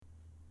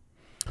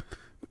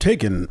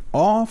taking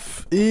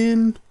off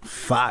in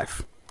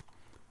 5,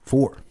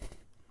 4,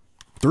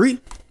 3,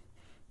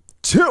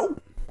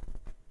 2.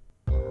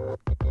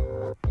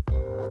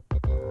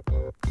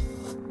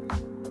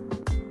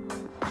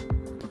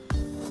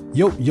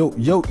 Yo, yo,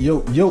 yo,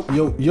 yo, yo,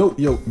 yo, yo,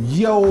 yo,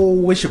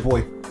 yo, it's your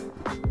boy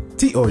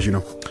T.O. as you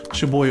know.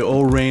 It's your boy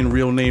O-Rain,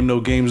 real name,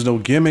 no games, no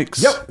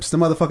gimmicks. Yep, it's the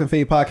motherfucking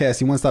Fade Podcast,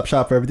 the one-stop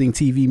shop for everything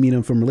TV, media,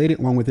 and film related,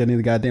 along with any of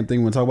the goddamn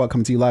thing we want to talk about,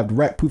 coming to you live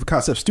direct, Proof of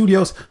Concept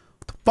Studios.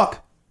 What the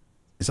fuck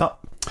is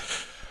up?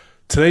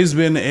 Today's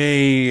been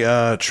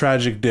a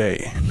tragic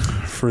day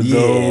for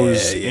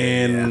those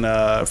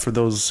for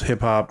those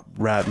hip hop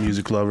rap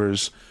music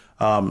lovers.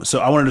 So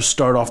I wanted to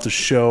start off the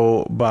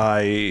show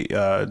by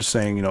just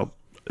saying, you know,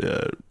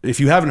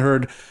 if you haven't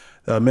heard,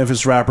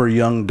 Memphis rapper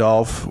Young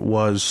Dolph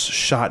was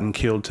shot and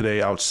killed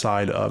today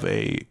outside of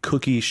a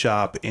cookie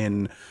shop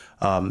in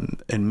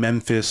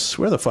Memphis.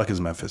 Where the fuck is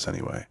Memphis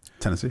anyway?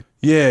 Tennessee.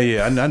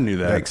 Yeah, I knew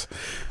that. Thanks.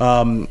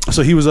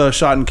 So he was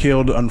shot and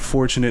killed.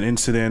 Unfortunate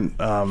incident.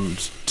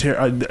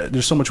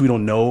 There's so much we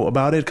don't know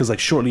about it because like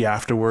shortly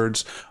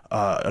afterwards,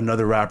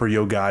 another rapper,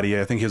 Yo Gotti,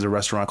 I think he has a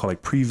restaurant called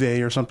like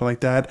Privé or something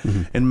like that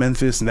in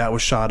Memphis, and that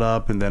was shot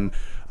up. And then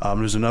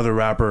there's another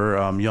rapper,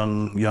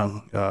 Young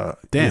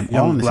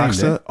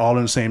Blacksta, all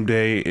in the same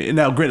day. And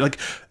now, great, like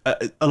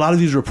a lot of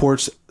these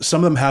reports, some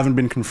of them haven't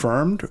been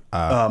confirmed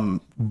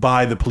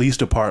by the police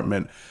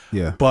department.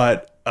 Yeah,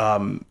 but.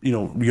 You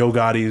know, Yo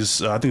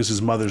Gotti's, I think it's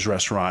his mother's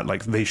restaurant.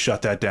 Like they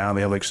shut that down.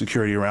 They have like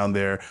security around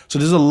there. So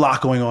there's a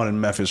lot going on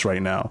in Memphis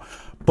right now.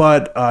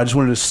 But I just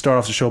wanted to start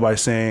off the show by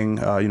saying,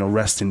 you know,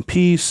 rest in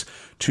peace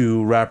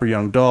to rapper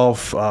Young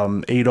Dolph.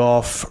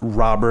 Adolph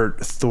Robert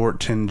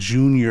Thornton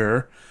Jr.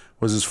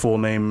 was his full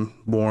name,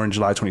 born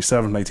July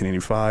 27th,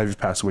 1985. He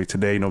passed away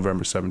today,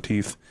 November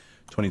 17th,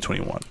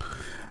 2021.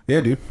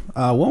 Yeah, dude.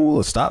 When will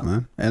it stop,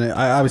 man? And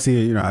I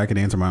obviously, you know, I can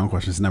answer my own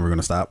question. It's never going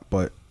to stop.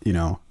 But, you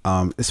know,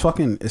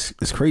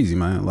 it's crazy,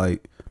 man.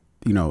 Like,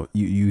 you know,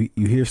 you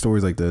hear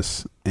stories like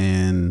this.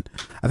 And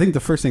I think the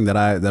first thing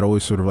that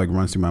always sort of like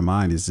runs through my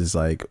mind is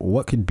like,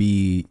 what could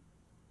be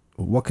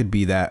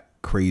that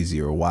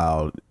crazy or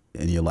wild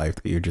in your life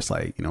that you're just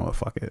like, you know what,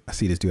 fuck it. I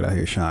see this dude out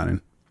here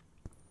shining.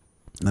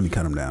 Let me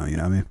cut him down. You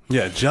know what I mean?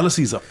 Yeah.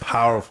 Jealousy is a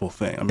powerful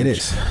thing. I mean, it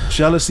is.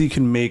 Jealousy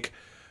can make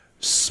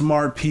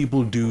smart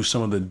people do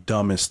some of the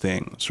dumbest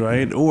things,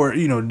 right? Or,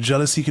 you know,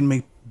 jealousy can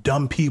make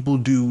dumb people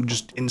do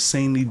just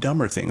insanely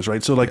dumber things,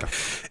 right? So like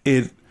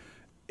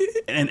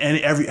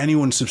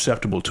anyone's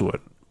susceptible to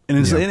it.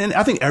 And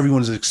I think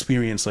everyone's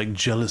experienced like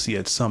jealousy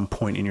at some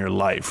point in your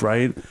life,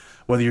 right?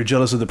 Whether you're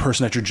jealous of the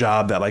person at your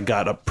job that like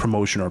got a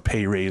promotion or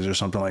pay raise or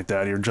something like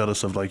that, you're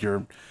jealous of like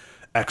your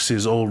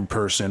ex's old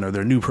person or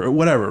their new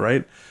whatever,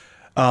 right?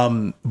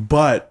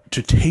 But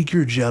to take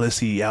your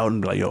jealousy out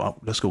and be like, yo,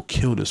 let's go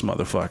kill this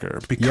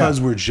motherfucker because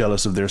we're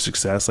jealous of their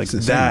success, like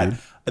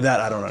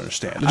that I don't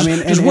understand.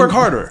 Just work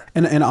harder.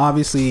 And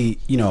obviously,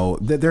 you know,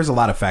 there's a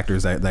lot of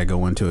factors that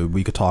go into it.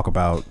 We could talk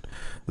about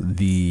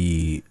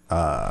the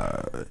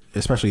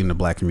especially in the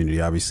black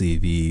community, obviously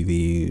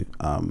the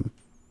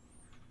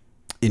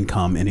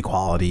income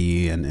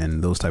inequality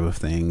and those type of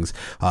things,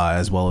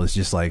 as well as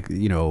just like,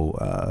 you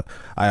know,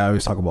 I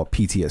always talk about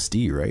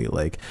PTSD, right?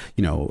 Like,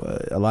 you know,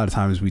 a lot of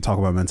times we talk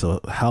about mental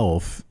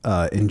health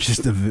in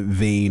just the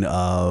vein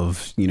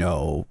of, you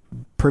know,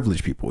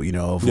 privileged people, you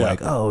know, of like,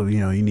 oh, you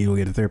know, you need to go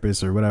get a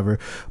therapist or whatever.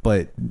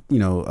 But, you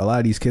know, a lot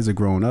of these kids are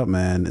growing up,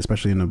 man,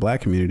 especially in the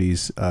black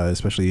communities,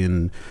 especially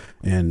in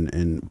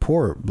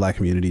poor black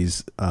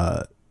communities,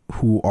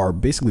 who are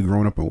basically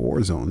growing up in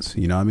war zones,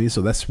 you know what I mean?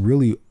 So that's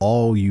really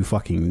all you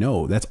fucking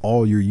know. That's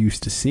all you're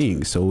used to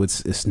seeing. So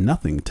it's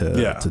nothing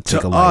to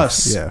take a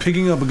life.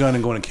 Picking up a gun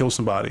and going to kill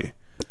somebody.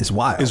 It's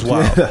wild.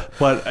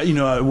 But, you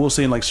know, I will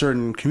say in like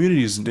certain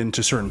communities and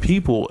to certain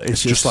people,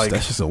 it's just like,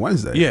 that's just a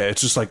Wednesday. Yeah.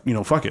 It's just like, you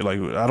know, fuck it. Like,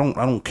 I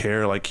don't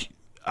care. Like,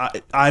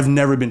 I've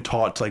never been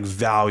taught to like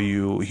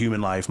value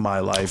human life, my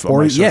life,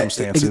 or my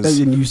circumstances.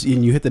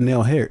 And you hit the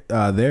nail here,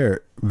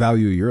 there,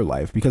 value your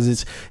life, because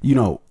it's, you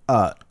know,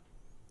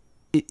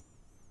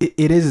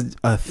 it is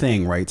a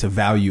thing, right, to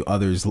value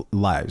others'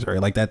 lives, right?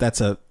 Like that's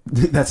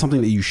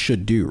something that you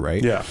should do,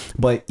 right? Yeah.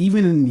 But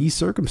even in these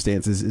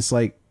circumstances, it's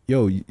like,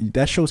 yo,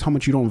 that shows how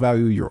much you don't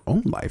value your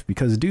own life,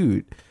 because,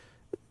 dude,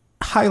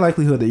 high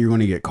likelihood that you're going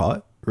to get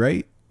caught,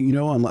 right? You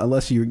know,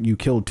 unless you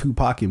killed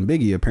Tupac and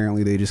Biggie,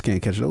 apparently they just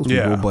can't catch those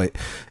people. But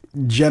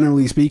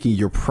generally speaking,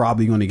 you're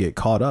probably going to get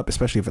caught up,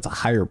 especially if it's a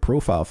higher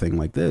profile thing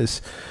like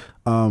this.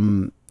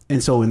 And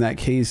so in that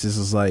case, this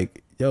is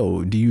like,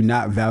 yo, do you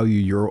not value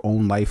your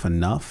own life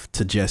enough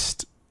to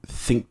just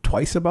think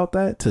twice about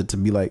that? To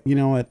be like, you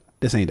know what,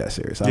 this ain't that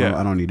serious.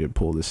 I don't need to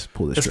pull this.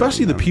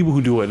 Especially the people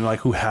who do it and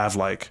like who have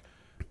like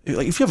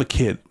if you have a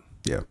kid,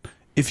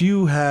 if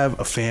you have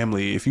a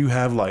family, if you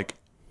have like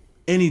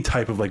any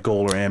type of like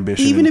goal or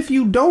ambition, even if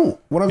you don't,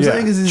 what I'm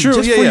saying is just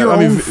for your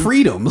own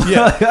freedom.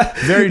 Yeah,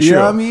 very true. You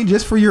know what I mean?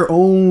 Just for your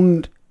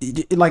own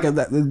like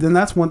then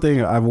that's one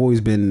thing I've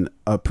always been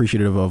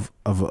appreciative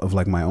of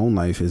like my own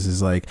life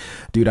is like,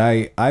 dude,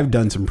 I've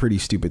done some pretty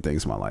stupid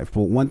things in my life,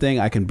 but one thing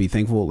I can be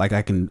thankful, like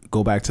I can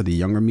go back to the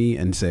younger me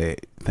and say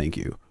thank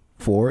you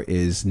for,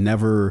 is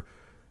never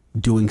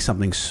doing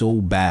something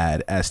so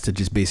bad as to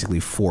just basically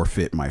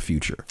forfeit my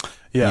future.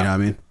 Yeah, you know what I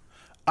mean?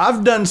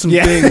 I've done some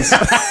things. Listen,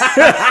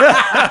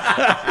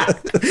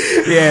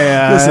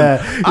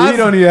 you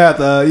don't even have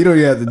to tell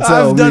me.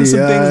 I've done some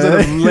things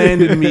that have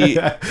landed me,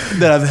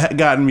 that have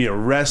gotten me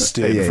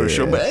arrested for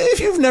sure. But if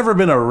you've never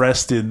been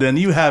arrested, then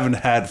you haven't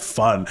had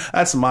fun.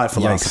 That's my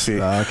philosophy.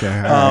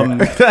 Okay.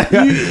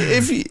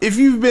 If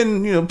you've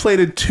been played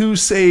it too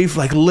safe,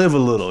 like live a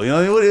little.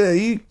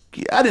 I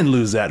didn't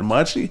lose that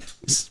much.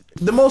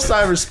 The most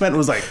I ever spent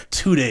was like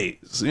 2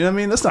 days. You know what I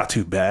mean? That's not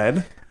too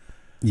bad.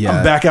 Yeah,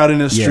 I'm back out in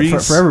the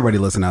streets. For everybody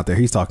listening out there,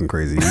 he's talking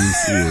crazy.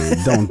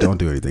 Don't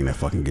do anything that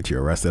fucking get you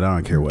arrested. I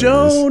don't care what.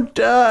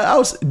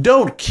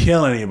 Don't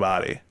kill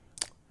anybody.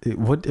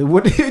 What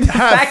the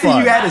fact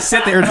that you had to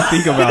sit there and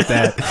think about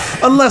that,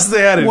 unless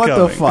they had it what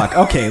coming. The fuck?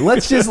 Okay,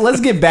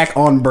 let's get back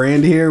on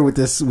brand here with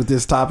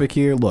this topic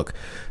here. Look,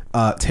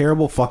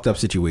 terrible fucked up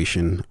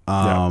situation.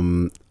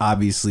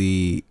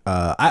 Obviously,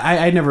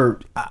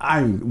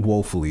 I'm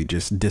woefully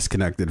just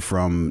disconnected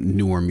from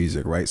newer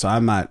music, right? So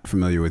I'm not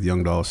familiar with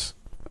Young Dolph's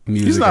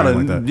music. He's not a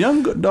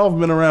Young Dolph,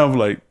 been around for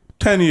like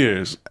 10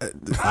 years.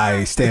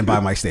 I stand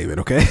by my statement,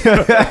 okay? Old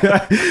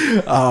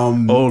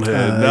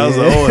head. That was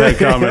an old head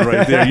comment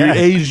right there. You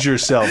aged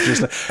yourself.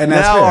 And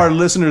now fair. Our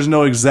listeners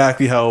know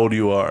exactly how old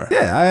you are.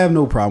 Yeah, I have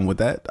no problem with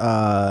that.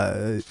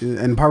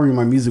 And probably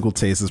my musical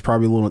taste is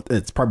probably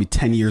it's probably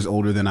 10 years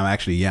older than I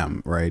actually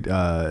am, right?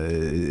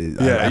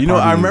 I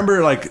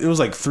remember like it was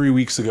like 3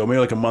 weeks ago, maybe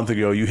like a month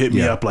ago, you hit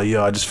me up like,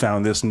 yo, I just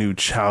found this new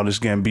Childish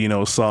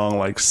Gambino song,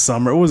 like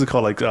Summer. What was it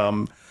called? Like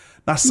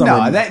not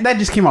summer. No, that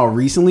just came out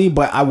recently.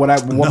 But my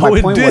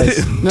point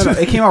was, no,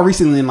 it came out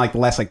recently in like the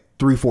last like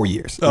 3-4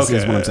 years. Is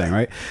what I'm saying,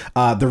 right?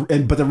 But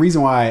the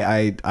reason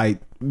why I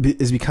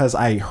is because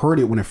I heard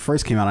it when it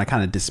first came out. I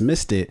kind of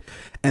dismissed it,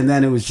 and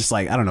then it was just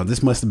like, I don't know.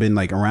 This must have been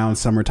like around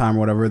summertime or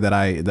whatever that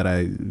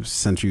I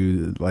sent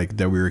you, like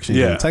that we were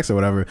exchanging text or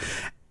whatever.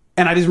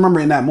 And I just remember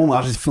in that moment,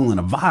 I was just feeling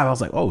a vibe. I was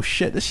like, oh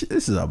shit, this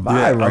is a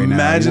vibe right now.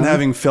 Imagine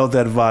having felt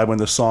that vibe when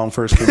the song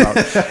first came out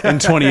in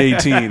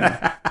 2018.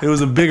 It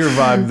was a bigger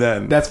vibe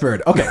then. That's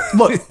fair. Okay,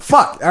 look,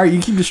 fuck. All right,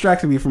 you keep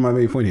distracting me from my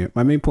main point here.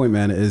 My main point,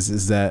 man,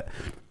 is that,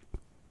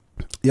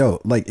 yo,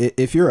 like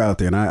if you're out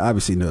there, and I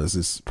obviously know this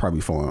is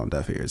probably falling on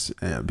deaf ears,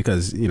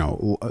 because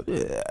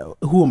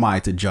who am I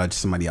to judge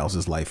somebody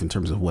else's life in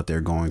terms of what they're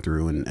going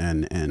through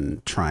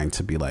and trying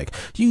to be like,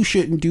 you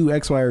shouldn't do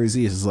X, Y, or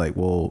Z. It's like,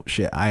 well,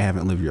 shit, I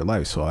haven't lived your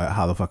life, so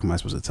how the fuck am I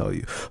supposed to tell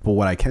you? But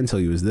what I can tell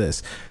you is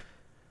this: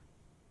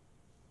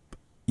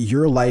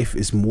 your life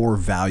is more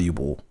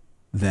valuable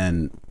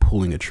than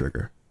pulling a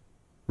trigger,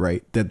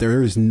 right? That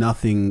there is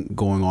nothing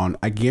going on.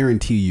 I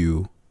guarantee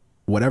you,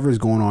 whatever's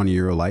going on in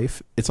your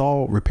life, it's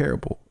all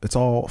repairable. It's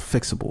all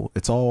fixable.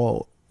 It's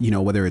all,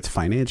 whether it's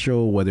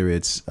financial, whether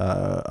it's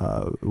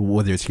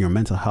your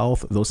mental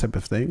health, those type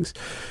of things,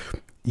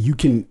 you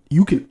can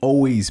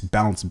always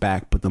bounce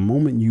back. But the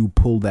moment you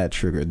pull that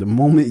trigger, the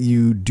moment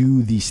you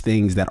do these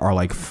things that are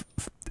like,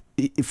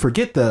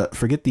 forget the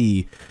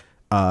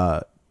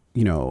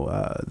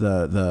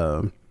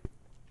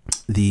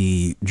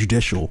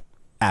judicial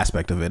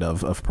aspect of it,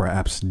 of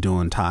perhaps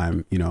doing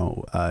time,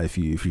 if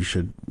you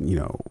should,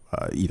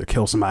 either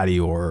kill somebody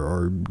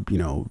or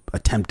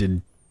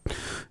attempted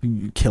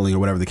killing or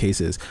whatever the case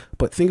is.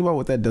 But think about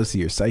what that does to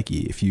your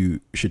psyche. If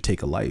you should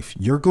take a life,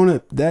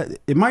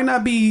 it might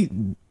not be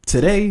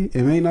today,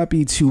 it may not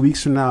be 2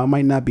 weeks from now, it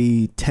might not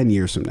be 10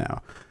 years from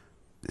now.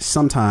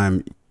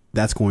 Sometime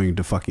that's going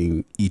to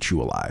fucking eat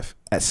you alive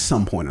at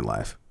some point in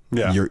life.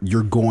 Yeah,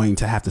 you're going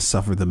to have to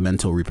suffer the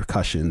mental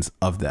repercussions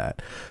of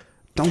that.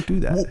 Don't do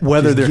that.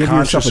 Whether they're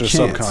conscious or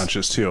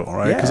subconscious too,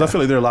 right? Because I feel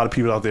like there are a lot of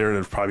people out there that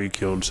have probably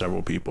killed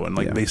several people, and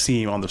they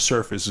seem on the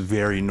surface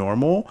very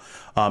normal,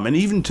 and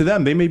even to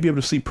them, they may be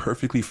able to sleep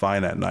perfectly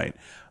fine at night.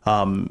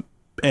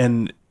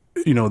 And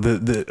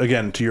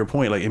again, to your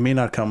point, like it may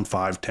not come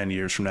 5-10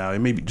 years from now. It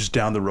may be just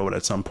down the road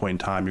at some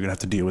point in time. You're gonna have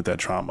to deal with that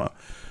trauma.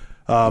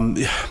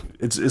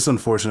 It's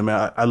unfortunate,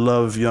 man. I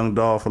love Young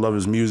Dolph. I love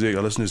his music. I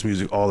listen to his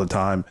music all the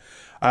time.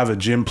 I have a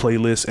gym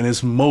playlist, and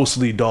it's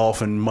mostly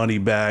Dolph and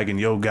Moneybagg and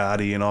Yo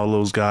Gotti and all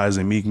those guys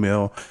and Meek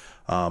Mill.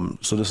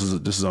 So this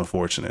is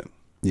unfortunate.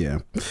 Yeah,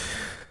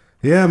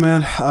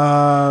 man.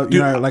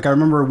 Like I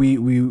remember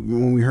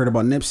when we heard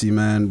about Nipsey,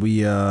 man,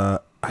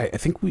 I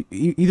think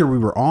either we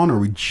were on or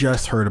we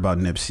just heard about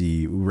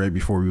Nipsey right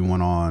before we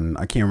went on.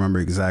 I can't remember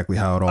exactly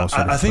how it all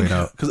sort of played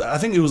out. Because I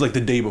think it was like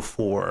the day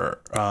before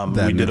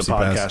we did a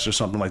podcast or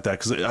something like that.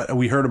 Because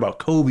we heard about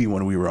Kobe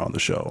when we were on the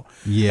show.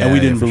 Yeah, and we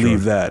didn't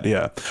believe that.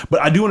 Yeah, but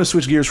I do want to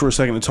switch gears for a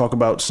second and talk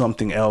about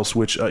something else,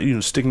 which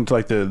sticking to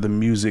like the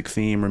music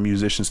theme or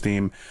musicians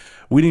theme.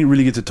 We didn't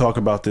really get to talk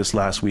about this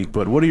last week,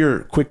 but what are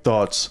your quick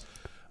thoughts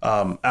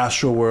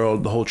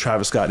Astroworld, the whole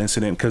Travis Scott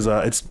incident, because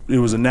it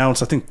was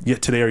announced, I think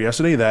today or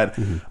yesterday, that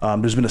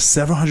there's been a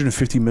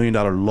 $750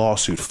 million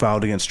lawsuit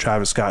filed against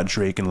Travis Scott,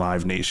 Drake, and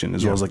Live Nation,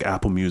 as well as like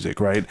Apple Music,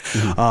 right?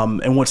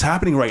 And what's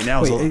happening right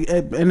now is...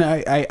 and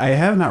I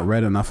have not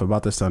read enough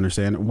about this to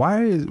understand,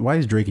 why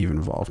is Drake even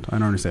involved? I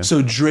don't understand.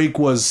 So Drake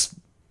was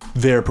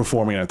there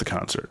performing at the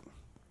concert.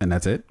 And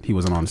that's it? He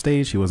wasn't on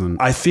stage? He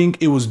wasn't... I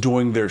think it was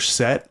during their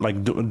set,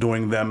 like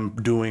during them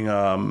doing...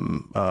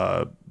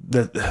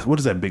 what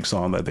is that big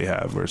song that they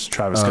have where it's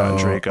Travis Scott and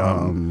Drake?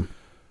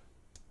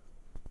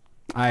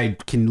 I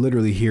can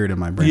literally hear it in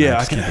my brain. Yeah,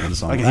 I can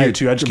hear it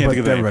too. I just can't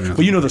think of that.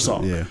 But you know the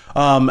song. Yeah.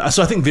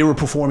 So I think they were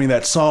performing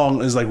that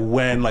song is like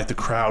when like the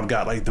crowd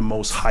got like the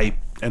most hype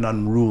and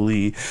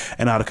unruly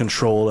and out of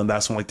control, and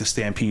that's when like the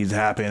stampedes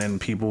happened and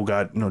people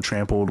got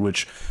trampled,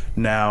 which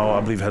now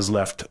I believe has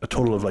left a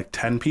total of like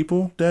 10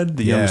 people dead.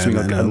 The youngest being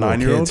like a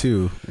 9-year-old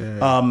too.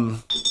 Yeah.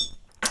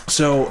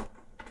 So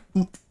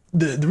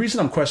the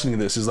reason I'm questioning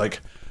this is like,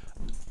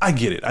 I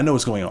get it. I know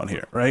what's going on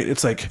here, right?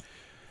 It's like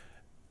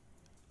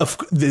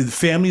the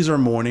families are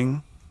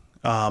mourning,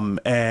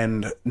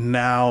 and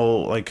now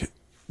like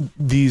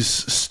these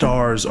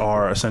stars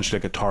are essentially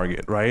like a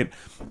target, right?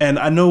 And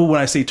I know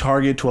when I say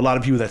target, to a lot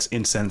of people that's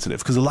insensitive,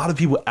 because a lot of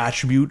people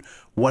attribute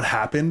what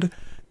happened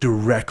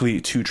directly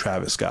to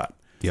Travis Scott.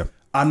 Yep.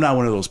 I'm not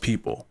one of those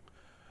people.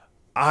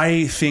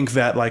 I think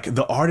that like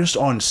the artist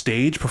on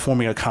stage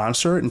performing a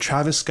concert, and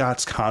Travis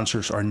Scott's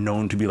concerts are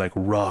known to be like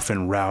rough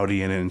and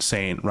rowdy and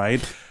insane,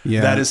 right?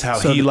 Yeah, that is how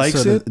he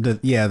likes it.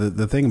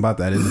 The thing about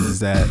that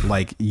is that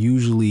like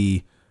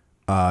usually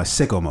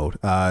sicko mode.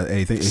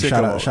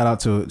 Shout out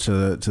to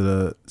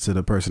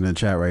the person in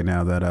chat right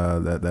now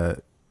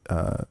that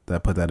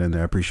put that in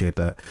there. I appreciate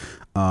that.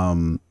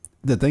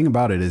 The thing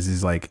about it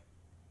is like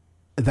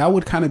that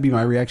would kind of be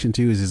my reaction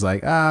too. Is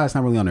like it's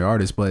not really on the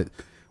artist, but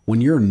when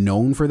you're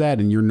known for that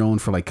and you're known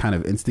for like kind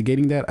of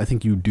instigating that, I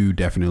think you do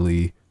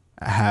definitely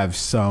have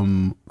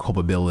some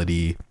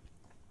culpability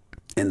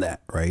in that,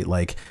 right?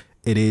 Like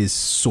it is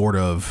sort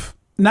of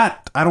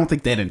not, I don't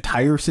think that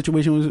entire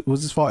situation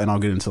was his fault, and I'll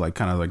get into like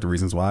kind of like the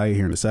reasons why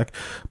here in a sec,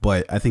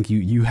 but I think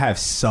you have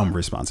some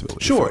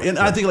responsibility. Sure. And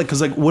I think like,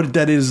 cause like what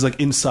that is like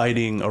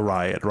inciting a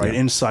riot, right? Yeah.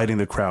 Inciting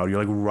the crowd.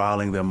 You're like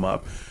riling them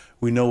up.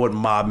 We know what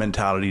mob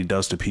mentality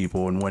does to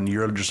people. And when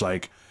you're just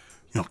like,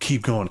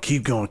 keep going,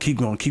 keep getting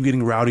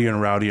rowdier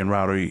and rowdier and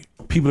rowdier,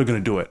 people are going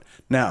to do it.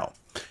 Now,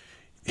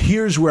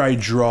 here's where I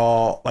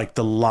draw like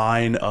the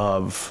line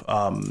of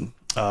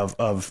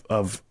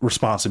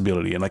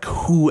responsibility and like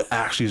who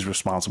actually is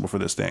responsible for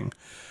this thing.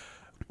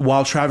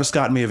 While Travis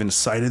Scott may have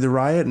incited the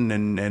riot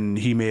and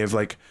he may have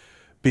like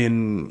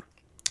been,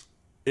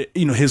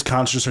 his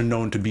concerts are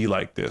known to be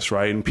like this,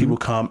 right? And people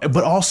come,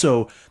 but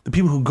also the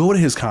people who go to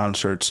his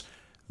concerts,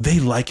 they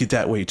like it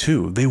that way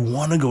too. They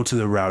want to go to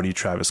the rowdy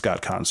Travis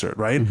Scott concert,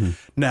 right?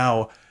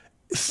 Now,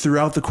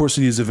 throughout the course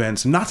of these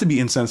events, not to be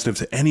insensitive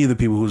to any of the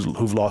people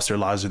who've lost their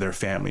lives or their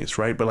families,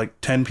 right? But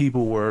like 10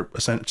 people were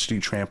essentially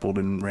trampled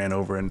and ran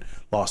over and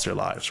lost their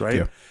lives, right?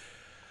 Yeah.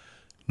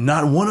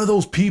 Not one of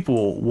those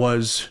people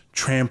was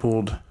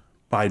trampled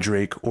by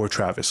Drake or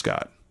Travis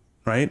Scott,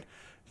 right?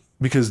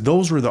 Because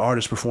those were the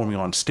artists performing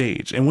on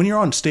stage. And when you're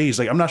on stage,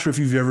 like I'm not sure if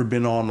you've ever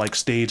been on like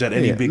stage at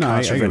any big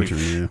concert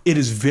venue. It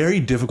is very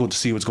difficult to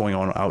see what's going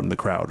on out in the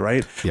crowd,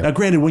 right? Yeah. Now,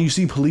 granted, when you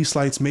see police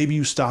lights, maybe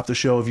you stop the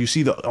show. If you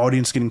see the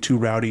audience getting too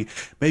rowdy,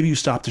 maybe you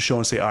stop the show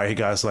and say, all right, hey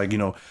guys, like,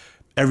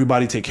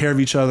 everybody take care of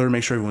each other,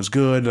 make sure everyone's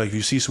good. Like if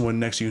you see someone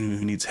next to you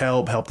who needs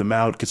help them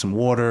out, get some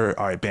water.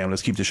 All right, bam,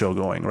 let's keep the show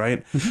going,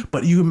 right?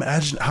 But you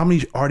imagine how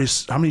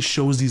many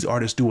shows these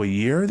artists do a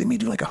year? They may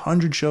do like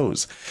 100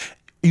 shows.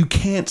 You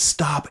can't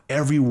stop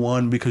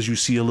everyone because you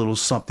see a little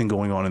something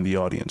going on in the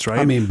audience, right?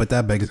 I mean, but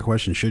that begs the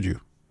question, should you?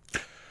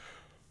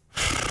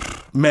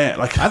 Man,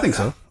 like I think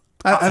so.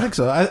 I think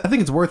so. I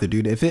think it's worth it,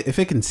 dude. If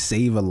it can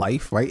save a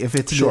life, right? If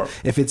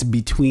it's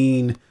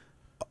between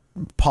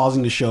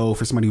pausing the show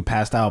for somebody who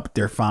passed out, but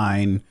they're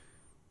fine,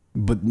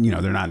 but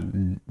they're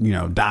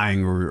not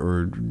dying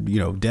or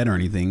dead or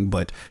anything,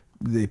 but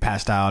they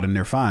passed out and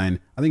they're fine.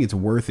 I think it's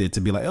worth it to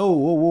be like, oh,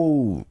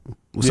 whoa.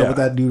 What's up with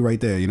that dude right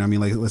there? You know what I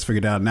mean? Like, let's figure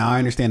it out. Now, I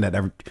understand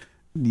that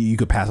you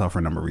could pass out for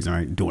a number of reasons,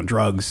 right? Doing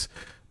drugs,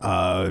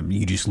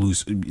 you just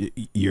lose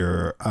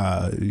you're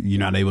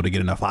not able to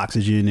get enough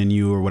oxygen in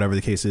you or whatever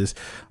the case is.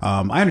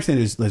 I understand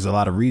there's a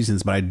lot of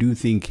reasons, but I do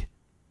think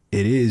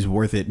it is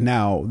worth it.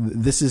 Now,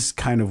 this is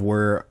kind of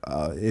where,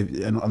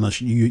 unless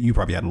you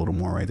probably had a little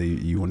more, right, that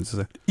you wanted to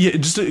say? Yeah,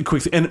 just a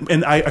quick thing.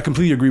 And I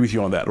completely agree with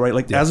you on that, right?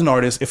 Like, as an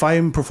artist, if I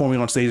am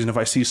performing on stage and if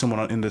I see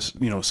someone in this,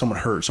 someone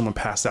hurt, someone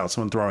passed out,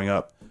 someone throwing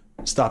up,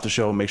 stop the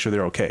show and make sure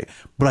they're okay.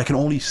 But I can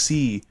only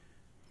see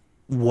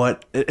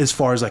as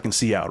far as I can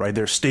see out, right?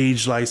 There's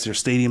stage lights, there's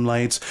stadium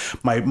lights.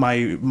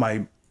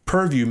 My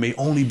purview may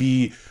only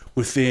be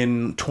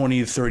within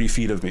 20 to 30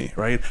 feet of me,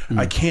 right?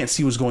 I can't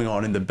see what's going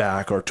on in the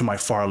back or to my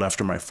far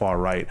left or my far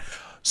right.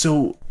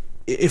 So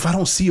if I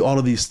don't see all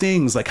of these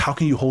things, like how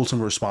can you hold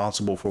someone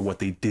responsible for what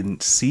they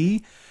didn't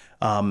see?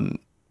 But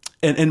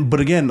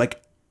again,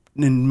 like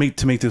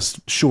to make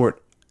this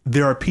short,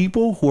 there are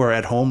people who are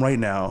at home right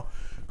now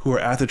who are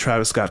at the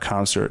Travis Scott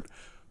concert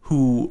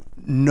who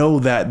know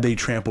that they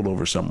trampled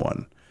over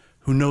someone,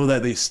 who know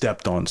that they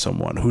stepped on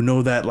someone, who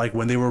know that like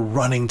when they were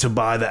running to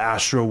buy the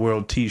Astro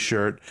World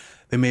t-shirt,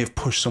 they may have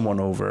pushed someone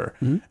over,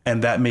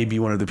 and that may be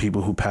one of the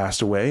people who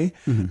passed away.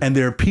 And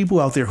there are people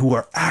out there who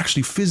are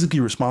actually physically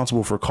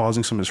responsible for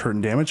causing some of this hurt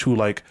and damage, who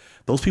like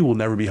those people will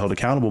never be held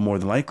accountable more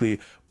than likely.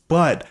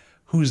 But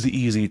who's the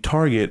easy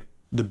target?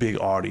 The big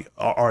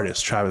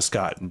artists, Travis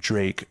Scott and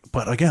Drake.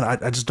 But again,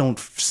 I just don't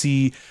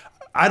see,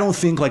 I don't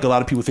think like a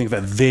lot of people think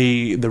that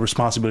the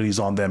responsibility is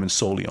on them and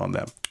solely on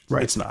them.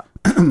 Right. It's not.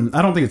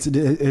 I don't think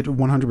it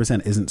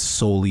 100% isn't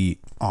solely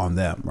on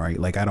them, right?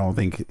 Like, I don't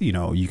think, you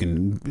know, you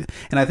can,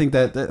 and I think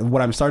that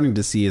what I'm starting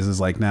to see is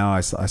like now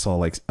I saw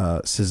like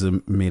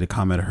SZA made a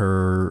comment at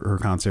her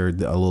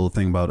concert, a little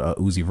thing about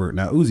Uzi Vert.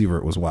 Now Uzi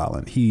Vert was wild,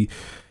 and he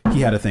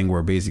had a thing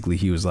where basically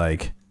he was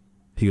like,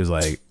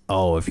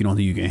 oh, if you don't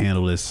think you can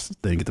handle this,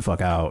 then get the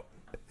fuck out.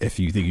 If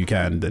you think you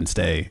can, then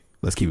stay.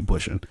 Let's keep it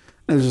pushing. And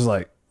it was just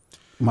like,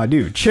 my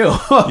dude, chill.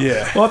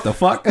 Yeah. What the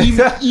fuck?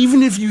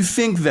 Even if you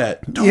think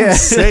that, don't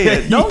say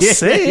it. Don't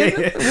say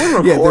it.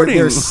 We're recording.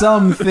 There's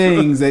some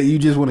things that you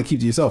just want to keep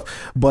to yourself.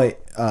 But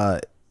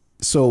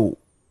so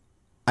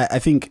I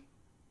think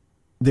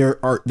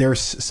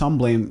there's some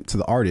blame to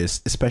the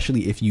artist,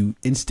 especially if you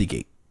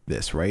instigate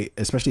this, right?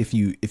 Especially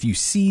if you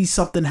see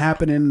something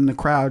happening in the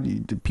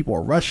crowd, people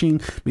are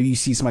rushing, maybe you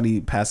see somebody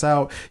pass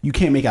out, you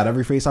can't make out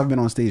every face. I've been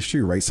on stage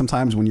too, right?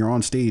 Sometimes when you're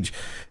on stage,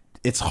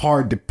 it's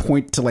hard to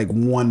point to like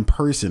one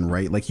person,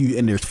 right? Like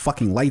and there's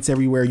fucking lights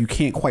everywhere. You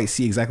can't quite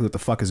see exactly what the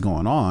fuck is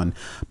going on.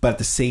 But at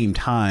the same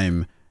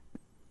time,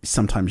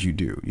 sometimes you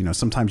do,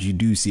 sometimes you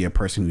do see a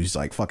person who's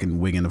like fucking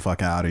wigging the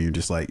fuck out, and you're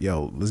just like,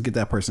 yo, let's get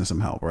that person some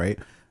help, right?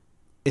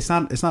 It's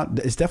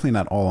definitely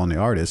not all on the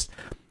artist,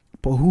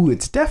 but who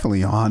it's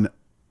definitely on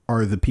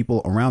are the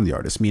people around the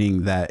artist,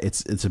 meaning that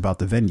it's about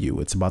the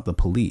venue, it's about the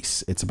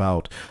police, it's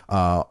about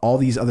all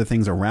these other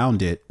things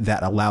around it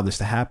that allow this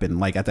to happen.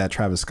 Like at that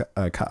Travis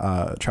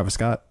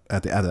Scott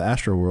at the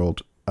Astro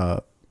World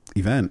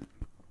event,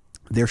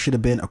 there should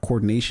have been a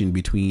coordination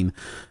between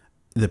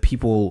the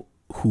people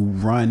who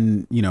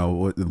run,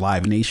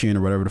 Live Nation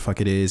or whatever the fuck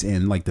it is,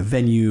 and like the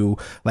venue.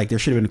 Like there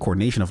should have been a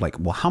coordination of like,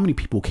 well, how many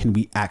people can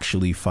we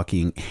actually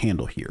fucking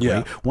handle here?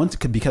 Yeah.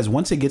 Right? Because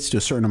once it gets to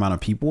a certain amount of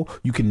people,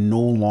 you can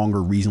no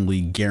longer reasonably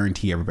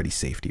guarantee everybody's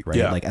safety, right?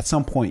 Yeah. Like at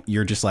some point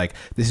you're just like,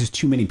 this is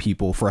too many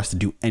people for us to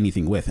do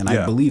anything with. And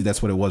I believe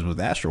that's what it was with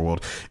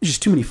Astroworld. It's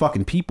just too many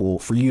fucking people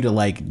for you to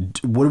like,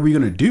 what are we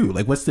gonna do?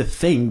 Like, what's the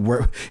thing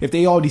where if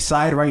they all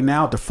decide right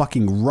now to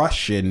fucking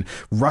rush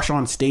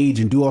on stage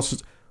and do all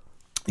sorts,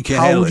 you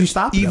can't how would you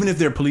stop them? Even if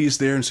there are police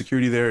there and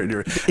security there,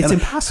 it's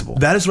impossible.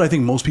 That is what I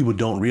think most people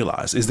don't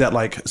realize is that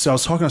like, so I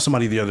was talking to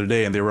somebody the other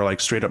day and they were like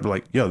straight up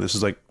like, yo, this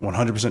is like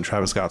 100%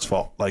 Travis Scott's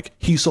fault. Like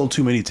he sold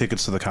too many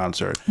tickets to the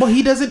concert. Well,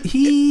 he doesn't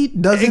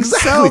exactly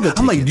sell the tickets.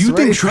 I'm like, do you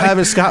think right?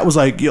 Travis Scott was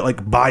like,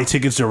 like buy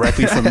tickets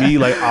directly from me?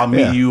 Like I'll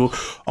meet you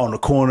on the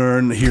corner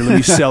and here, let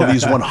me sell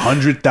these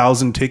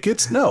 100,000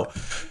 tickets. No,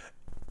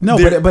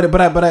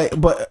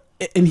 but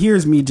and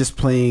here's me just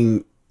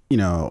playing,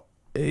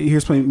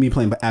 here's me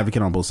playing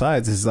advocate on both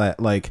sides, is that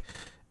like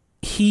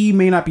he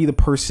may not be the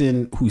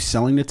person who's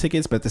selling the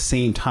tickets, but at the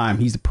same time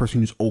he's the person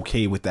who's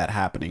okay with that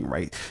happening,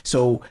 right?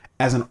 So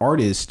as an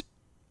artist,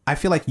 I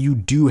feel like you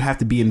do have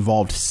to be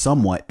involved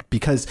somewhat,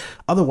 because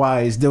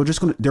otherwise they're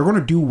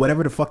gonna do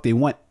whatever the fuck they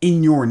want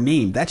in your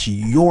name. That's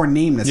your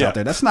name that's out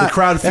there. That's not the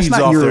crowd feeds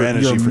off their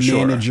energy for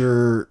sure.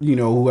 Manager,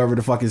 whoever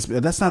the fuck is.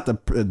 That's not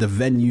the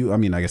venue. I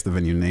mean, I guess the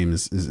venue name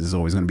is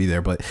always gonna be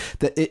there, but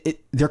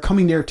they're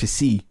coming there to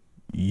see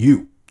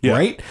you,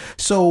 right?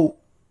 So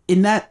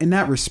in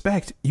that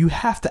respect, you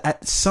have to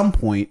at some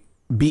point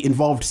be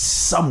involved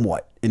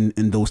somewhat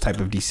in those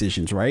type of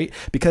decisions, right?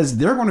 Because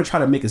they're going to try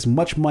to make as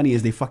much money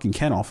as they fucking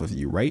can off of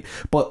you, right?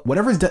 But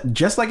whatever's done,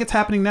 just like it's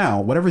happening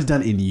now, whatever's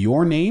done in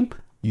your name,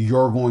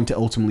 you're going to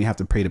ultimately have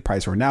to pay the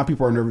price for. Now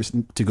people are nervous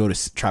to go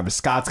to Travis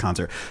Scott's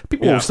concert.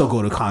 People will still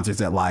go to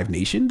concerts at Live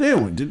Nation.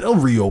 They'll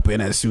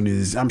reopen as soon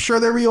as, I'm sure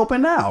they're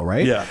reopen now,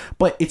 right? Yeah.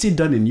 But it's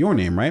done in your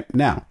name, right?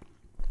 Now,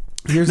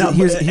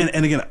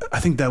 and again,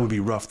 I think that would be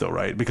rough though,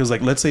 right? Because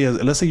like, let's say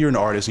you're an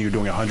artist and you're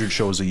doing 100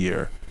 shows a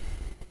year,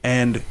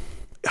 and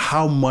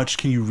how much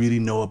can you really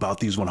know about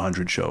these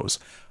 100 shows?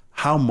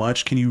 How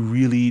much can you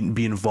really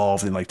be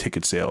involved in like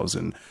ticket sales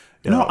and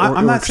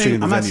I'm not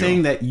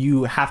saying that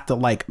you have to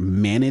like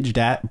manage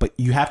that, but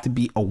you have to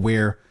be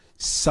aware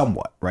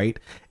somewhat, right?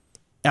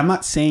 I'm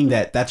not saying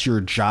that that's your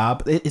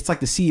job. It's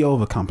like the CEO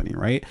of a company,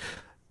 right?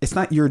 It's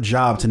not your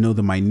job to know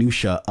the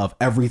minutia of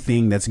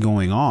everything that's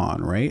going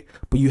on, right?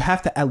 But you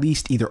have to at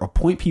least either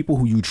appoint people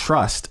who you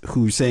trust,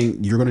 who's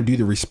saying you're going to do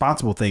the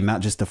responsible thing,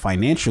 not just the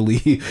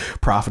financially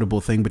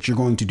profitable thing, but you're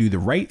going to do the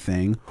right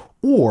thing.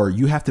 Or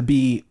you have to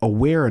be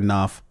aware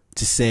enough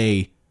to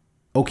say,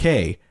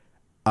 okay,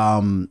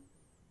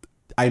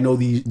 I know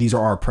these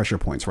are our pressure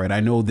points, right? I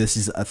know this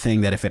is a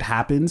thing that if it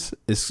happens,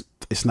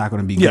 it's not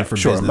going to be good for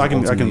business. I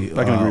can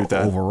agree with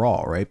that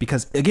overall, right?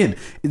 Because again,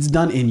 it's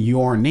done in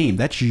your name.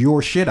 That's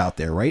your shit out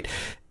there, right?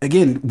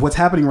 Again, what's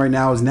happening right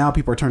now is now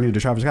people are turning to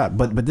Travis Scott.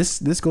 But this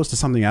goes to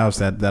something else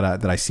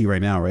that I see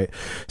right now, right?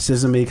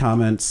 SZA made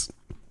comments.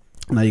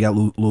 Now you got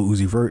Lil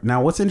Uzi Vert.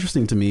 Now, what's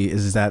interesting to me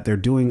is that they're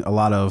doing a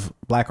lot of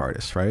black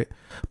artists, right?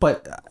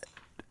 But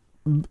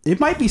it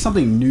might be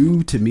something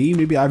new to me.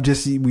 Maybe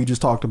we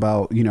just talked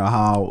about,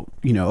 how,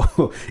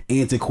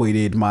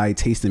 antiquated my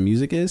taste in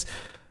music is.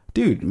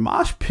 Dude,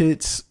 mosh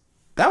pits,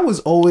 that was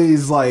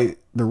always like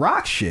the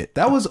rock shit.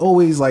 That was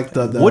always like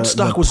the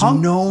Woodstock was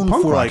known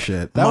for like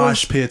shit.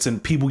 Mosh pits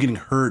and people getting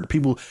hurt,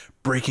 people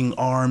breaking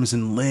arms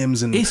and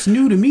limbs, and it's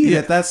new to me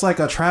that's like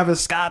a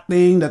Travis Scott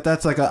thing.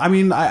 That's like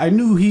I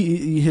knew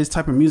his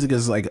type of music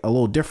is like a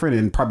little different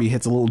and probably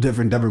hits a little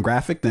different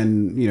demographic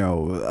than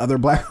other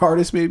black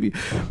artists maybe,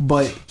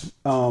 but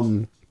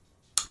that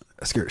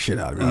scared the shit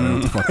out of me. I don't know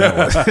what the fuck that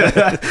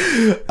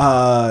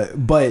was.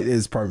 But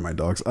it's probably my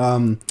dogs.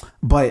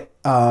 But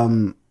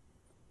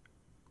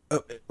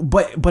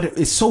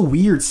it's so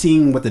weird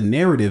seeing what the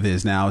narrative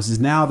is now. Is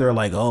now they're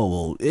like, oh,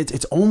 well,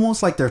 it's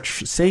almost like they're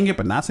saying it,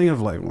 but not saying it.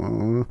 Like,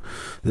 well,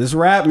 this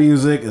rap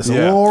music is a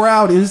little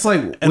rowdy. It's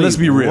like, and let's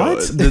be real,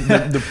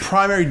 the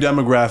primary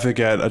demographic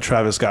at a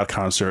Travis Scott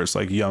concert is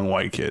like young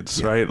white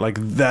kids, right? Like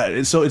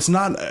that. So it's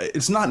not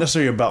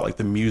necessarily about like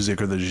the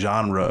music or the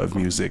genre of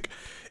music.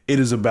 It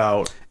is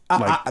about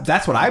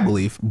that's what I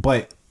believe,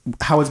 but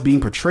how it's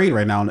being portrayed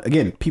right now. And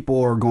again,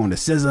 people are going to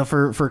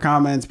SZA for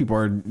comments. People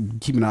are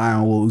keeping an eye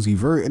on Lil Uzi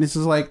Vert, and it's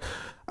just like,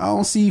 I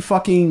don't see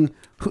fucking,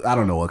 I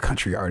don't know, a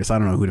country artist. I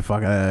don't know who the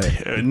fuck.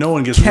 No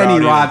one gets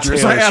Kenny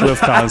Rogers at a Taylor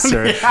Swift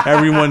concert.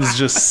 Everyone's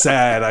just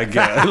sad. I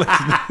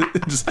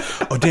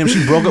guess. Oh damn,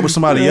 she broke up with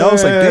somebody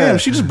else. Like damn,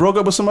 she just broke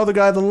up with some other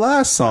guy. The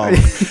last song.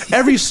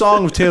 Every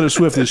song of Taylor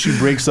Swift is she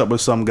breaks up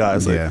with some guy.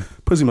 It's like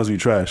pussy must be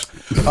trash.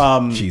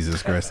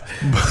 Jesus Christ.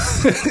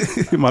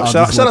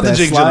 Shout out to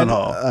Jake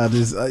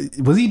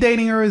Gyllenhaal. Was he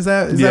dating her? Is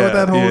that what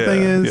that whole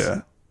thing is?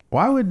 Yeah.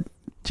 Why would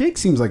Jake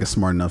seems like a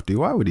smart enough dude?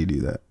 Why would he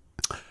do that?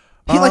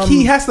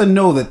 He has to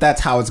know that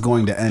that's how it's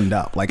going to end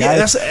up. Like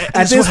that's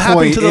what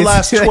happened to the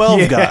last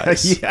 12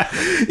 guys.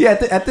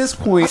 At this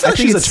point, I think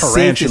she's a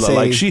tarantula.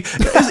 Like she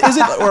is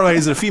it, or like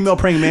is it a female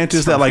praying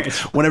mantis that like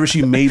whenever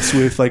she mates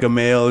with like a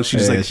male, she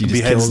just like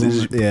beheads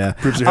them.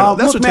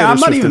 That's what Taylor I'm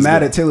not even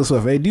mad at Taylor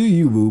Swift. Hey, do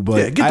you boo?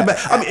 But get the back.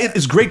 I mean,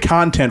 it's great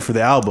content for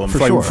the album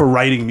for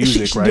writing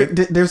music, right?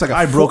 There's like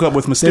I broke up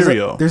with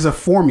Mysterio. There's a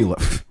formula.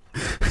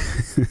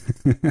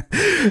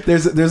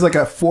 there's like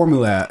a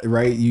formula,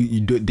 right? You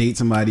date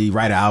somebody,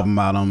 write an album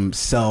about them,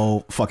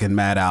 sell fucking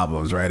mad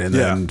albums, right? And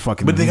then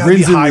fucking, but they gotta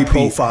be high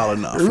profile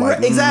enough,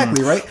 like,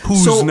 exactly, right?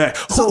 Who's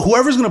next? So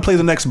whoever's gonna play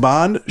the next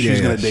Bond, she's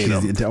gonna date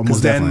him.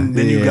 Because then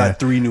you got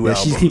 3 new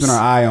albums. She's keeping her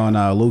eye on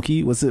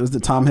Loki. Was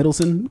it Tom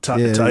Hiddleston? Tom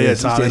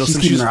Hiddleston. She's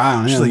keeping her eye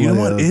on him. She's like, you know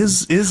what?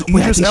 Is I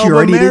think she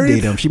already did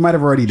date him. She might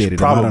have already dated him.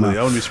 Probably.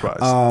 I wouldn't be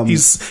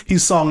surprised.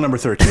 He's song number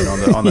 13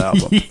 on the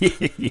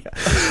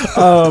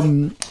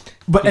album.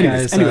 But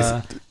anyways,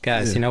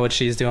 guys, you know what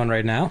she's doing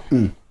right now?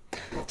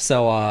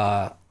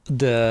 So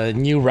the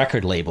new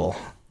record label,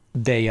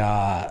 they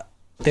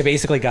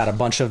basically got a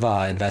bunch of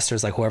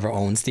investors, like whoever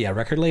owns the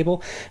record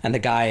label, and the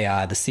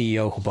guy, the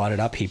CEO who bought it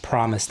up, he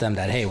promised them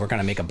that, hey, we're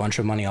gonna make a bunch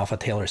of money off of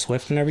Taylor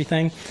Swift and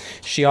everything.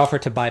 She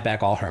offered to buy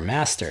back all her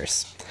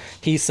masters.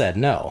 He said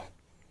no.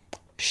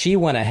 She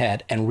went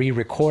ahead and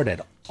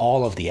re-recorded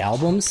all of the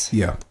albums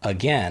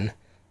again,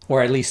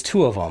 or at least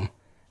 2 of them,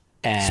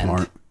 and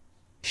smart.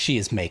 She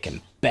is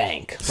making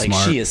bank. Like,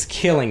 she is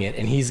killing it,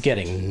 and he's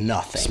getting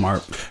nothing.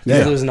 Smart.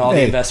 He's losing all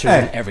the investors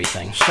and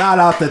everything. Shout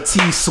out to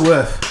T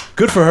Swift.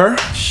 Good for her.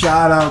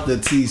 Shout out to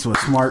T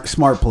Swift.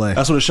 Smart play.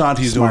 That's what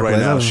Ashanti's doing right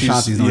now.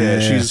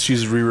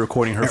 She's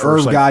re-recording her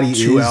first Gotti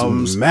 2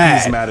 albums.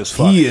 Mad. He's mad as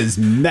fuck. He is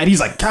mad. He's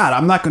like, God,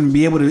 I'm not going to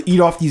be able to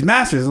eat off these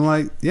masters. I'm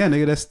like, yeah,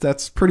 nigga,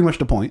 that's pretty much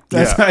the point.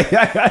 And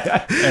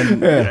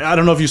I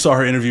don't know if you saw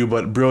her interview,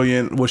 but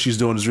brilliant. What she's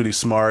doing is really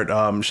smart.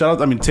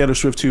 Shout out, Taylor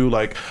Swift too.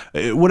 Like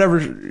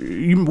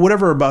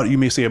whatever about you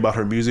may say about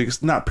her music,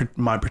 it's not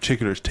my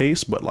particular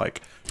taste, but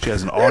like she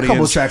has an audience. A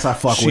couple of tracks I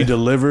fuck with. She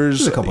delivers.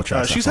 There's a couple of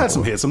tracks. She's had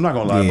some hits. I'm not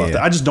gonna lie about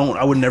that.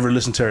 I would never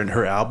listen to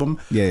her album.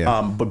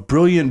 But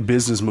brilliant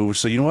business move.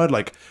 So you know what?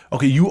 Like,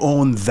 okay, you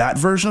own that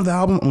version of the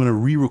album. I'm gonna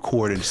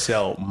re-record and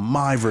sell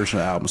my version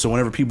of the album. So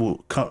whenever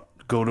people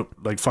go to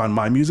like find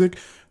my music,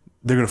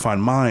 they're gonna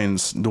find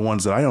mine's the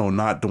ones that I own,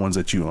 not the ones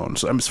that you own.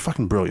 So it's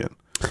fucking brilliant.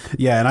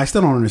 Yeah, and I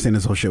still don't understand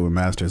this whole shit with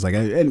masters. Like,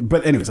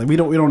 but anyways, like we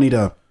don't need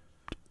to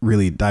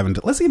really dive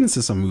into. Let's get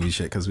into some movie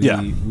shit because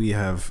we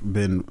have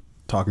been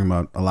talking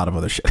about a lot of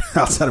other shit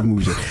outside of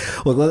movie shit.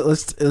 Look,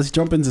 let's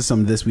jump into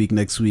some this week,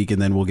 next week,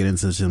 and then we'll get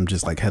into some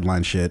just like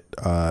headline shit,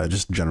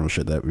 just general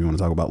shit that we want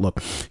to talk about.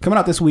 Look, coming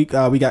out this week,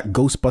 we got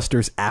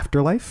Ghostbusters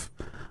Afterlife.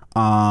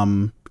 Are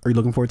you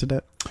looking forward to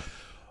that?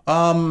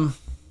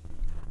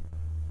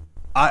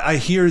 I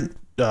hear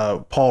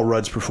Paul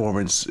Rudd's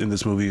performance in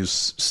this movie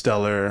is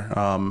stellar.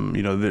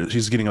 You know,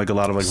 he's getting like a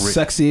lot of like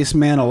sexiest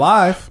man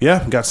alive.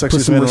 Yeah, got sexiest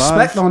Put some man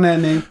respect alive. on that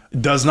name.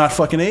 Does not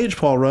fucking age,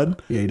 Paul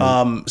Rudd.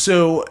 Yeah,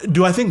 so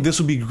do I think this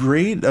would be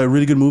great? A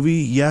really good movie?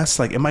 Yes.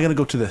 Like, am I gonna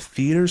go to the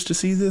theaters to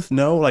see this?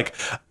 No. Like,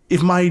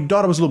 if my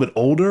daughter was a little bit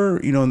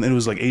older, you know, and it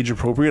was like age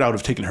appropriate, I would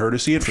have taken her to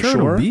see it for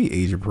sure. It'll be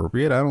age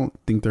appropriate. I don't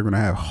think they're gonna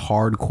have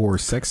hardcore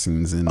sex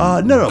scenes in.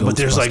 No, but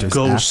there's like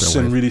ghosts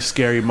Afterlife. And really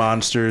scary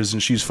monsters,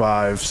 and she's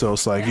 5, so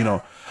it's like, you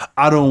know,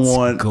 I don't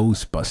want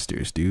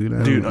Ghostbusters,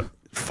 dude.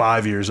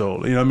 5 years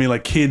old. You know what I mean?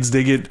 Like, kids,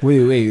 they get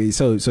wait.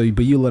 So,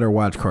 but you let her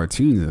watch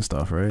cartoons and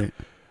stuff, right?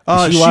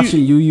 Is she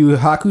watching Yu Yu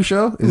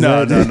Hakusho?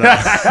 No.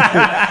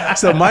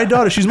 So my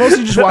daughter, she's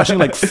mostly just watching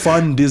like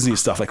fun Disney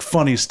stuff, like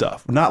funny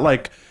stuff, not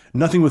like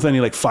nothing with any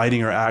like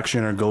fighting or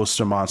action or ghosts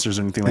or monsters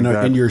or anything like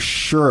that. And you're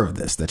sure of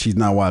this, that she's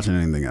not watching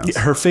anything else?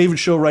 Her favorite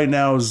show right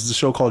now is the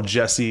show called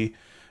Jessie,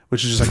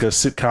 which is just like a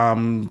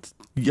sitcom,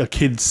 a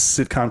kids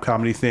sitcom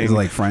comedy thing. Is it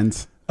like Friends?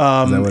 Is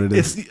that what it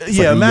is? It's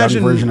like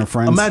imagine version of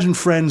Friends. Imagine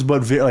Friends,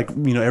 but like,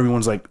 you know,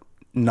 everyone's like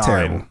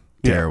 9.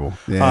 Terrible.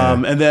 Yeah.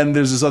 And then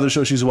there's this other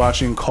show she's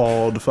watching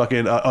called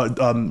fucking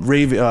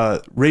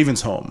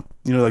Raven's Home.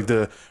 You know, like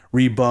the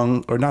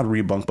rebunk, or not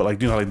rebunk, but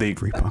like, you know, like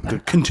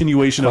the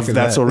continuation of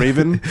That's So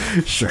Raven.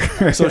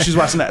 Sure. So she's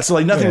watching that. So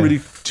like nothing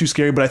really too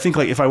scary, but I think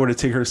like if I were to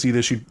take her to see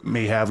this, she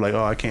may have like,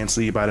 oh, I can't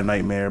sleep, I had a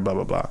nightmare, blah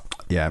blah blah.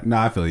 Yeah. No,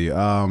 I feel you.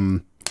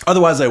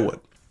 Otherwise, I would.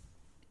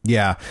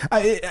 Yeah.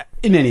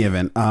 In any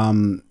event,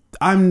 I'm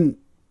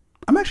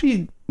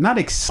actually not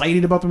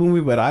excited about the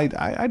movie, but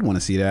I'd want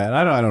to see that.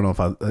 I don't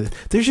know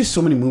if there's just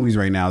so many movies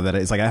right now that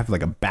it's like I have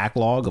like a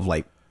backlog of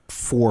like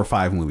 4 or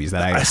 5 movies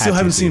that I still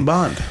haven't seen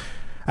Bond.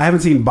 I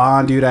haven't seen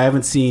Bond, dude. I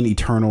haven't seen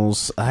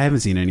Eternals. I haven't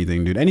seen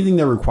anything, dude. Anything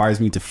that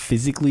requires me to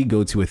physically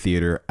go to a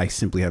theater, I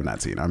simply have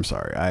not seen. I'm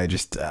sorry. I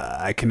just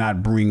I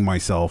cannot bring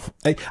myself.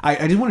 I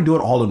just want to do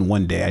it all in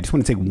one day. I just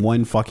want to take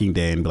one fucking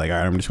day and be like, all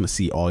right, I'm just going to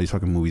see all these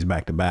fucking movies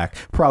back to back.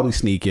 Probably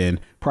sneak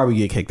in. Probably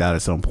get kicked out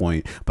at some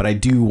point, but I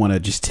do want to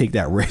just take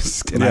that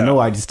risk. And I know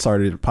I just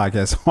started a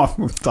podcast off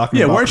talking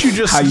about weren't you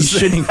just how you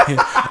shitting?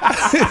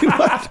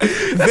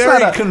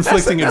 Very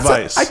conflicting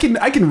advice. I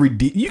can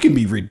redeem. You can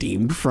be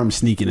redeemed from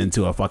sneaking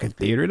into a fucking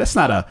theater. That's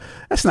not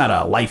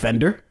a life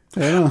ender.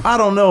 I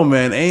don't know,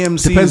 man.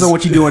 AMC depends on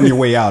what you do on your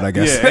way out, I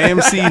guess. Yeah,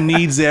 AMC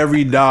needs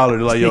every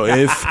dollar. Like, yo,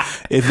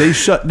 if they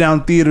shut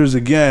down theaters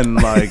again,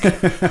 like,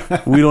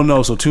 we don't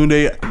know. So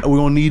Tunde, we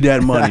gonna need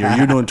that money, or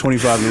you're doing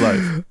 25 to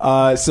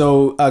life.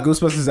 So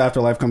Ghostbusters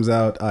Afterlife comes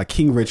out.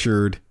 King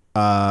Richard.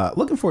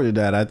 Looking forward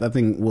to that. I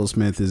think Will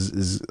Smith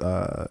is.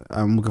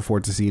 I'm looking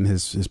forward to seeing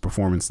his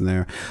performance in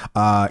there.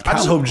 I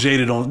just hope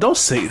Jada don't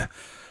say.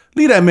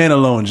 Leave that man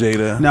alone,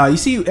 Jada. No, you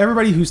see,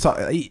 everybody who's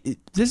talking.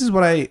 This is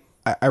what I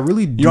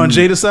really do. You're on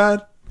Jada's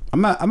side?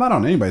 I'm not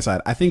on anybody's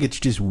side. I think it's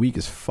just weak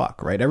as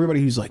fuck, right?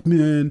 Everybody who's like,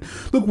 man,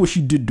 look what she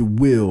did to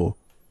Will.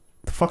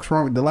 The fuck's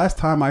wrong? The last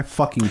time I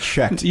fucking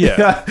checked,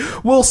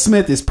 Will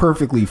Smith is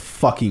perfectly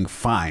fucking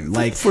fine.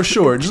 Like, for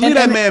sure. Just leave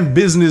that man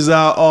business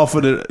out off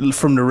of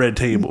from the red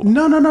table.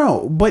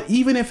 No. But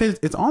even if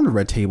it's on the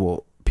red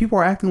table, people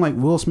are acting like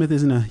Will Smith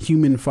isn't a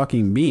human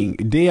fucking being.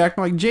 They act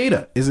like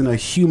Jada isn't a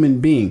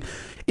human being.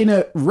 In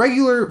a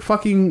regular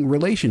fucking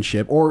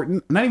relationship,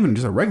 or not even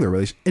just a regular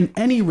relationship, in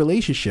any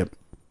relationship,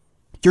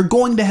 you're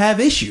going to have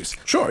issues.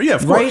 Sure, yeah,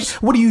 of course.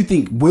 What do you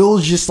think?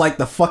 Will's just like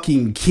the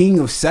fucking king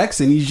of sex,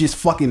 and he's just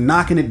fucking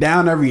knocking it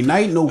down every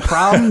night, no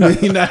problem.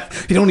 You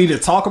don't need to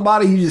talk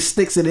about it. He just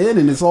sticks it in,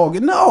 and it's all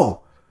good.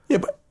 No. Yeah,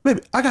 but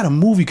baby, I got a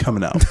movie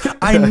coming out.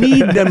 I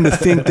need them to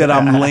think that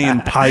I'm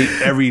laying pipe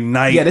every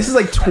night. Yeah, this is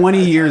like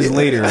 20 years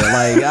later.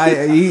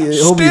 Like,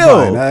 he'll be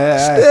fine.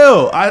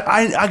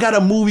 I got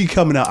a movie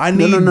coming out. I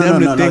need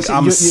them to think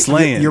I'm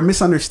slaying. You're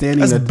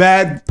misunderstanding. That's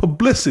bad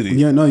publicity.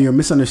 You're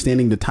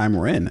misunderstanding the time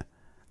we're in.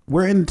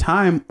 We're in a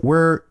time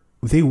where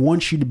they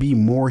want you to be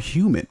more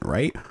human,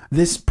 right?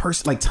 This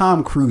person, like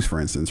Tom Cruise, for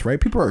instance, right?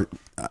 People are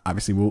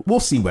obviously we'll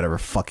see whatever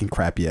fucking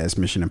crappy ass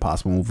Mission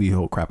Impossible movie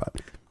he'll crap out.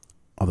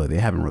 Although they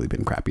haven't really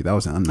been crappy. That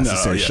was an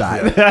unnecessary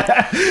shot.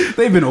 Yeah.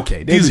 They've been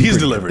okay. He's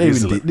delivered.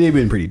 They've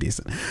been pretty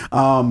decent.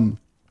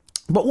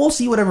 But we'll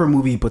see whatever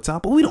movie he puts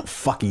out. But we don't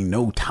fucking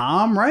know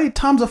Tom, right?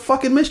 Tom's a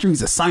fucking mystery.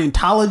 He's a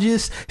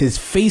Scientologist. His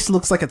face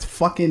looks like it's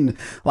fucking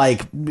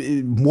like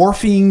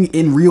morphing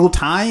in real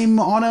time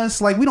on us.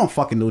 Like, we don't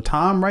fucking know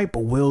Tom, right?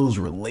 But Will's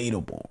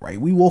relatable,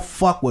 right? We will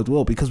fuck with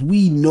Will because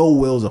we know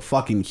Will's a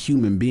fucking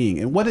human being.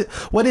 And what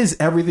is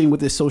everything with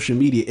this social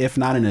media if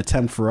not an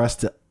attempt for us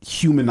to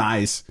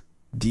humanize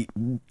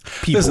people?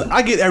 Listen,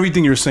 I get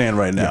everything you're saying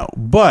right now,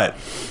 but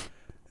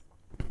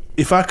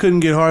if I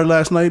couldn't get hard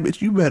last night,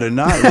 bitch, you better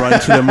not run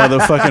to the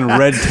motherfucking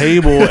red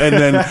table and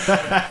then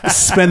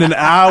spend an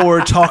hour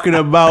talking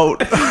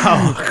about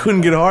how I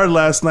couldn't get hard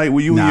last night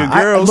with you and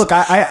your girls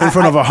in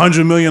front of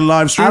 100 million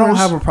live streamers. I don't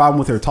have a problem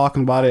with her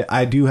talking about it.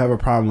 I do have a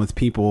problem with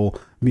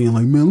people being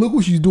like, man, look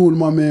what she's doing to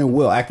my man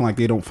Will, acting like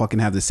they don't fucking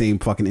have the same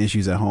fucking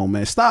issues at home,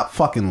 man. Stop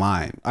fucking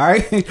lying, all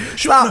right?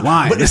 Stop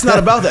lying. But it's not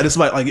about that. It's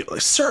like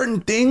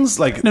certain things,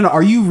 like no.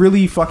 Are you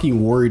really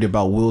fucking worried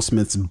about Will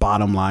Smith's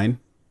bottom line?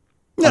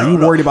 Are you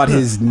worried about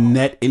his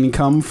net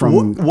income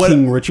from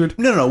King Richard?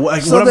 No.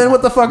 Like, so then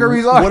what the fuck are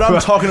we talking about? What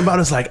I'm talking about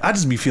is like, I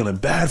just be feeling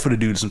bad for the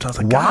dude sometimes.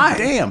 Like, why? God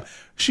damn,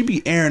 she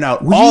be airing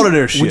out all of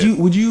their shit.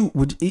 Would you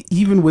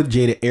even with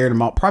Jada airing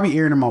them out, probably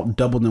airing them out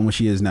double than what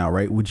she is now,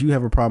 right? Would you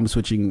have a problem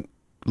switching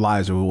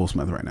lives with Will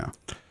Smith right now?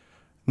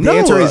 The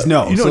answer is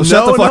no. So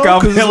shut the fuck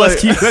up.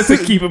 Let's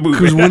keep it moving.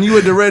 Because when you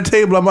at the red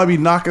table, I might be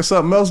knocking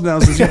something else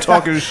down since you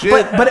talking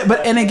shit.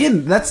 But and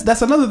again,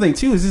 that's another thing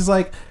too. Is just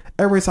like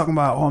everybody's talking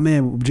about, oh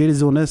man, Jada's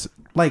doing this.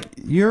 Like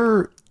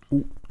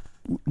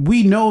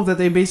we know that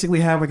they basically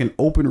have like an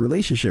open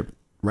relationship,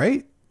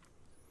 right?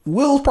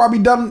 Will's probably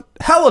done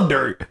hella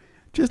dirt,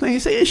 just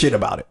ain't saying shit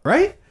about it,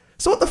 right?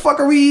 So what the fuck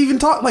are we even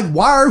talking? Like,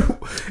 why are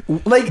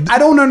like I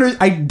don't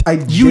understand. I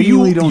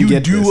genuinely don't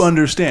get this. You do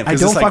understand? I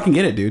don't fucking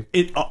get it, dude.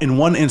 In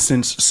one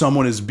instance,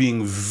 someone is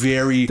being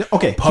very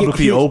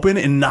publicly open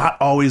and not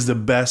always the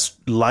best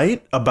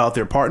light about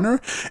their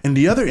partner. In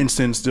the other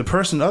instance, the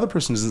other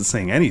person isn't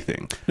saying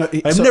anything. No,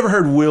 I've never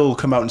heard Will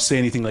come out and say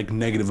anything like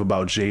negative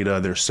about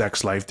Jada, their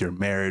sex life, their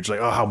marriage, like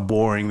how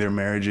boring their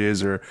marriage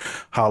is, or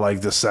how like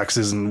the sex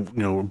isn't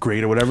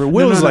great or whatever.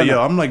 Will's like,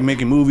 yo, I'm like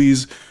making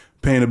movies,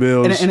 paying the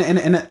bills.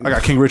 And I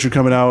got King Richard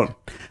coming out.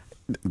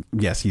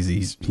 Yes,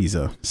 he's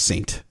a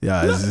saint.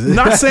 Yeah,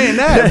 not saying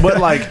that, but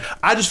like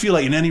I just feel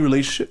like in any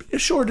relationship, yeah,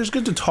 sure, it's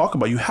good to talk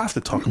about. You have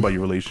to talk about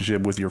your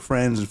relationship with your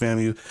friends and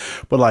family,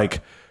 but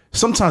like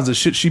sometimes the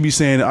shit she be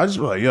saying, I just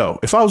be like, yo,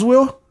 if I was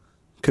Will,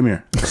 come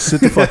here,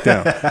 sit the fuck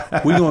down.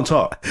 We gonna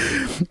talk.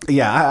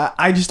 Yeah,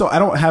 I just don't. I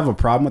don't have a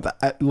problem with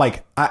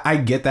that. I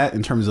get that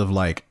in terms of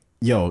like,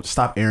 yo,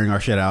 stop airing our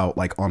shit out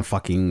like on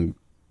fucking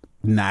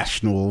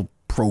national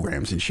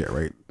programs and shit,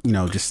 right?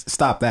 Just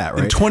stop that,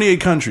 right? In 28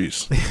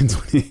 countries. In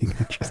 28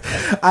 countries.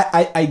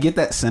 I get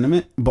that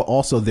sentiment, but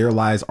also their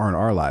lives aren't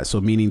our lives.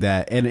 So meaning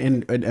that,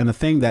 and the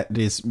thing that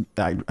is,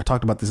 I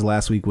talked about this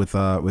last week with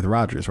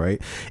Rogers, right?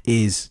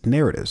 Is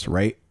narratives,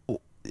 right?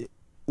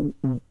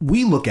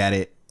 We look at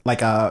it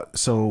like,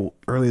 so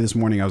earlier this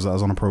morning I was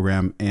on a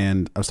program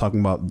and I was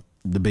talking about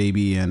the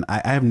baby, and I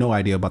have no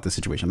idea about the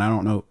situation. I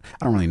don't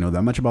really know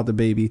that much about the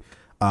baby.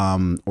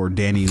 Or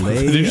Danny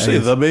Lay. Did you say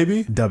the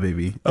baby? The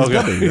baby. Okay.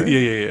 The baby,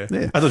 right?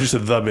 Yeah. I thought you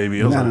said the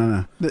baby.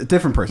 No.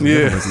 Different person.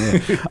 Yeah. Different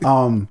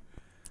person,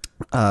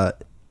 yeah.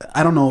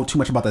 I don't know too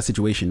much about that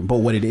situation, but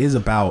what it is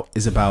about,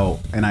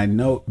 and I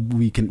know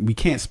we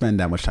can't spend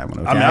that much time on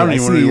it. Okay? I don't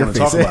even really want to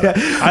talk about it.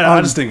 I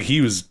just think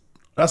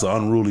that's an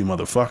unruly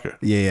motherfucker.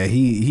 Yeah.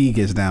 He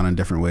gets down in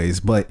different ways,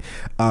 but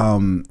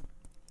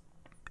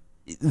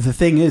the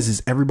thing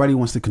is everybody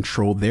wants to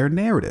control their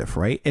narrative,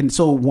 right? And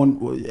so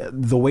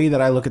the way that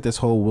I look at this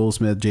whole Will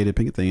Smith, Jada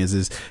Pinkett thing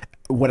is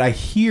what I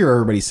hear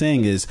everybody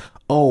saying is,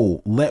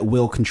 oh, let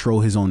Will control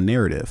his own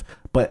narrative.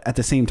 But at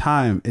the same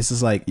time, it's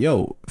just like,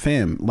 yo,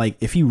 fam, like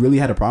if he really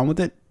had a problem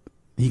with it,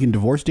 he can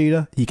divorce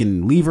Jada, he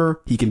can leave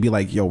her, he can be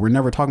like, yo, we're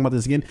never talking about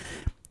this again.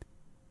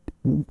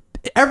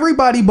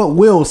 Everybody but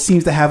Will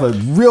seems to have a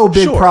real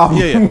big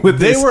problem with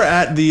this. They were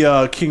at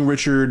the King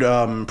Richard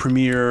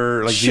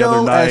premiere like the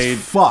other night. As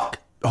fuck.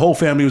 The whole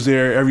family was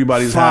there.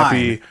 Everybody's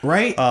happy,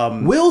 right?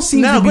 Will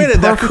seems to be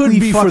granted, that could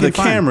be for the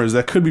fine. cameras.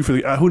 That could be for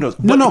the who knows.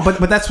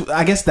 But that's,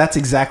 I guess that's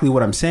exactly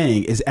what I'm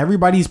saying. Is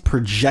everybody's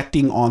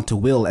projecting onto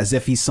Will as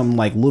if he's some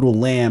like little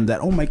lamb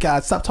that, oh my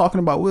god, stop talking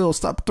about Will,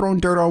 stop throwing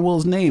dirt on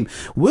Will's name.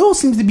 Will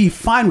seems to be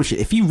fine with shit.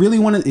 If he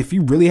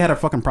really had a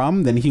fucking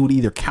problem, then he would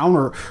either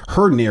counter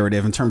her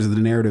narrative in terms of the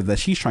narrative that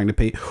she's trying to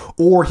paint,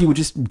 or he would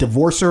just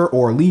divorce her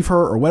or leave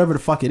her or whatever the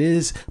fuck it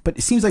is. But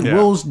it seems like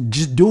Will's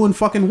just doing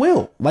fucking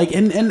Will. Like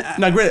and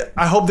now, great.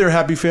 I hope they're a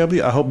happy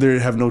family. I hope they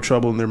have no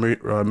trouble in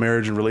their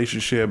marriage and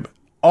relationship.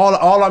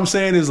 All I'm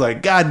saying is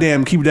like,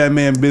 goddamn, keep that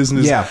man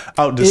business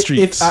out the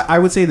streets. I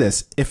would say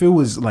this: if it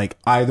was like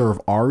either of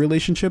our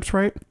relationships,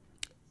 right,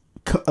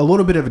 a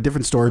little bit of a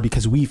different story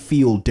because we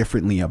feel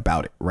differently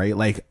about it, right?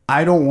 Like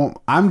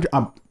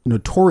I'm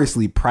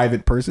notoriously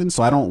private person,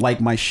 so I don't like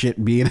my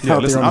shit being out there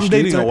on the I'm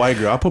dating a white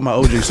girl. I put my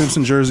OJ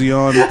Simpson jersey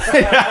on.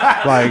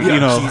 Like,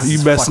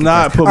 you best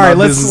not put my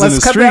business in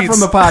the streets. Let's cut that from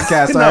the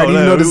podcast. I already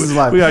know this is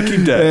live. We gotta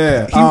keep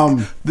that.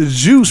 Yeah. The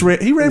juice,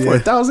 he ran for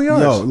 1,000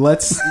 yards. Yo,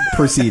 let's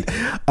proceed.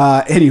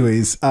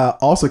 Anyways,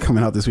 also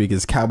coming out this week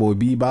is Cowboy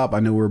Bebop. I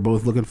know we're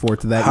both looking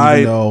forward to that,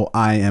 even though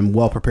I am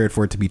well prepared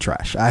for it to be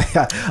trash.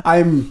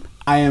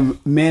 I am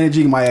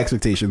managing my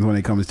expectations when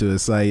it comes to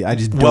this. I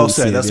just don't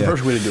see it. That's the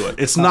perfect way to do it.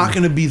 It's not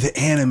going to be the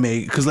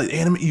anime, because like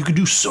anime, you could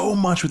do so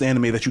much with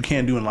anime that you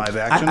can't do in live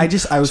action.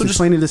 I was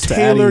explaining this to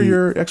Addie. Tailor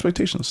your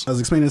expectations. I was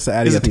explaining this to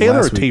Addie. Is it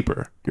tailor or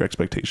taper your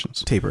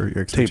expectations? Taper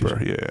your expectations.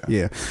 Taper,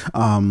 yeah.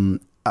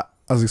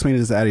 I was explaining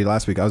this to Addie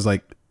last week. I was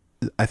like,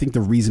 I think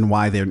the reason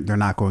why they're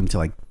not going to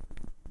like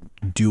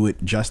do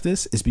it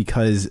justice is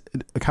because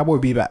Cowboy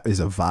Bebop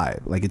is a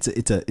vibe. Like it's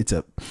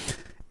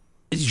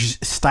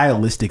just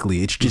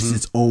stylistically, it's just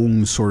its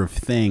own sort of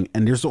thing,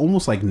 and there's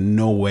almost like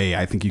no way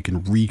I think you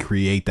can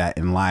recreate that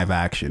in live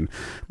action.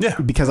 Yeah,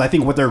 because I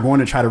think what they're going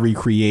to try to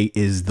recreate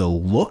is the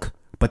look,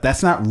 but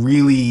that's not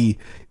really,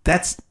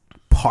 that's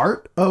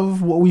part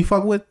of what we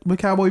fuck with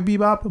Cowboy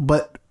Bebop,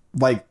 but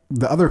like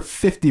the other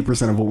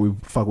 50% of what we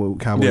fuck with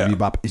Cowboy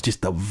Bebop is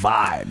just the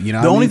vibe, you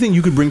know. The only thing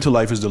you could bring to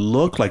life is the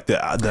look, like the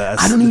I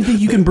don't even think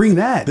you can bring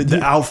that.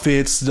 The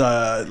outfits,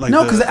 like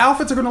no, because the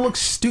outfits are gonna look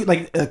stupid.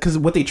 Like because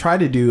what they try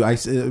to do,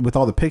 with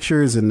all the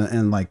pictures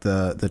and like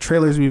the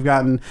trailers we've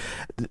gotten,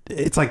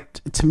 it's like,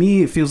 to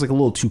me it feels like a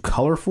little too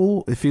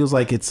colorful. It feels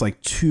like it's like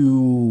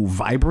too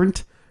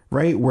vibrant.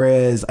 Right,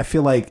 whereas I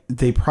feel like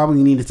they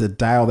probably needed to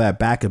dial that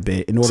back a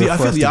bit in order. See, for I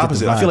feel us the to opposite.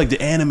 Get the vibe. I feel like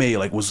the anime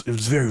it was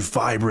very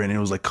vibrant and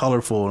it was like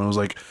colorful and it was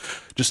like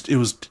it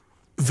was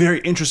very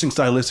interesting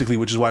stylistically,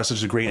 which is why it's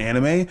such a great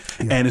anime. Yeah.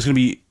 And it's gonna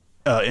be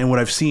and what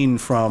I've seen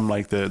from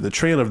like the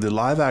trailer of the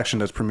live action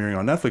that's premiering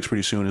on Netflix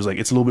pretty soon is like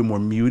it's a little bit more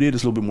muted.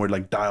 It's a little bit more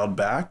like dialed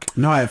back.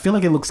 No, I feel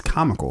like it looks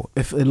comical.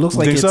 If it looks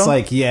like it's so?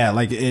 Like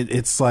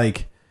it's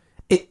like.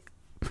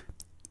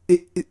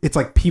 It's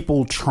like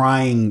people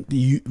trying,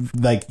 you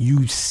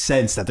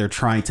sense that they're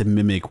trying to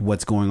mimic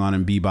what's going on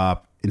in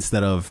Bebop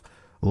instead of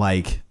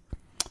like,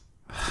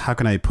 how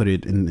can I put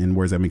it in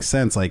words that make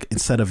sense? Like,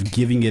 instead of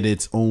giving it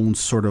its own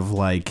sort of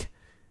like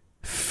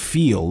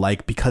feel,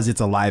 like, because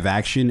it's a live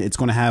action, it's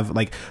going to have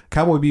like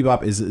Cowboy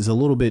Bebop is a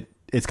little bit,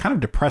 it's kind of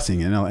depressing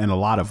in a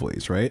lot of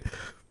ways, right?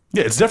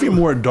 Yeah, it's definitely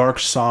more dark,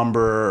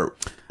 somber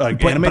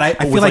anime. But I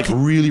feel like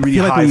really I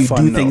feel like high when you fun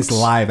do notes. things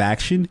live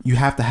action, you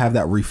have to have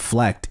that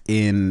reflect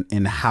in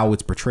how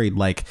it's portrayed.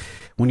 Like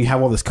when you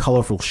have all this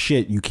colorful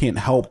shit, you can't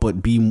help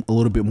but be a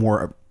little bit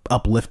more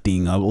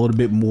uplifting, a little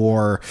bit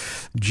more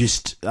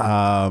just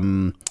I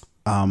don't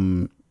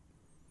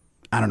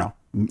know.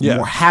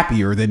 More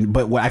happier than,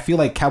 but what I feel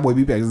like Cowboy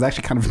Bebop is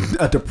actually kind of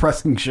a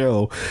depressing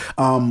show.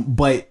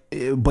 But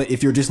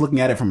if you're just looking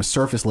at it from a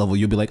surface level,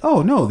 you'll be like,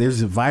 oh no,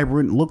 there's a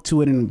vibrant look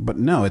to it, but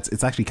no,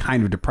 it's actually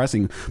kind of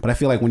depressing. But I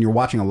feel like when you're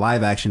watching a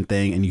live action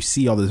thing and you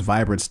see all this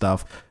vibrant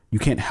stuff, you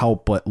can't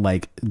help but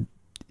like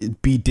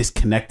be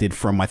disconnected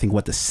from, I think,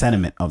 what the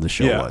sentiment of the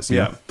show was.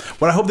 Yeah.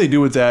 What I hope they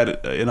do with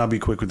that, and I'll be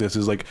quick with this,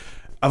 is like,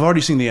 I've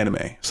already seen the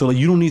anime, so like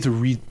you don't need to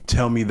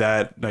retell me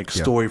that like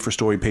story for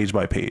story, page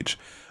by page.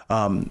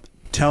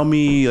 Tell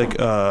me, like,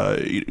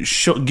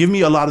 give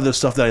me a lot of the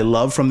stuff that I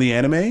love from the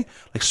anime,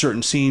 like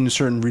certain scenes,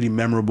 certain really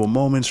memorable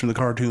moments from the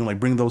cartoon, like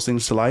bring those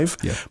things to life.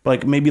 Yeah. But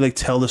like maybe like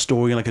tell the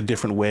story in like a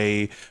different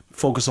way,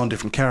 focus on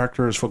different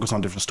characters, focus on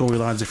different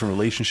storylines, different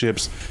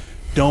relationships.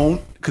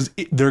 Because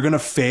they're gonna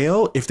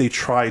fail if they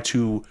try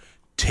to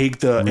take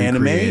the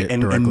anime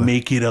and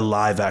make it a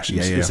live action.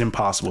 It's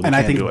impossible. And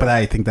I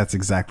think that's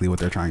exactly what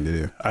they're trying to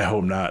do. I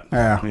hope not.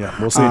 Yeah,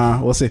 we'll see.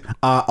 We'll see.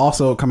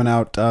 Also coming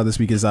out this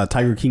week is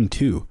Tiger King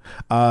 2.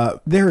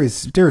 There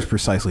is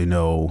precisely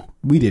no.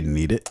 We didn't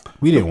need it.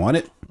 We didn't want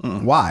it.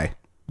 Why?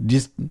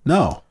 Just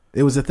no.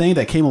 It was a thing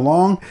that came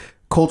along,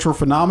 cultural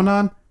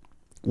phenomenon.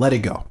 Let it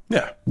go.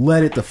 Yeah.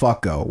 Let it the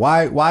fuck go.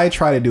 Why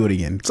try to do it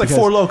again? It's like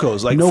Four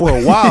Locos. Like for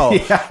a while,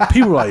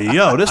 people were like,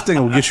 yo, this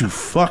thing will get you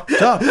fucked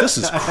up. This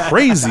is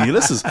crazy.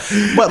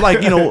 But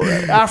like, you know,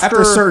 after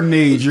a certain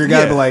age, you're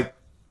gotta be like,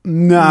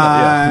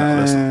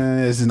 nah,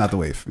 this is not the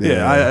wave.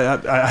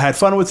 I had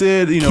fun with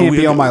it. You know, can't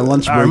be on my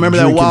lunch break. I remember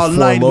that wild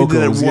night.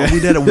 Locos, we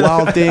did a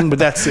wild thing, but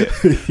that's it.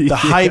 The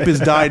hype has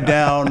died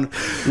down.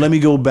 Let me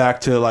go back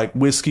to like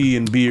whiskey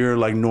and beer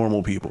like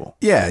normal people.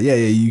 Yeah.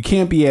 You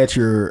can't be at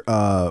your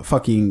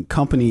fucking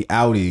company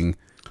outing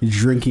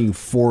drinking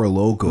Four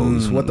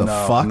Locos. What the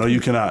fuck? No,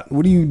 you cannot.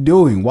 What are you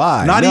doing?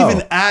 Why? Not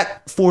even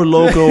at Four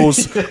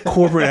Locos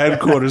corporate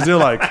headquarters. They're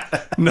like,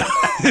 no.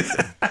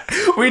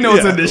 We know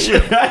it's in this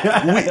shit.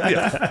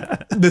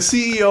 The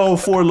CEO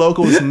of Four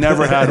Locos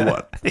never had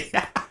one.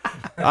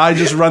 I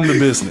just run the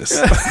business.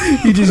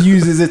 He just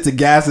uses it to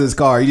gas his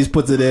car. He just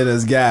puts it in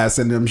as gas,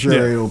 and I'm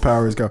sure it'll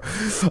power his car.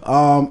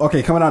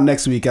 Okay, coming out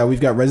next week,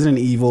 we've got Resident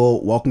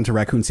Evil, Welcome to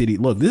Raccoon City.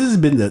 Look, this has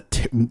been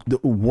the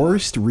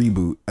worst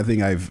reboot I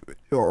think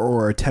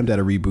or attempt at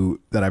a reboot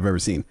that I've ever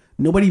seen.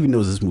 Nobody even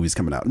knows this movie's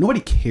coming out.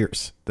 Nobody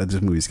cares that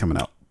this movie's coming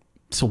out.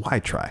 So why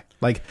try?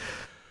 Like,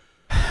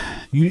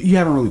 you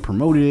haven't really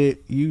promoted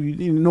it.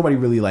 Nobody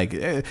really like.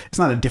 It's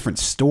not a different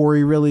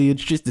story really.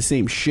 It's just the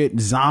same shit.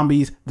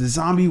 Zombies. The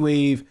zombie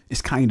wave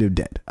is kind of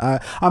dead.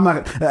 I'm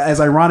not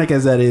as ironic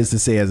as that is to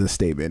say as a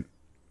statement.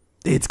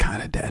 It's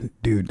kind of dead,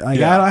 dude. Like,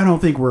 I don't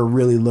think we're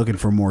really looking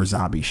for more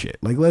zombie shit.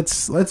 Like,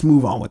 let's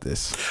move on with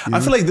this. I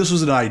feel like this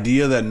was an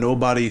idea that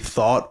nobody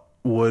thought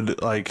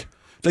would like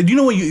you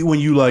know when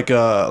you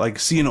like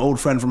see an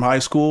old friend from high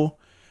school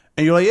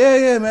And you're like,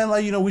 yeah, man,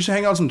 like, you know, we should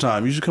hang out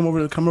sometime. You should come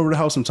over to the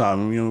house sometime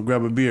and, you know,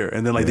 grab a beer.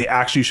 And then, like, they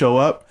actually show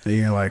up. And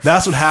you're like,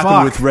 that's what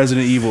happened with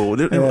Resident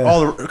Evil.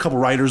 A couple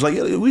writers like,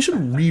 yeah, we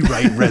should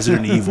rewrite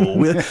Resident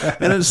Evil. And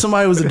then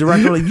somebody was the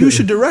director, like, you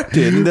should direct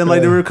it. And then,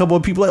 like, there were a couple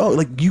of people like, oh,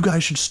 like, you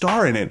guys should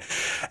star in it.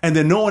 And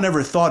then no one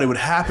ever thought it would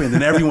happen.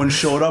 Then everyone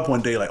showed up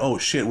one day like, oh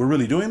shit, we're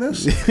really doing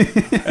this.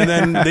 And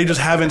then they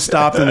just haven't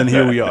stopped, and then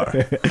here we are.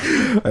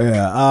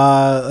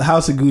 Yeah.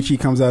 House of Gucci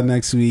comes out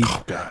next week.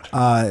 Oh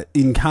God.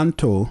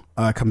 Encanto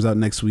comes out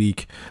next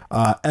week.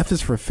 F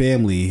is for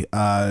Family.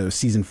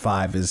 Season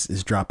 5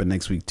 is dropping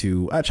next week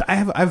too. Actually,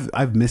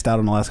 I've missed out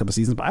on the last couple of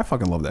seasons, but I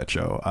fucking love that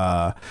show.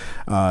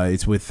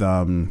 It's with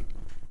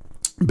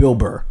Bill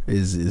Burr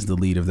is the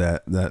lead of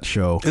that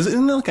show.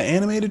 Isn't it like an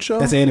animated show?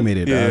 That's an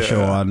animated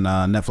show on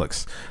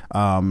Netflix.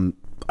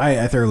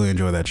 I thoroughly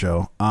enjoy that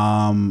show.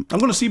 I'm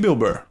going to see Bill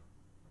Burr.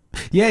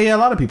 Yeah, a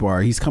lot of people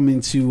are. He's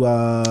coming to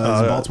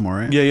Baltimore,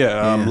 right?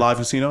 Yeah. Live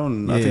Casino,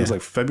 and I think it's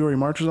like February,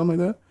 March or something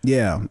like that.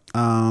 Yeah.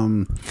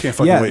 Can't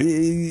fucking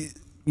wait.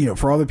 You know,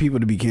 for other people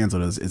to be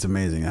canceled, it's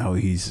amazing how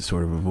he's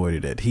sort of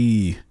avoided it.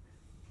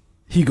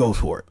 He goes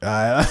for it.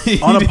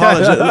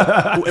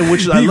 Unapologetic,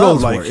 which I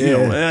love. Like, you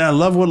know, and I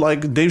love what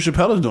like Dave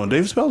Chappelle is doing.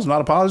 Dave Chappelle's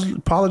not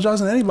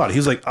apologizing to anybody.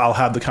 He's like, I'll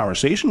have the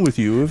conversation with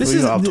you.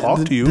 I'll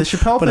talk to you. The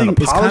Chappelle thing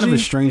is kind of a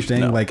strange thing.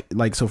 No.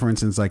 Like so, for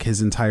instance, like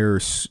his entire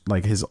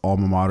his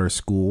alma mater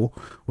school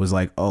was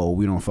like, oh,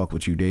 we don't fuck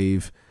with you,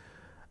 Dave.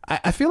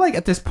 I feel like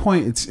at this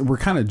point we're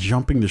kind of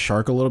jumping the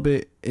shark a little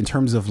bit in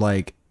terms of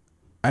like,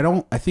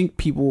 I think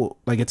people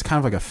like it's kind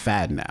of like a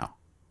fad now.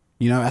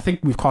 You know, I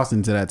think we've crossed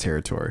into that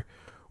territory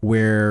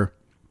where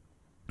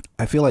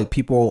I feel like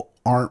people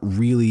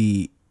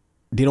they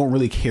don't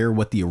really care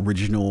what the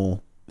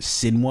original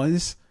sin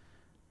was.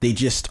 They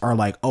just are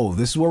like, oh,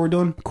 this is what we're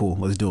doing? Cool,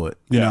 let's do it.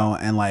 You know,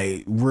 and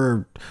like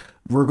we're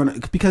gonna,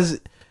 because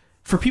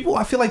for people,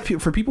 I feel like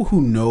for people who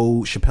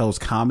know Chappelle's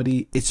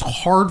comedy, it's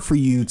hard for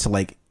you to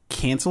like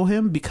cancel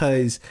him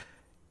because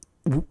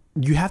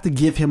you have to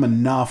give him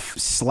enough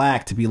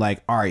slack to be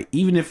like, all right,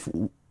 even if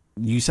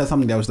you said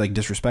something that was like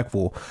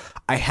disrespectful,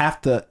 I have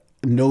to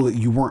know that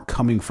you weren't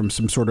coming from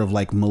some sort of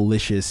like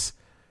malicious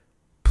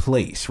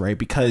place, right?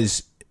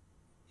 Because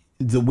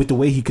with the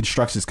way he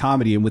constructs his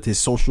comedy and with his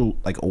social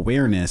like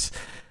awareness,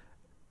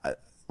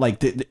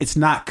 like it's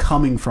not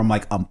coming from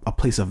like a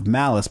place of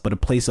malice, but a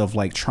place of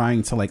like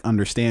trying to like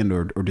understand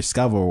or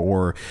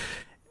discover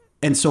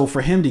and so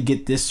for him to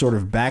get this sort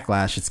of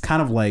backlash, it's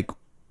kind of like,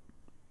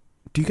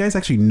 do you guys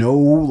actually know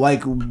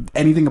like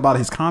anything about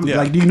his comedy?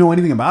 Like, do you know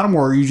anything about him,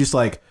 or are you just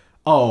like,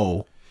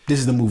 oh, this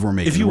is the move we're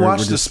making? If you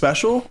watch the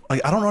special,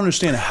 like, I don't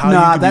understand how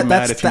you can be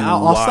mad if you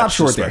I'll stop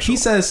short there. He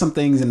says some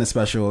things in the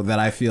special that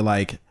I feel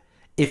like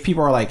if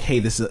people are like, hey,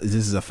 this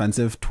is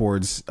offensive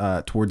towards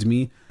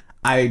me,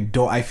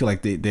 I feel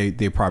like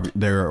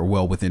they're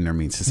well within their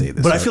means to say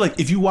this. But I feel like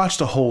if you watch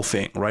the whole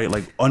thing, right,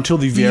 like until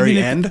the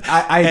very end,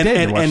 I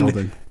did watch the whole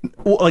thing.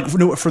 Well, like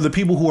for the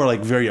people who are like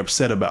very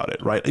upset about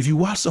it, right? If you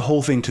watch the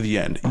whole thing to the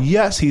end,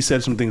 yes, he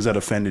said some things that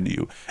offended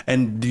you,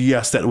 and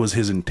yes, that was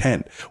his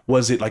intent.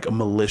 Was it like a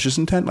malicious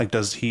intent? Like,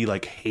 does he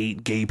like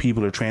hate gay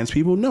people or trans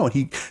people? No,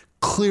 he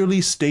clearly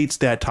states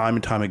that time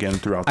and time again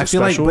throughout the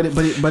special.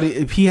 But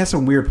he has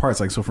some weird parts.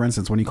 Like, so for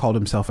instance, when he called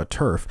himself a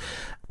TERF,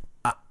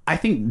 I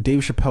think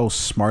Dave Chappelle's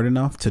smart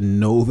enough to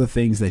know the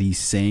things that he's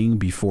saying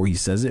before he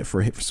says it.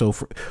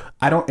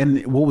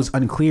 And what was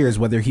unclear is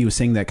whether he was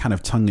saying that kind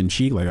of tongue in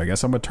cheek, like, I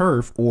guess I'm a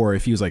TERF, or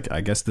if he was like,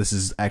 I guess this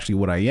is actually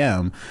what I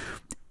am.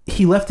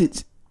 He left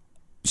it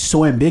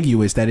so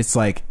ambiguous that it's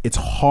like, it's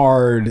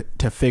hard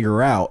to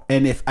figure out.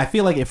 And I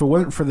feel like if it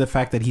wasn't for the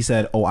fact that he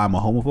said, oh, I'm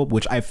a homophobe,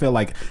 which I feel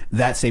like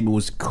that statement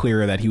was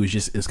clear that he was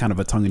just, is kind of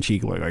a tongue in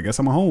cheek, like, I guess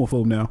I'm a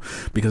homophobe now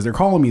because they're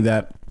calling me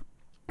that.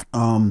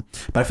 But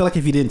I feel like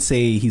if he didn't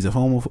say he's a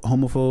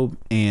homophobe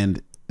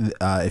and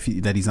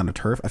that he's on a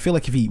TERF, I feel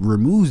like if he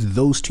removes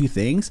those two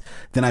things,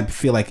 then I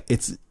feel like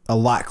it's a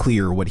lot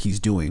clearer what he's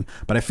doing.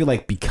 But I feel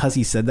like because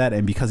he said that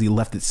and because he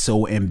left it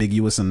so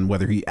ambiguous on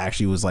whether he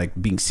actually was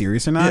like being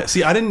serious or not. Yeah,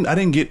 see, I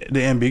didn't get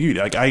the ambiguity.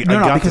 Like I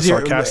got the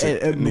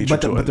sarcastic nature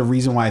to it. But the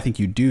reason why I think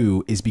you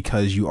do is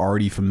because you're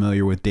already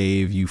familiar with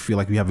Dave. You feel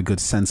like you have a good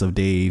sense of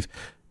Dave,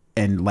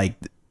 and like.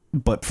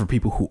 But for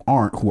people who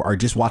are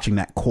just watching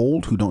that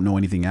cold, who don't know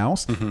anything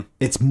else,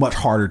 it's much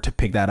harder to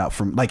pick that up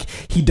from, like,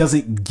 he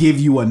doesn't give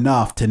you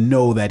enough to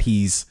know that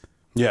he's...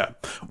 Yeah.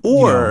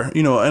 Or,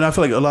 you know, and I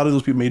feel like a lot of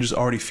those people may just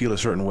already feel a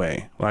certain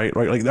way, right?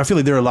 Like, I feel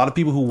like there are a lot of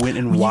people who went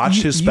and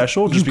watched his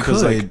special just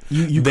because, like,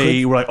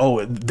 they were like,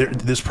 oh,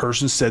 this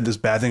person said this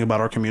bad thing about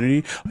our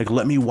community. Like,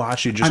 let me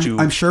watch it just to...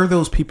 I'm sure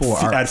those people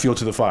add fuel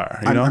to the fire,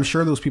 you know? I'm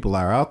sure those people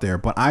are out there,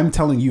 but I'm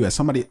telling you, as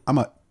somebody... I'm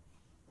a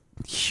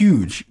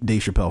huge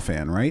Dave Chappelle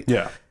fan, right?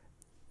 Yeah.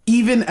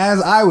 Even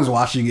as I was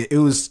watching it,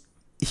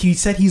 he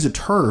said he's a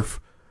TERF,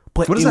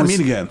 but what does that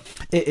mean again?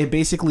 It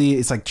basically,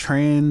 it's like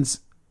trans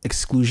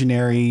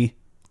exclusionary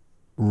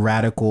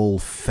radical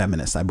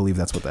feminist. I believe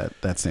that's what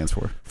that stands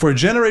for. For a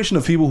generation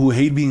of people who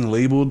hate being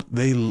labeled,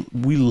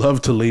 we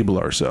love to label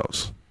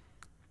ourselves.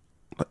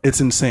 It's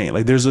insane.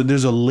 Like there's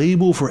a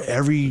label for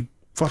every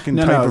fucking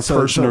type of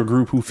person or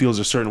group who feels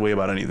a certain way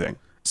about anything.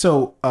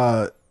 So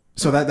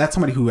that's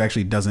somebody who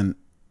actually doesn't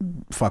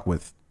fuck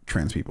with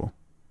trans people.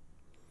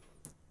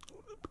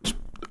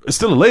 It's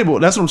still a label.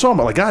 That's what I'm talking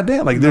about. Like,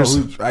 goddamn, like there's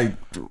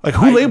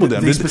who labeled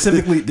them?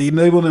 They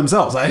labeled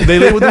themselves. They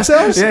labeled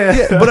themselves.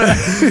 Yeah. But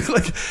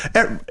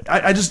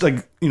I just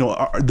like, you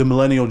know, the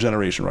millennial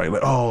generation, right?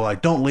 Like, oh,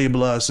 like don't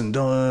label us and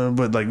don't.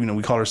 But like, you know,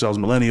 we call ourselves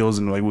millennials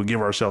and like we'll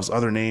give ourselves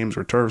other names.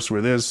 We're TERFs.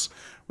 We're this.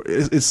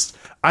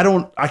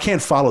 I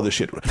can't follow this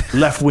shit.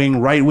 Left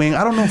wing, right wing.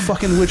 I don't know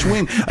fucking which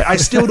wing. I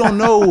still don't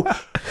know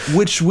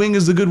which wing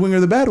is the good wing or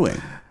the bad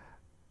wing.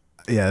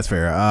 Yeah, that's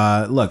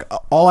fair. Look,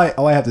 all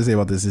I have to say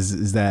about this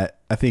is that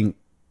I think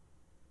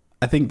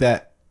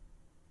that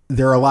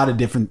there are a lot of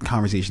different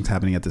conversations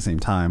happening at the same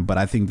time, but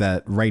I think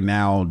that right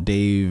now,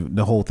 Dave,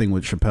 the whole thing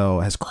with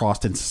Chappelle has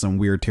crossed into some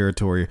weird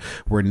territory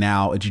where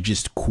now it's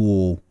just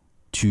cool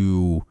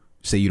to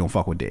say you don't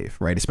fuck with Dave,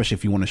 right? Especially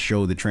if you want to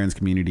show the trans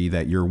community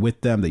that you're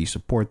with them, that you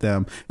support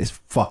them, is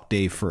fuck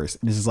Dave first.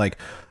 And this is like,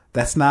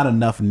 that's not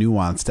enough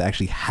nuance to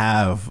actually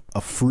have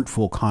a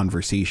fruitful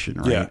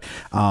conversation, right?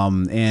 Yeah.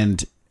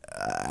 And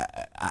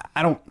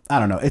I don't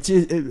know.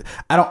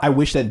 I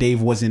wish that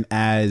Dave wasn't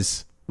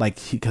as like,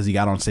 because he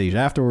got on stage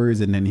afterwards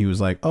and then he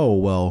was like, oh,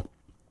 well,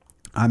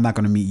 I'm not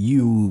going to meet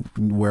you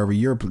wherever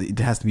you're, it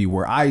has to be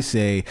where I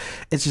say.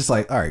 It's just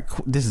like, all right,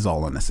 this is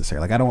all unnecessary.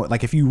 Like, I don't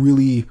like, if you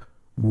really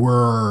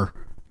were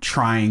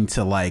trying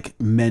to like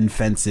mend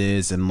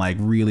fences and like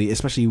really,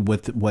 especially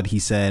with what he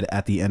said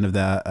at the end of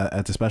that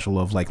at the special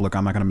of like, look,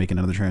 I'm not going to make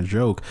another trans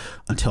joke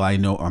until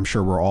I'm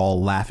sure we're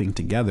all laughing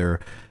together.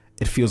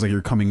 It feels like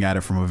you're coming at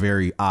it from a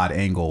very odd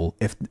angle.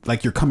 If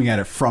like you're coming at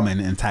it from an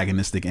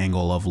antagonistic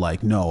angle of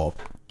like, no,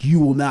 you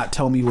will not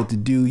tell me what to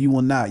do. You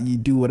will not, you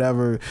do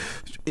whatever.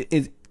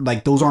 It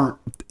like those aren't,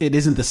 it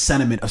isn't the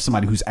sentiment of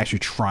somebody who's actually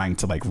trying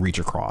to like reach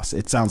across.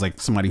 It sounds like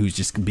somebody who's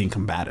just being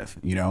combative,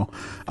 you know?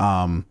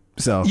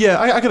 So yeah,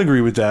 I could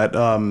agree with that.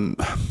 I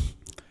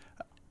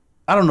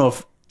don't know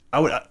if I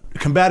would,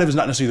 combative is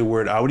not necessarily the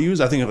word I would use.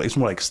 I think it's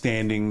more like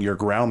standing your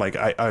ground. Like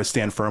I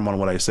stand firm on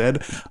what I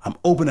said. I'm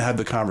open to have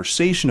the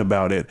conversation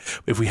about it.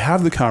 If we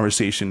have the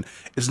conversation,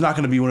 it's not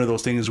going to be one of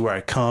those things where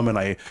I come and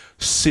I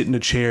sit in a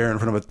chair in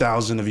front of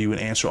 1,000 of you and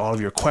answer all of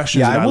your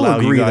questions. Yeah, and I will allow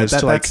agree you guys that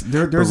to like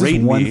there's this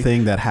one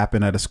thing that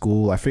happened at a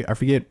school. I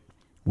forget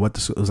what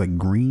it was, like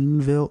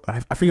Greenville.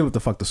 I forget what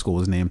the fuck the school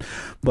was named,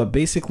 but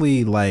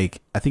basically,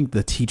 like, I think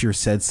the teacher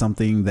said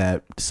something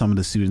that some of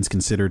the students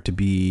considered to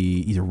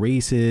be either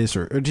racist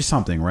or just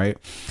something, right?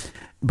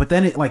 But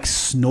then it like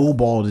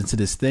snowballed into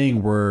this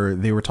thing where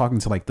they were talking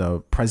to like the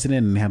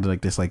president and had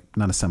like this, like,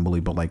 not assembly,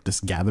 but like this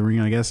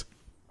gathering, I guess.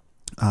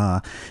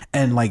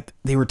 And like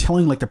they were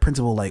telling like the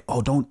principal, like,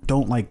 oh,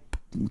 don't like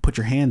put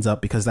your hands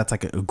up because that's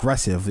like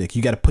aggressive. Like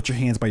you got to put your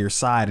hands by your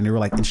side. And they were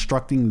like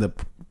instructing the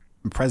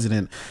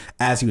president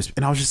as he was,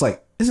 and I was just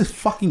like, this is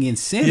fucking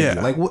insanity.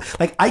 Yeah.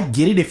 Like I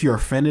get it if you're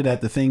offended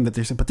at the thing that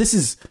they're saying, but this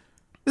is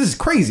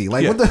crazy.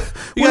 Like, what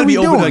are we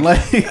doing?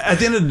 Like, at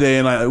the end of the day,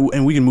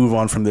 and we can move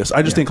on from this.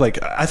 I just think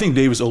I think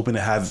Dave is open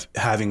to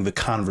having the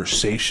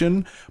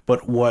conversation,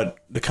 but what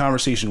the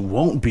conversation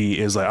won't be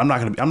is like, I'm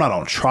not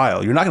on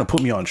trial. You're not gonna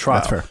put me on trial.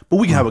 That's fair. But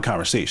we can have a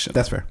conversation.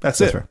 That's fair. That's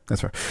fair.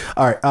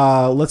 All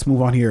right, let's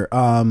move on here.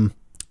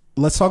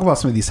 Let's talk about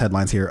some of these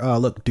headlines here.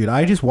 Look, dude,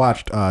 I just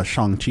watched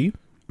Shang-Chi.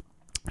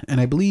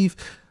 And I believe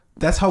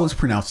that's how it's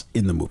pronounced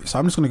in the movie. So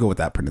I'm just going to go with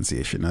that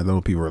pronunciation. I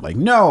know people are like,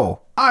 no,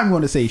 I'm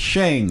going to say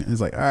Shang.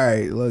 It's like, all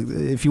right, look,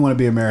 if you want to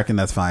be American,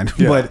 that's fine.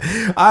 Yeah. But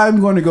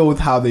I'm going to go with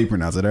how they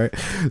pronounce it, all right?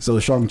 So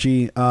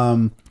Shang-Chi,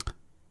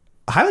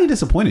 highly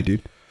disappointed,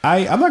 dude.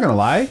 I'm not going to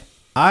lie.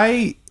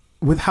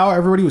 With how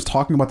everybody was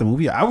talking about the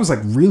movie, I was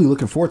like really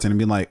looking forward to it and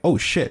being like, oh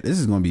shit, this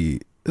is going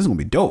to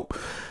be dope.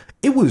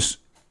 It was,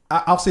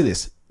 I'll say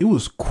this, it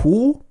was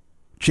cool.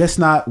 Just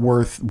not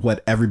worth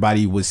what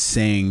everybody was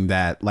saying,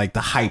 that like the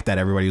hype that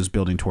everybody was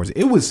building towards it.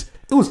 It was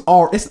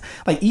all, it's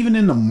like, even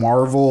in the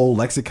Marvel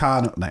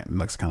lexicon, I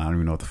don't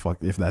even know what the fuck,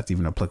 if that's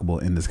even applicable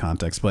in this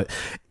context, but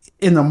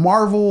in the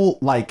Marvel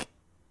like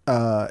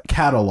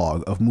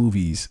catalog of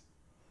movies,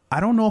 I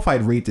don't know if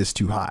I'd rate this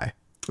too high.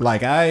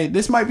 Like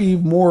this might be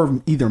more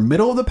either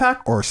middle of the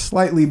pack or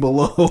slightly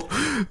below.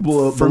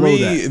 For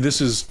me, this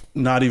is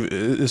not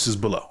even. This is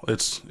below.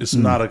 It's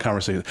not a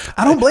conversation.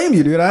 I don't blame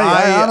you, dude.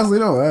 I honestly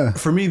don't.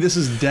 For me, this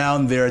is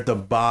down there at the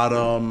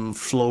bottom,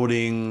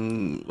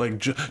 floating, like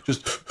just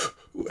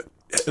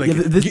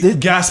like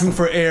gasping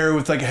for air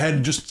with like a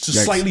head just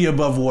slightly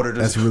above water.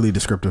 That's really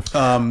descriptive.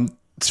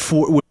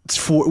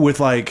 It's with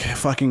like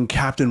fucking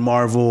Captain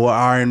Marvel,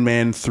 Iron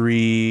Man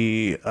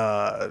 3,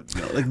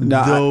 like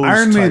those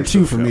Iron Man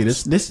 2 for films. me.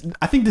 This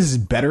I think this is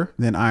better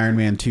than Iron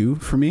Man 2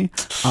 for me.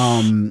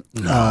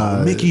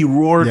 Mickey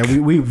Rourke. Yeah,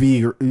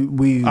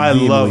 we I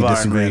love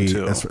Iron Man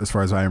 2 as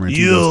far as Iron Man 2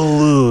 You'll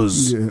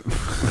goes. lose.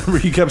 Remember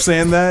he kept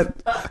saying that?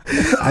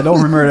 I don't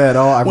remember that at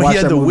all. I've watched he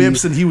had the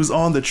whips and he was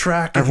on the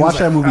track. I've watched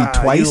that movie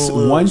twice.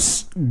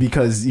 Once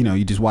because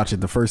you just watch it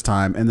the first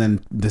time, and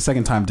then the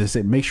second time to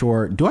say, make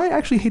sure, do I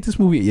actually hate this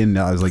movie? movie,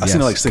 and I was like, I've yes,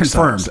 seen it like 6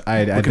 confirmed.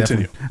 times. I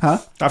continue. Huh?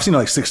 I've seen it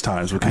like 6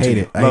 times. We'll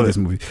continue. I hate this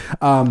movie.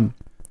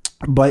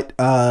 But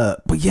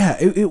yeah,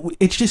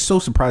 it's just so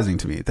surprising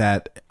to me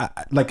that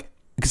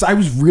because I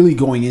was really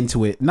going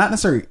into it not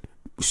necessarily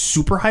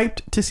super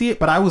hyped to see it,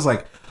 but I was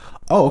like,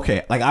 oh,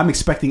 okay, like I'm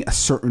expecting a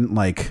certain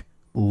like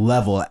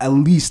level, at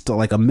least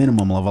like a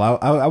minimum level.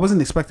 I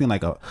wasn't expecting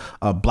like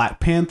a Black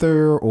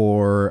Panther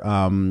or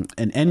an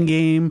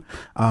Endgame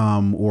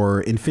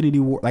or Infinity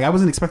War. Like I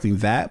wasn't expecting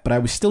that, but I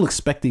was still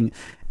expecting,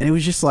 and it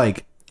was just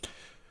like,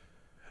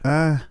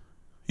 this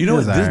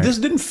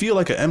didn't feel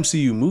like an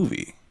MCU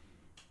movie.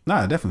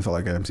 Nah, it definitely felt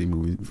like an MCU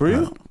movie for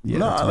you. Yeah,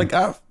 nah, like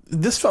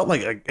this felt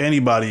like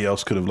anybody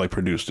else could have like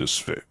produced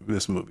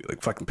this movie,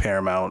 like fucking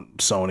Paramount,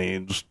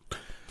 Sony, just.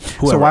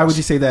 So why would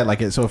you say that?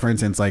 Like, so for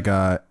instance, like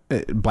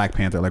Black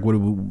Panther, like what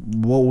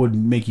would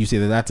make you say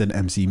that that's an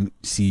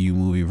MCU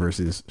movie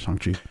versus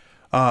Shang-Chi?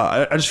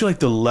 I just feel like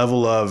the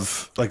level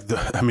of like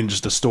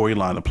just the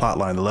storyline, the plot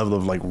line, the level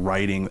of like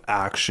writing,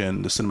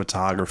 action, the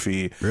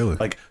cinematography, really,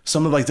 like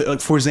some of like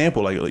for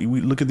example, like we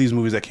look at these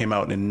movies that came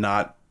out and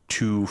not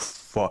too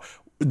far.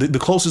 The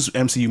closest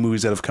MCU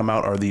movies that have come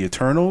out are the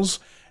Eternals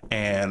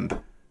and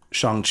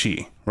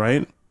Shang-Chi,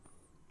 right?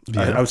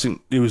 Yeah. I was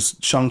thinking it was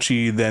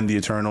Shang-Chi, then the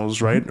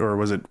Eternals, right? Or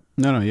was it?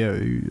 No,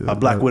 yeah.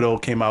 Black Widow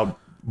came out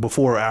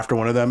before or after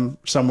one of them,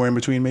 somewhere in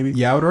between, maybe.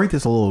 Yeah, I would rate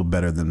this a little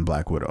better than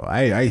Black Widow.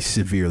 I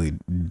severely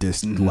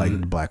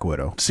disliked Black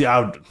Widow. See,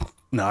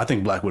 I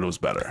think Black Widow is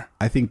better.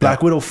 I think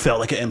Black Widow felt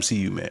like an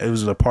MCU, man. It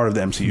was a part of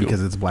the MCU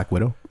because it's Black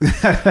Widow.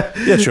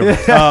 Yeah, true.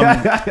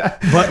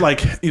 But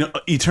like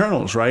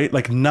Eternals, right?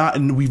 Like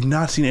we've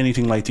not seen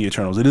anything like the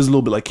Eternals. It is a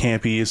little bit like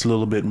campy. It's a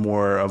little bit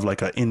more of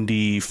like an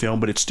indie film,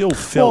 but it still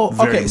felt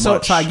very so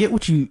much. So I get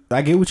what you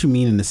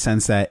mean in the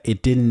sense that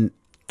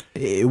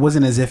it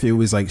wasn't as if it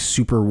was like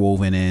super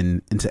woven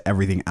into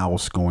everything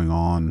else going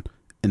on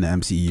in the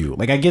MCU.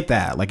 Like I get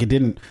that. Like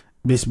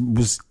this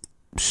was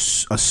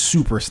a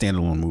super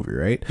standalone movie,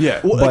 right?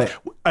 Yeah. Well, but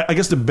I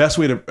guess the best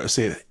way to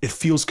say it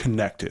feels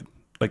connected.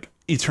 Like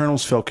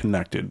Eternals felt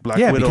connected. Black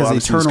Widow because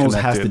Eternals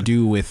has connected. to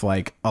do with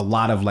like a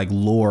lot of like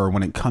lore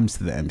when it comes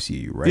to the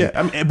MCU, right? Yeah,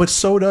 I mean, but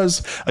so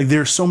does like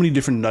there's so many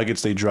different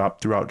nuggets they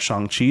dropped throughout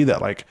Shang-Chi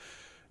that like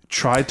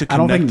tried to connect. I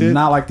don't think it.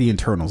 Not like the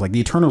Eternals. Like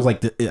the Eternals,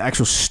 like the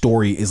actual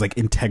story is like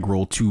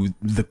integral to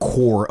the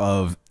core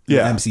of the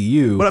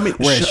MCU. But I mean,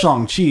 whereas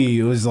Shang-Chi,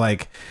 it was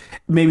like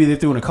maybe they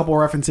threw in a couple of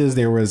references.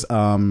 There was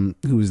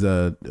who's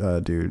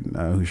the dude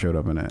who showed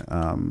up in it?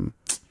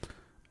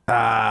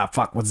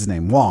 What's his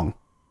name? Wong.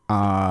 Showed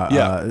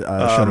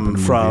up in the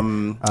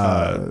from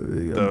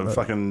the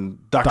fucking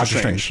Doctor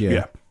Strange.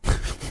 Yeah.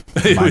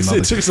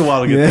 It took us a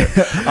while to get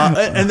there.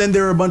 And then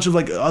there were a bunch of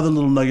like other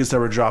little nuggets that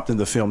were dropped in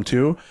the film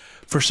too.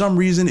 For some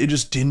reason, it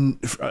just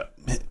didn't.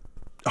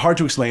 Hard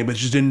to explain, but it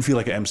just didn't feel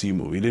like an MCU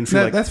movie. It didn't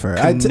feel like that's fair.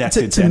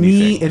 Connected to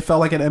me, it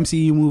felt like an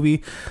MCU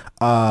movie,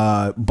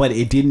 but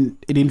it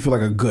didn't feel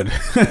like a good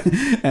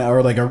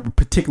or like a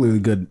particularly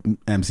good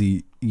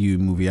MCU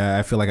movie.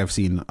 I feel like I've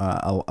seen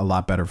a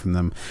lot better from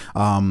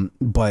them,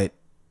 but.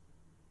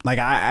 Like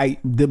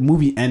the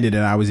movie ended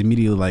and I was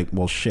immediately like,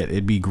 well, shit,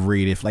 it'd be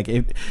great if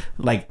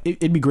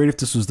it'd be great if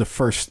this was the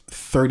first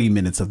 30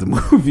 minutes of the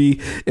movie,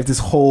 if this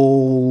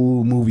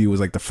whole movie was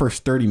like the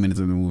first 30 minutes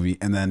of the movie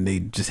and then they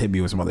just hit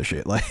me with some other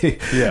shit.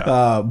 Like,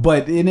 yeah.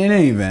 But in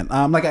any event,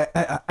 like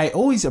I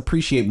always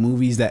appreciate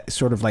movies that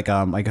sort of like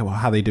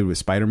how they did with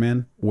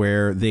Spider-Man,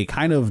 where they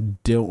kind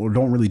of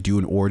don't really do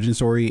an origin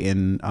story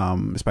in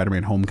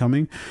Spider-Man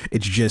Homecoming.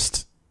 It's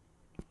just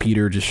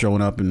Peter just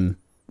showing up and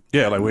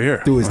like we're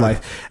here through his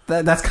life.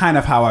 That's kind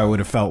of how I would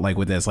have felt like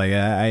with this. Like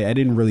I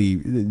didn't really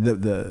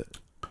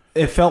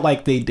it felt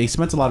like they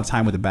spent a lot of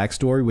time with the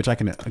backstory, which I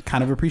can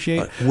kind of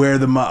appreciate. Where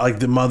the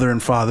mother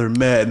and father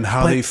met and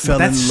how they fell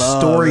in love. That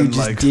story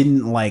just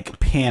didn't like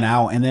pan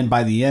out, and then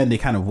by the end they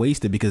kind of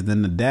wasted because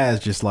then the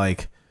dad's just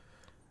like,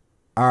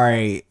 all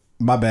right,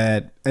 my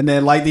bad, and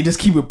then like they just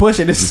keep it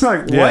pushing. It's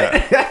like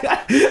what?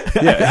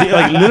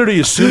 Like literally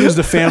as soon as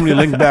the family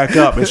linked back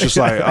up, it's just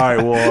like, all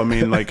right, well, I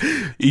mean, like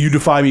you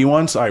defy me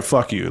once, all right,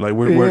 fuck you. Like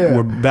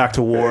we're back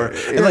to war.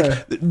 And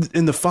like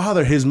in the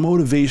father, his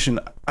motivation,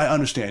 I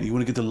understand. You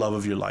want to get the love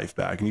of your life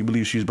back, and you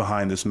believe she's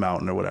behind this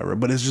mountain or whatever.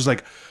 But it's just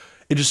like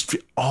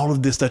all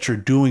of this that you're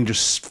doing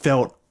just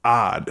felt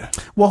odd.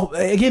 Well,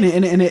 again,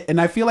 and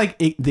I feel like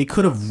they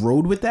could have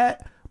rode with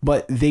that.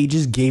 But they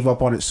just gave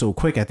up on it so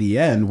quick at the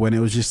end when it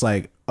was just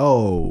like,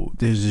 oh,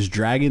 there's this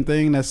dragon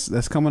thing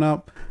that's coming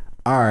up.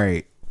 All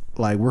right,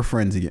 like we're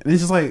friends again. And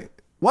it's just like,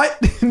 what?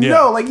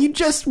 No, like you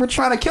just were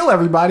trying to kill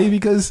everybody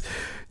because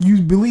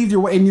you believed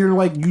your way, and you're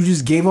like, you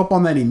just gave up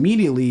on that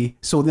immediately.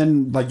 So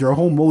then, like your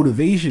whole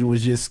motivation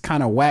was just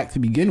kind of whack to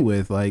begin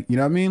with. Like, you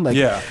know what I mean? Like,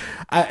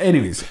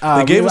 anyways,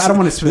 I don't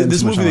want to spend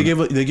this movie.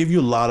 They gave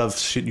you a lot of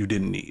shit you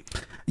didn't need.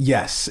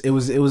 Yes, it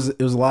was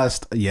a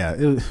lot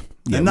of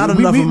and not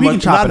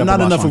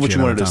enough of what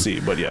you wanted to see,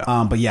 but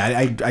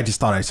I just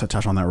thought I'd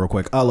touch on that real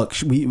quick. Look,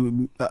 we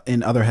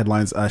in other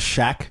headlines,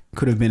 Shaq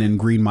could have been in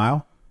Green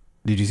Mile.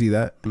 Did you see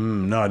that?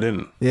 No, I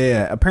didn't.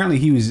 Yeah, apparently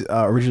he was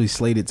originally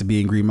slated to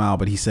be in Green Mile,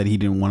 but he said he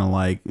didn't want to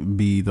like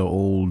be the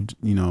old,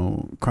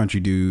 country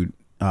dude,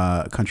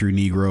 country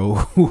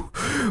Negro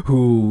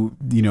who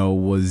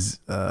was,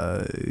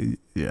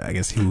 I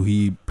guess who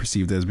he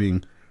perceived as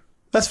being.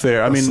 That's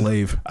fair. I mean,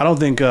 slave. I don't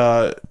think.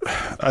 I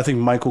think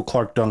Michael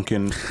Clark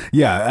Duncan.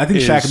 Yeah, I think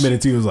Shaq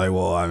admitted too. He was like,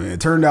 well, I mean,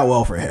 it turned out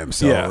well for him.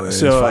 So yeah.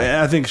 So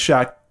I think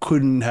Shaq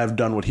couldn't have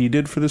done what he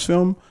did for this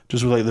film,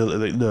 just with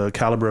like the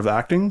caliber of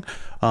acting,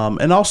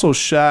 and also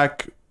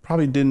Shaq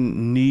probably didn't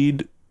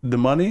need the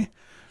money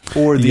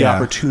or the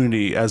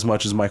opportunity as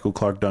much as Michael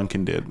Clark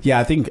Duncan did. Yeah,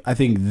 I think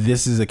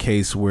this is a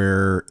case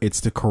where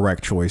it's the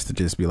correct choice to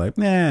just be like,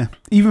 nah,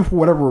 even for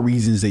whatever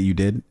reasons that you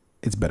did.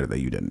 It's better that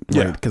you didn't,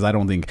 right? Yeah. Because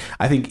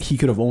I think he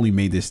could have only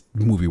made this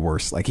movie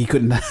worse. Like he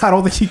couldn't. I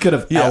don't think he could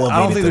have. Yeah, elevated I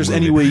don't think there's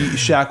movie. any way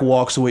Shaq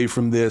walks away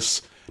from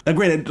this. Now,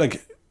 granted,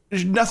 like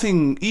there's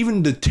nothing.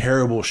 Even the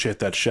terrible shit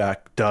that Shaq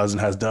does and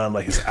has done,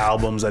 like his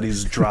albums that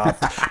he's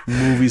dropped,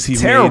 movies he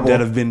made that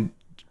have been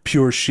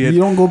pure shit. You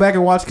don't go back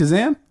and watch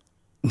Kazam?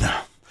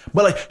 No.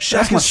 But like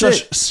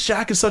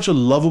Shaq is such a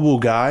lovable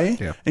guy,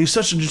 and he's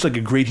such just like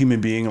a great human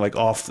being, like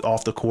off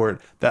the court,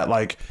 that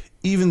like.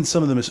 Even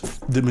some of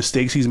the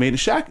mistakes he's made, and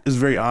Shaq is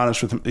very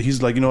honest with him.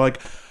 He's like,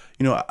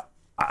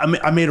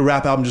 I made a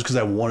rap album just because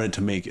I wanted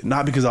to make it,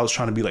 not because I was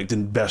trying to be like the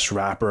best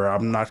rapper.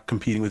 I'm not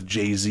competing with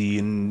Jay-Z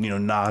and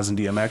Nas and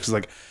DMX. It's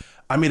like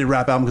I made a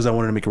rap album because I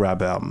wanted to make a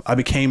rap album. I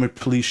became a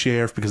police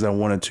sheriff because I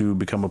wanted to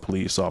become a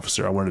police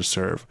officer. I wanted to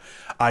serve.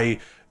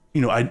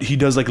 He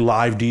does like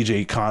live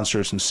DJ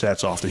concerts and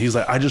sets often. He's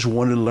like, I just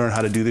wanted to learn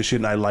how to do this shit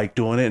and I like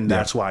doing it, and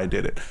that's why I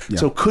did it. Yeah.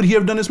 So could he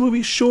have done this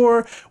movie?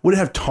 Sure. Would it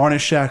have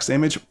tarnished Shaq's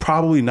image?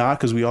 Probably not,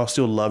 because we all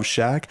still love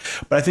Shaq.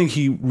 But I think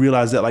he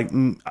realized that like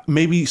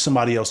maybe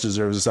somebody else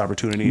deserves this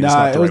opportunity.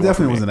 Nah, it was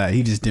definitely wasn't that.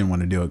 He just didn't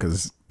want to do it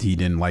because he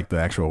didn't like the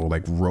actual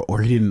like role,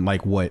 or he didn't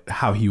like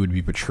how he would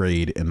be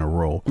portrayed in the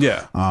role.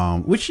 Yeah.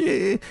 Which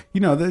the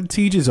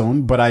to each his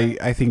own. But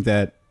I think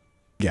that.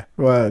 Yeah,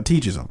 well,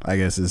 teach his own, I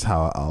guess, is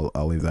how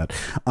I'll leave that.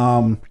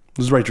 It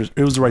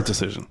was the right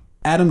decision.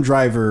 Adam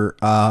Driver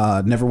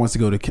never wants to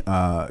go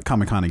to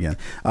Comic-Con again.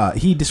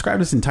 He described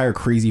this entire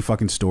crazy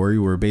fucking story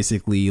where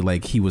basically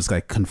like he was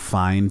like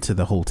confined to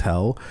the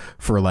hotel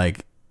for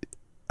like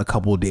a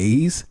couple of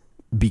days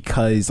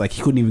because like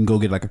he couldn't even go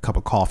get like a cup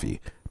of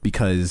coffee.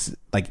 Because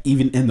like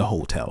even in the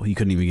hotel he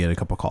couldn't even get a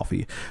cup of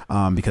coffee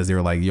because they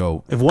were like,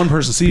 yo, if one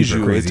person sees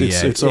you crazy,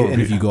 it's over.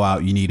 And if you go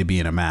out you need to be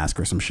in a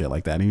mask or some shit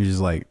like that. And he was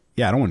just like,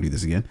 yeah, I don't want to do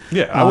this again.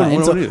 Yeah, I wouldn't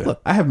want to either.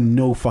 Look, I have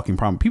no fucking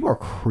problem. People are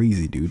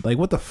crazy, dude. Like,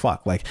 what the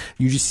fuck? Like,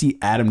 you just see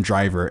Adam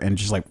Driver and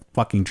just like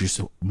fucking just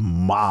a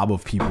mob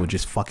of people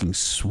just fucking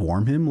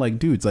swarm him. Like,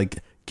 dude's like,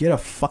 get a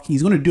fuck.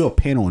 He's going to do a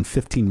panel in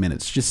 15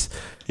 minutes. Just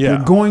you're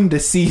going to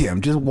see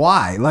him. Just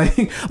why? Like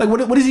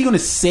what is he going to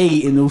say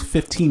in those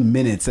 15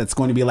 minutes that's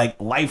going to be like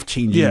life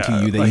changing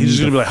to you? That like he's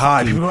just going to be like,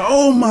 hi. People go,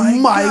 oh my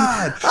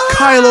God.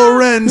 Kylo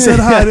Ren said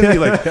hi to me.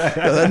 Like,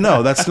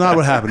 no, that's not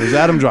what happened. It was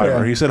Adam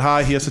Driver. Yeah. He said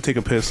hi. He has to take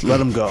a piss.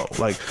 Let him go.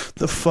 Like,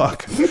 the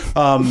fuck.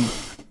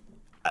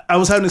 I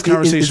was having this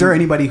conversation. Is there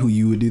anybody who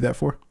you would do that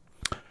for?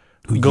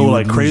 Who go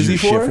like crazy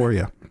shit for?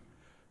 Yeah.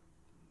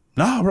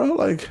 Nah, bro.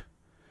 Like,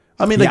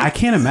 I mean, yeah, like, I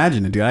can't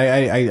imagine it, dude.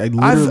 I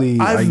literally,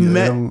 I've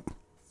met,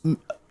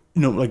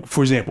 like,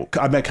 for example,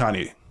 I met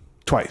Kanye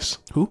twice.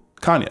 Who?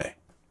 Kanye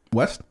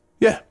West.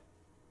 Yeah.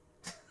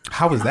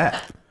 How was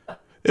that?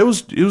 It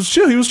was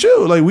chill. He was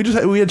chill. Like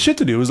we had shit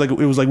to do. It was like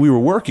we were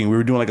working. We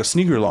were doing like a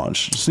sneaker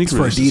launch. Sneaker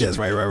for Adidas,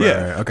 right?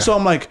 Yeah. Right. Okay. So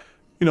I'm like,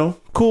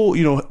 cool.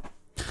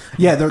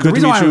 Yeah.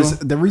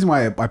 The reason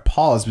why I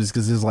paused was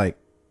because there's like,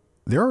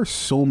 there are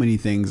so many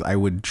things I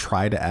would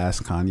try to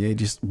ask Kanye.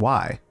 Just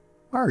why?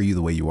 Why are you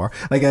the way you are?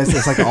 Like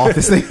it's like an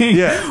office thing.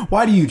 Yeah.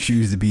 Why do you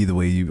choose to be the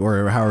way you,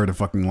 or however the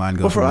fucking line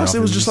goes? Well, for us, it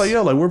was just like,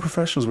 like we're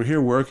professionals. We're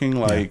here working.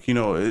 Like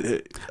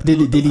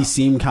Did he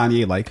seem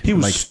Kanye like? He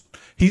was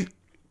he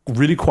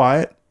really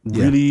quiet,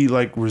 really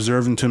like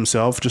reserved to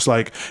himself. Just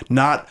like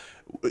not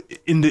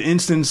in the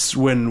instance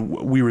when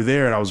we were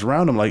there and I was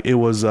around him. Like it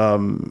was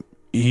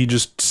he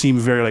just seemed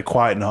very like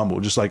quiet and humble.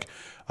 Just like.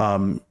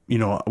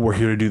 We're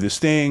here to do this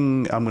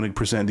thing. I'm going to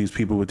present these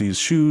people with these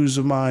shoes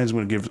of mine. I'm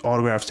going to give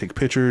autographs, take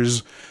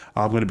pictures.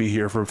 I'm going to be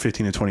here for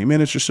 15 to 20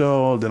 minutes or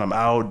so. Then I'm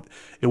out.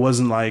 It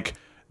wasn't like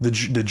the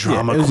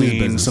drama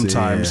queen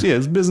sometimes. Yeah,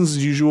 it's business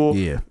as usual.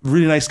 Yeah.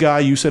 Really nice guy.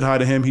 You said hi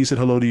to him. He said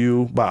hello to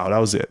you. Wow, that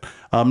was it.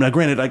 Now,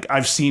 granted, like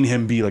I've seen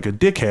him be like a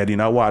dickhead.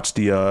 I watched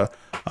the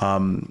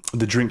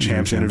Drink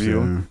Champs interview.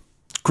 Yeah.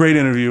 Great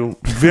interview.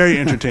 Very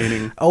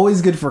entertaining.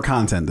 Always good for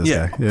content, this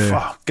guy. Yeah.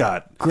 Oh,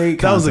 God. Great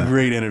content. That was a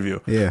great interview.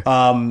 Yeah.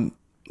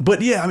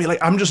 But yeah, I mean,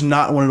 like, I'm just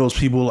not one of those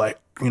people, like,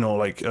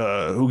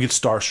 who get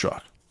starstruck.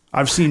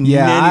 I've seen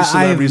many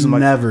celebrities. I've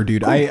never,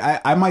 dude. Cool.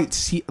 I might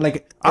see,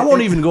 like... I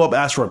won't even go up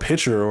ask for a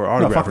picture or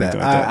autograph or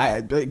anything like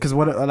that. Because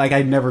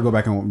I never go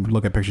back and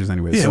look at pictures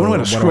anyway. Yeah, so when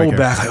I scroll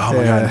back, like, oh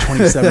my God, in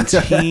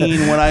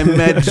 2017 when I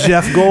met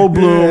Jeff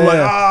Goldblum,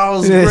 it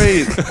was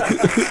great.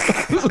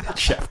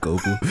 Jeff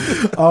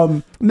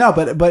Goldblum. No,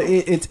 but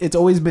it's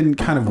always been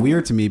kind of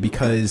weird to me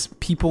because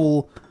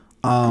people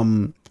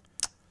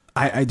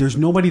there's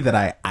nobody that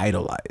I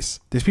idolize.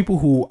 There's people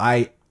who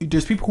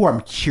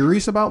I'm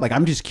curious about. Like,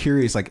 I'm just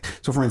curious. Like,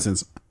 so for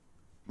instance,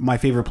 my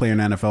favorite player in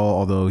the NFL,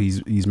 although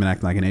he's been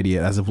acting like an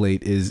idiot as of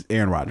late, is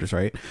Aaron Rodgers,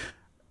 right?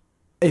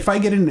 If I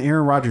get in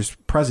Aaron Rodgers'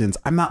 presence,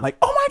 I'm not like,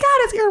 oh my God,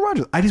 it's Aaron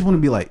Rodgers. I just want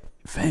to be like,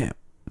 fam,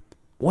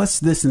 what's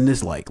this and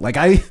this like? Like,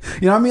 you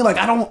know what I mean? Like,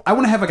 I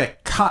want to have like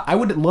I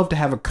would love to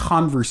have a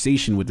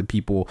conversation with the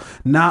people,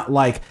 not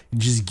like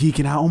just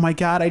geeking out. Oh my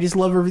God, I just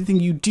love everything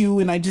you do.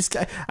 And I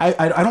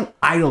don't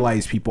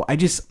idolize people. I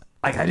just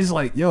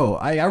like, yo,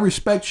 I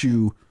respect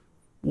you.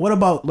 What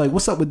about, like,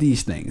 what's up with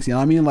these things? You know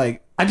what I mean?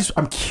 Like,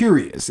 I'm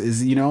curious,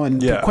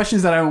 and the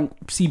questions that I don't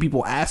see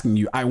people asking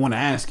you, I want to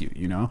ask you,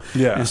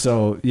 Yeah. And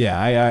so,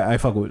 yeah, I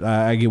fuck with,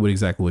 I get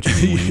exactly what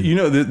you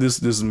mean.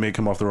 This may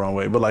come off the wrong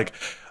way, but like,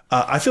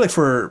 I feel like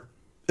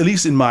at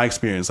least in my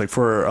experience, like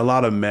for a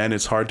lot of men,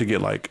 it's hard to get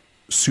like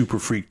super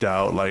freaked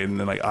out, like, and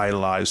then like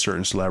idolize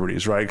certain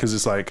celebrities, right? Because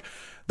it's like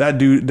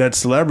that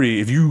celebrity,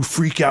 if you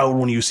freak out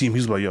when you see him,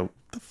 he's like, yo,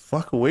 the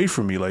fuck away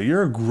from me, like,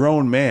 you're a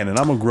grown man and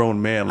I'm a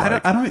grown man.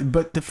 Like, I don't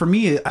but for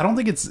me, I don't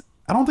think it's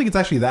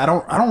actually that.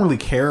 I don't really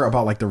care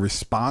about like the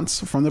response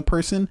from the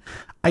person.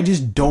 I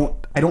just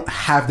don't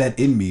have that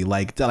in me.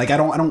 Like I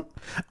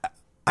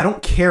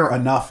don't care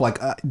enough. Like,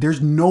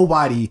 there's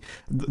nobody.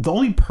 The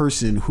only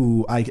person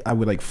who I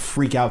would like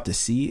freak out to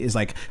see is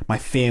like my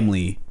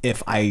family.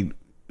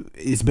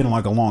 It's been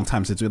like a long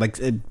time since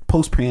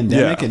post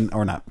pandemic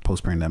or not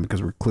post pandemic,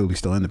 because we're clearly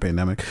still in the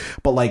pandemic.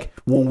 But like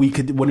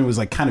when it was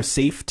like kind of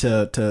safe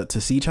to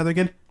see each other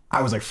again,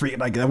 I was like freaking,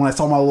 like when I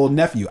saw my little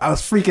nephew, I was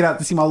freaking out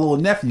to see my little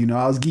nephew.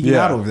 I was geeking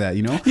out over that.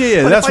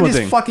 Yeah. But That's if I one just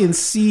thing. fucking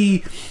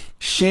see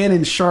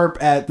Shannon Sharp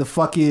at the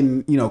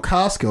fucking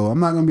Costco, I'm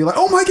not gonna be like,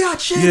 oh my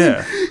God,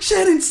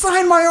 Shannon,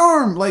 sign my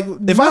arm. Like,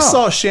 if I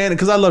saw Shannon,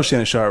 because I love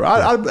Shannon Sharp,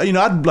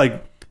 I'd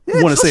like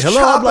want to say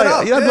hello. I'm like,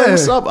 I'd be like,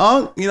 what's up,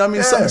 Unc? You know what I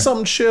mean?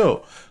 Something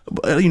chill.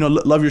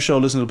 Love your show,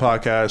 listen to the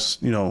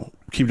podcast,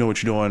 keep doing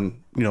what you're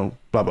doing,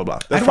 blah blah blah.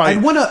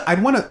 I'd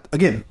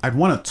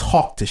want to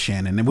talk to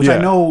Shannon, which I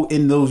know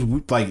in those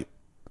like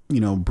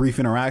brief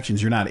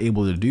interactions you're not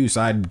able to do.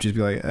 So I'd just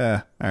be like,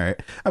 all right.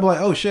 I'd be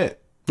like, oh shit.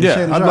 Yeah,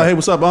 I'd be like, hey,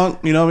 what's up, Unc?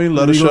 You know what I mean?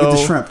 Let us show. Get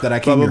the shrimp that I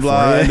came blah,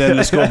 blah, here for. And then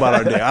let's go about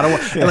our day. I don't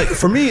want, and like,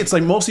 for me, it's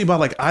like mostly about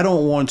like, I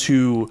don't want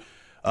to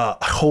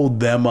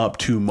hold them up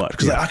too much,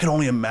 because like, I can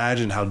only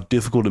imagine how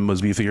difficult it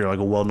must be if you're like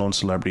a well-known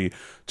celebrity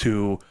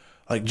to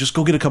like just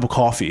go get a cup of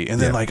coffee, and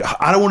then like,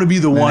 I don't want to be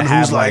the one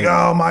who's like,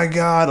 oh my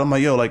God. I'm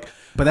like, yo, like,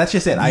 but that's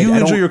just it. I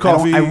enjoy your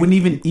coffee. I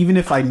wouldn't even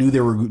if I knew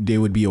they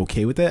would be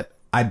okay with it.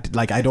 I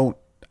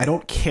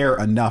don't care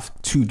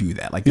enough to do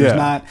that. Like, there's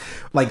not,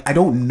 like, I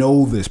don't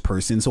know this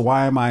person, so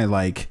why am I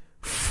like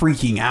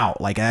freaking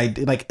out? Like,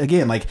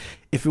 again, like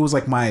if it was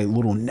like my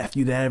little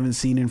nephew that I haven't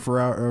seen in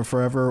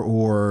forever,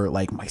 or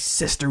like my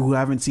sister who I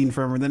haven't seen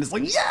forever, then it's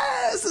like,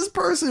 yes, this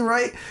person,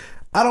 right?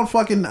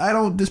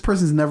 This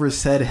person's never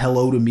said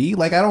hello to me.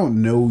 Like, I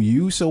don't know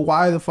you, so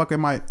why the fuck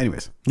am I?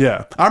 Anyways.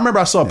 Yeah. I remember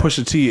I saw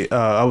Pusha T. It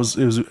was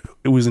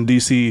in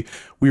DC.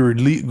 We were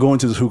going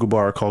to this hookah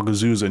bar called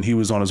Gazuza, and he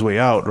was on his way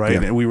out, right?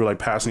 Yeah. And we were like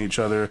passing each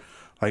other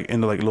like in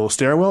the like little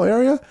stairwell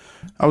area.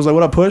 I was like,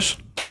 what up, Push?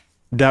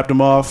 Dapped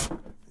him off.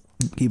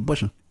 Keep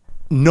pushing.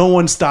 No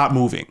one stopped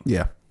moving.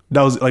 Yeah.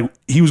 That was like,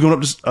 he was going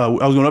up I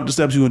was going up the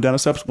steps, he was going down the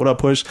steps. What up,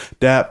 Push?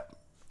 Dap.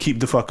 Keep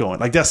the fuck going.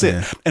 Like, that's it.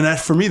 And that,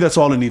 for me, that's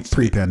all it needs.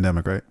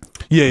 Pre-pandemic, right?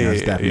 Yeah.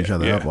 Dapping each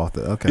other up off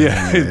the, okay.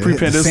 Yeah.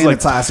 Pre-pandemic. This is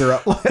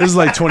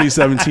like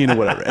 2017 or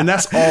whatever. And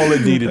that's all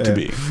it needed to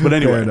be. But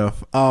anyway. Fair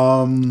enough.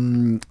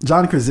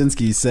 John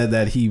Krasinski said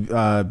that he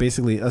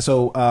basically,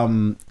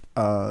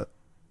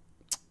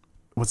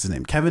 what's his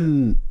name?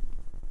 Kevin,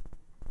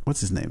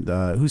 what's his name?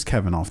 Who's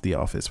Kevin off The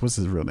Office? What's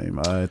his real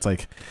name? It's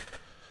like,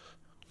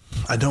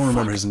 I don't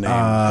remember his name.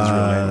 His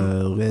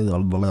real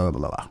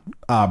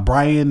name.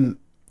 Brian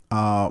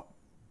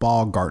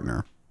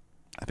Baumgartner.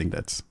 I think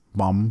that's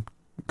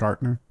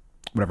Baumgartner.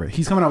 Whatever.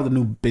 He's coming out with a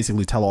new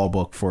basically tell-all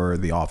book for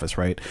The Office,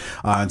 right?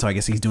 And so I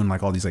guess he's doing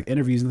like all these like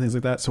interviews and things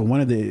like that. So one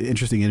of the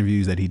interesting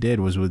interviews that he did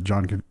was with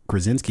John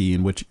Krasinski,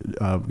 in which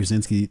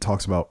Krasinski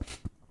talks about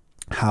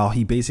how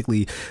he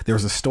basically, there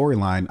was a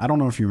storyline. I don't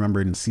know if you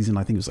remember in season,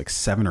 I think it was like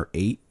 7 or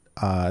 8.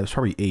 It was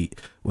probably 8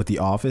 with The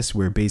Office,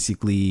 where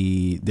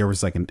basically there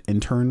was like an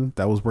intern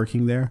that was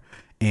working there,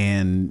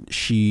 and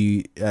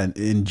she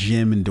and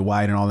Jim and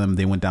Dwight and all them,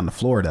 they went down to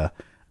Florida,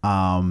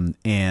 and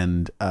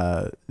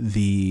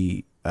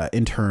the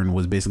intern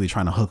was basically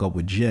trying to hook up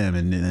with Jim,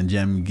 and then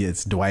Jim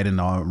gets Dwight in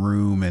a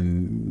room,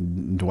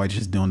 and Dwight's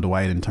just doing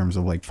Dwight in terms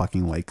of like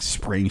fucking like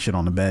spraying shit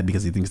on the bed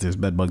because he thinks there's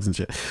bed bugs and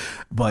shit.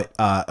 But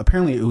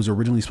apparently it was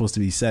originally supposed to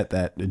be set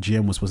that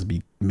Jim was supposed to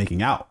be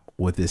making out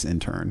with this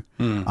intern.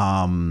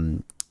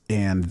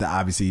 And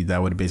obviously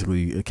that would have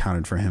basically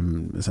accounted for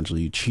him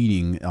essentially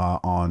cheating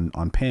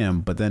on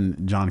Pam. But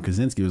then John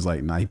Krasinski was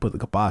like, nah, he put the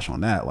kibosh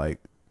on that. Like,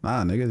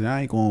 nah, niggas,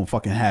 I ain't gonna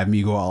fucking have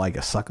me go out like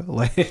a sucker.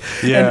 Like,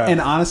 and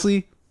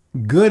honestly,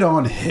 good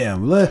on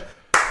him.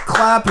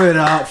 Clap it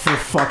up for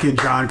fucking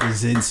John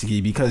Krasinski,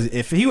 because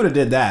if he would have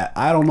did that,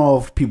 I don't know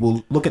if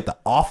people look at The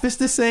Office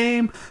the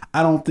same.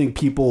 I don't think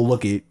people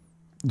look at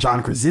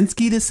John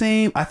Krasinski the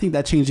same. I think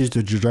that changes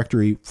the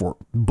trajectory for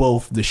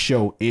both the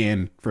show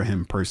and for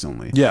him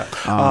personally. Yeah,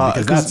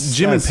 because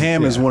Jim and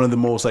Pam is one of the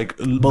most like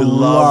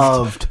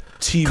beloved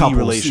TV couples,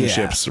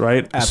 relationships,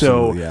 right?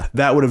 Absolutely, so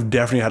that would have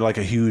definitely had like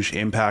a huge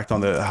impact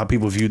on how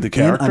people viewed the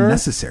character. And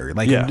unnecessary.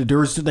 Like there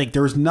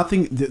was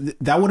nothing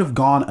that would have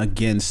gone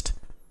against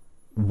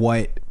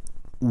what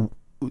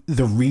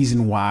the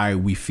reason why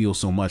we feel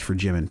so much for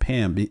Jim and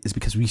Pam is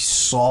because we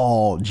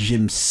saw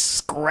Jim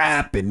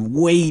scrap and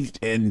wait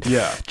and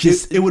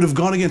just it would have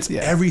gone against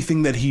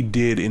everything that he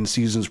did in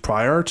seasons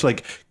prior to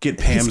like get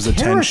Pam's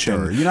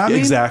attention. You know what I mean?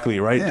 Exactly,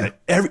 right?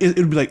 Yeah. It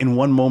would be like in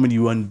one moment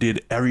you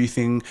undid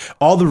everything,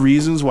 all the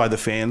reasons why the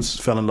fans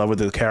fell in love with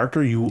the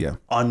character. You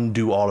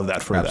undo all of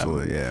that for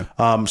Absolutely, them.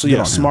 Yeah.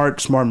 So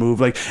smart move.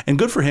 Like, and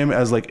good for him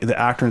as like the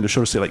actor in the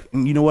show to say like,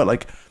 you know what,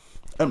 like.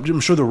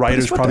 I'm sure the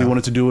writers probably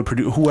wanted to do it,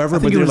 whoever,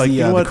 but they're like,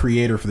 the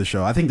creator for the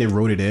show. I think they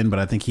wrote it in, but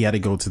I think he had to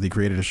go to the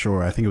creator of the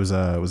show. I think it was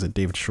it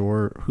David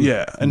Shore?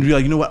 And be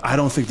like, you know what? I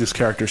don't think this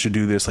character should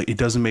do this. Like, it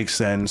doesn't make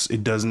sense.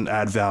 It doesn't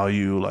add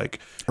value. Like,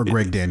 or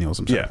Greg Daniels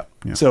himself.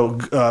 Yeah. So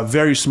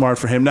very smart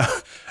for him. Now,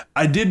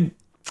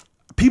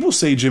 people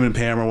say Jim and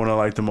Pam are one of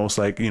like the most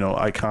like, you know,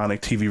 iconic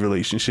TV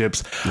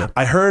relationships. Yeah.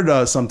 I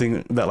heard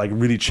something that like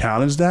really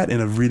challenged that in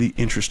a really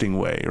interesting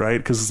way, right?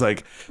 Because it's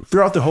like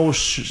throughout the whole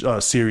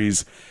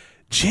series,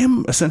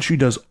 Jim essentially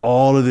does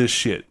all of this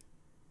shit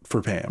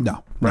for Pam.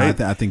 No, right?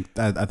 I think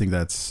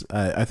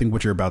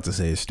what you're about to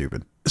say is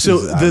stupid. So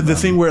the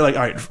thing where like,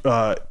 all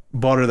right,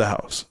 bought her the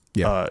house.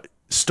 Yeah.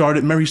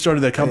 Remember he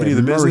started that company,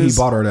 the business. He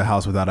bought her the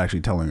house without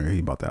actually telling her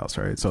he bought the house,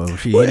 right? So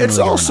it's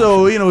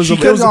also, you know, it was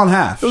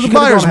half. It was a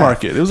buyer's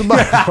market. It was a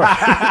buyer's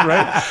market,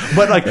 right?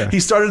 But like he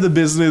started the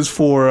business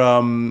for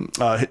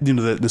you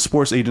know, the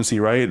sports agency,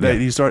 right? That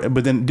he started,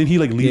 but then didn't he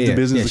like leave the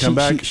business to come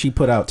back? She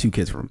put out 2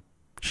 kids for him.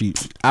 She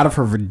out of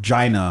her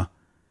vagina,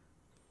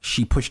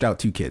 she pushed out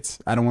 2 kids.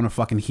 I don't want to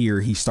fucking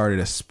hear he started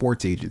a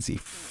sports agency.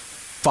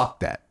 Fuck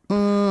that.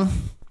 I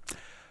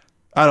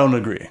don't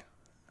agree.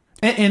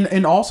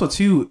 And also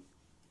too,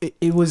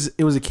 it was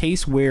a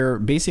case where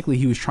basically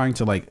he was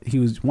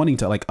wanting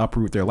to like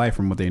uproot their life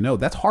from what they know.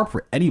 That's hard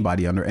for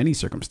anybody under any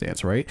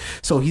circumstance, right?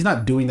 So he's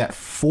not doing that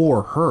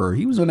for her.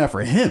 He was doing that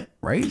for him,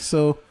 right?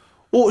 So.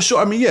 Well,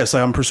 sure. I mean, yes,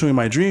 I'm pursuing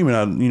my dream, and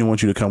I,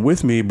 want you to come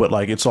with me. But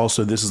like, it's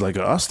also this is like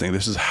a us thing.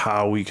 This is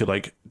how we could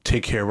like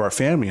take care of our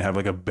family and have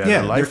like a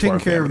better life. They're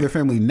taking care of their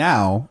family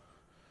now,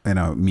 and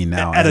I mean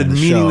now at a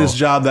meaningless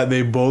job that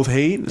they both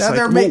hate. That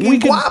they're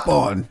making guap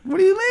on. What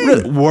do you mean?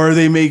 Really, were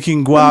they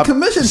making guap?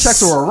 Commission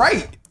checks were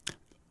right.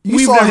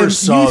 We never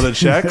saw the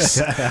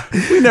checks.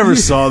 We never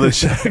saw the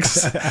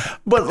checks.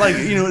 But like,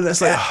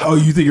 that's like, oh,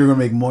 you think you're gonna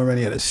make more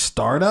money at a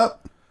startup?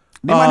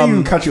 They might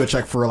even cut you a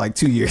check for like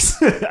 2 years.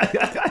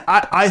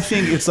 I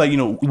think it's like,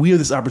 we have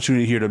this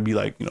opportunity here to be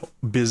like,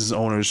 business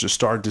owners to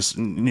start this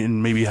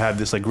and maybe have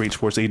this like great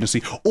sports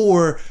agency,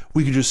 or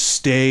we could just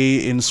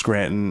stay in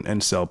Scranton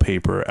and sell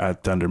paper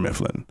at Dunder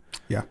Mifflin.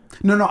 Yeah.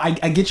 No, I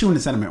get you in the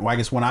sentiment. Well, I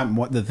guess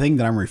the thing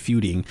that I'm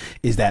refuting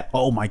is that,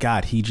 oh my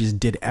God, he just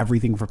did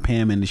everything for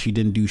Pam and she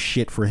didn't do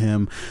shit for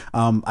him.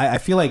 I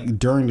feel like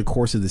during the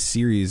course of the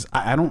series,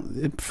 I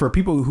don't, for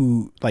people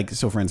who like,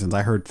 so for instance,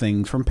 I heard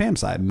things from Pam's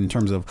side in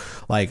terms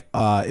of like,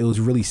 it was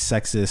really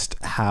sexist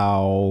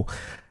how,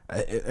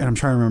 and I'm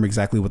trying to remember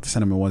exactly what the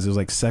sentiment was. It was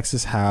like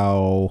sexist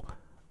how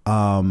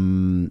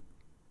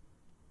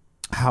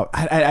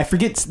I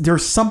forget,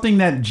 there's something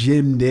that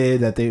Jim did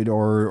that they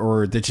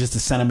or that's just a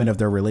sentiment of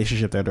their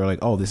relationship that they're like,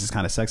 oh, this is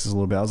kind of sexist a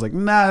little bit. I was like,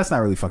 nah, that's not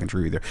really fucking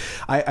true either.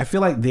 I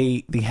feel like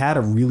they had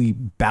a really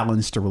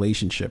balanced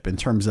relationship in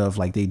terms of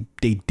like they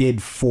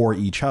did for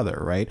each other,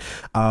 right?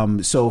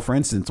 So for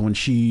instance, when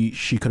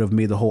she could have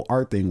made the whole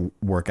art thing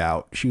work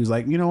out, she was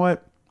like, you know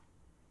what,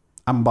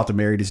 I'm about to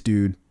marry this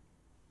dude.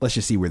 Let's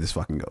just see where this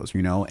fucking goes,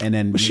 And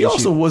then but she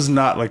also was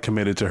not like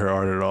committed to her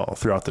art at all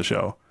throughout the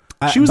show.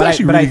 She was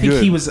actually really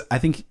good. I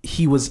think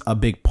he was a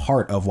big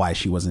part of why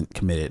she wasn't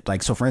committed.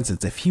 Like, so for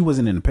instance, if he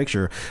wasn't in the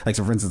picture, like,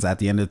 so for instance, at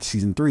the end of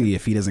season 3,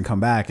 if he doesn't come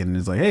back and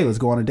is like, hey, let's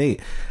go on a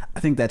date, I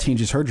think that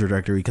changes her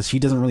trajectory because she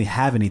doesn't really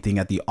have anything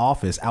at the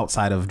office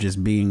outside of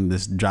just being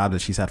this job that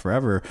she's had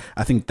forever.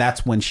 I think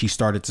that's when she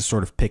started to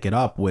sort of pick it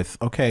up with,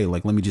 okay,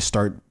 like, let me just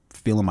start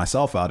feeling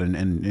myself out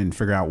and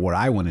figure out what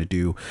I want to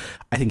do.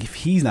 I think if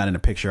he's not in the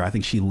picture, I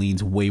think she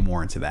leans way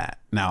more into that.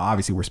 Now,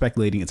 obviously, we're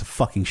speculating. It's a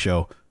fucking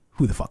show.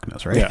 Who the fuck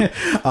knows, right?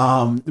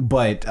 Yeah.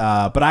 But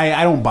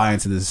I don't buy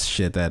into this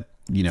shit that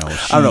I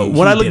don't know.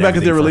 When I look back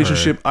at their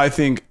relationship, I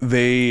think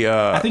they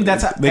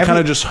that's how, they kind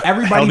of just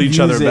held each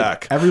other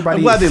back. I'm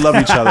glad they love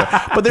each other,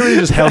 but they really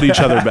just held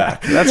each other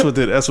back. That's what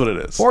it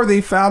is. Or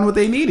they found what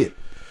they needed,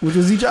 which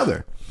was each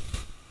other.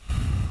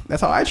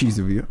 That's how I choose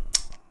to view.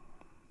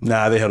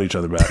 Nah, they held each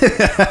other back.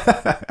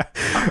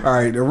 All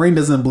right, Rain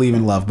doesn't believe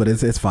in love, but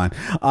it's fine.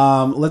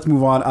 Let's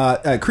move on.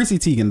 Chrissy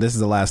Teigen. This is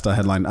the last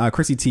headline.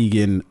 Chrissy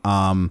Teigen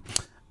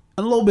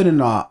a little bit in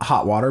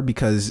hot water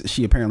because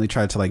she apparently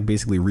tried to like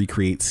basically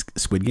recreate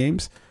Squid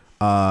Games,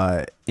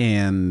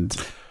 and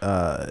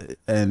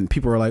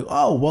people were like,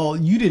 oh well,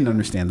 you didn't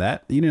understand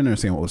that, you didn't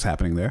understand what was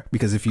happening there,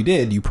 because if you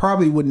did, you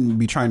probably wouldn't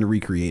be trying to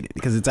recreate it,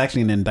 because it's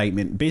actually an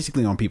indictment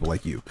basically on people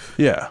like you.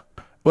 Yeah.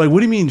 Like, what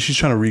do you mean she's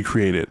trying to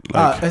recreate it?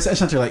 Like,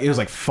 essentially, like, it was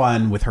like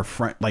fun with her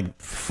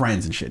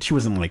friends and shit. She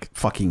wasn't like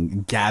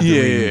fucking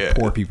gathering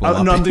poor people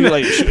up. No, I'm thinking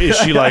like, did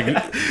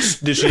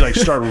she like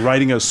start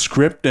writing a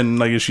script and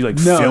like is she like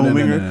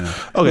filming her?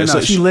 Okay, so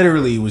she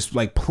literally was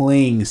like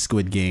playing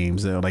Squid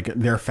Games, like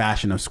their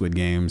fashion of Squid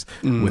Games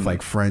with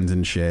like friends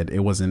and shit.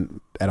 It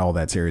wasn't at all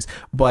that serious.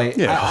 But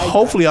yeah,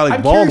 hopefully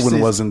Alec Baldwin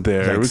wasn't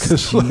there. Like,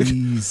 because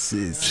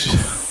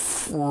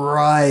Jesus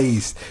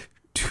Christ,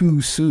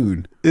 too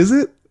soon. Is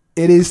it?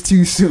 It is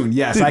too soon.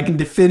 Yes, dude, I can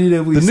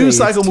definitively say the news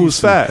cycle moves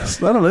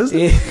fast. I don't know. Is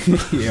it?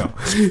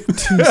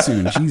 Too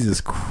soon. Jesus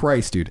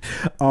Christ, dude.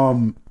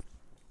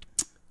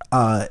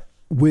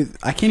 With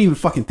I can't even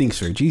fucking think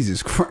straight.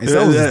 Jesus Christ,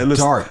 that was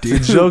dark,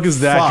 dude. The joke is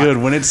that good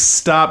when it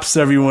stops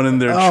everyone in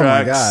their tracks. Oh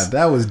my god,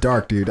 that was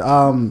dark, dude.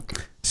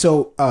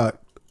 So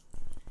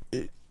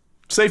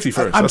safety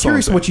first. I'm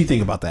curious what you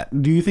think about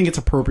that. Do you think it's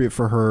appropriate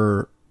for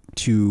her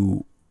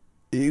to?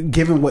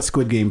 Given what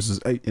Squid Games is,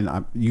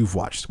 and you've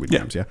watched Squid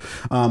Games, yeah.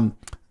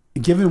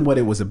 Given what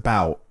it was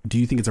about, do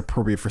you think it's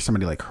appropriate for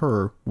somebody like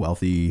her,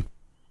 wealthy,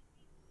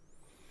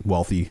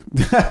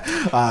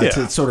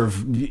 to sort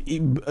of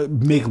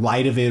make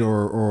light of it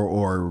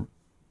or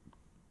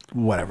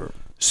whatever?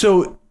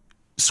 So,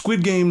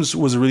 Squid Games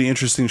was a really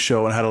interesting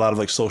show and had a lot of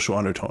like social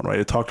undertone, right?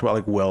 It talked about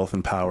like wealth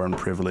and power and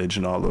privilege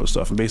and all those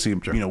stuff, and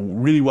basically,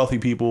 really wealthy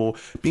people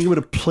being able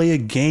to play a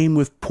game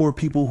with poor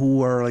people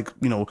who are like,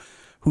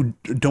 who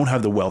don't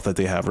have the wealth that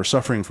they have, or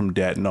suffering from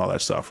debt and all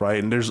that stuff,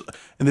 right? And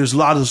there's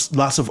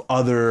lots of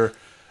other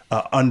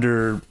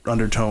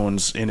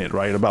undertones in it,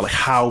 right? About like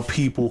how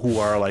people who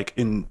are like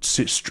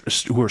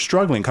who are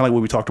struggling, kind of like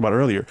what we talked about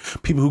earlier,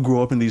 people who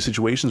grow up in these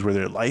situations where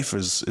their life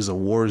is a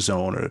war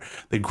zone, or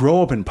they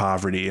grow up in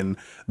poverty, and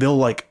they'll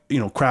like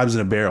crabs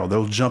in a barrel.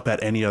 They'll jump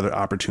at any other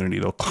opportunity.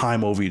 They'll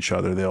climb over each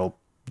other. They'll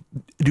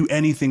do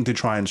anything to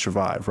try and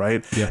survive,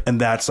 right? Yeah.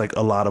 And that's like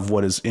a lot of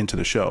what is into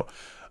the show.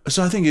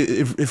 So I think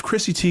if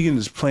Chrissy Teigen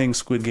is playing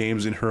Squid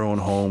Games in her own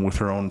home with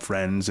her own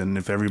friends, and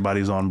if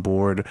everybody's on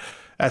board,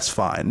 that's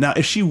fine. Now,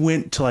 if she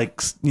went to like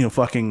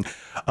fucking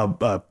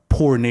a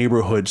poor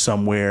neighborhood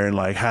somewhere and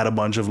like had a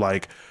bunch of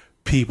like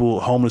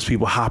homeless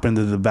people hop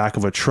into the back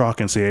of a truck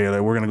and say, hey,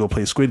 like, we're gonna go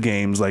play Squid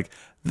Games, like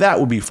that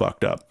would be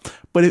fucked up.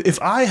 But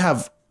if I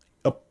have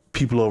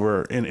people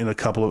over in a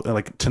couple of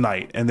like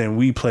tonight, and then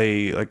we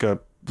play like a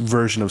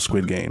version of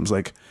Squid Games,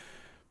 like,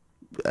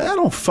 I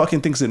don't fucking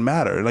think it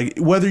matter. Like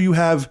whether you're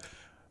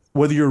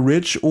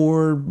rich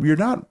or you're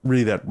not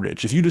really that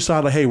rich. If you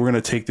decide like, hey, we're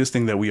going to take this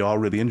thing that we all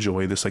really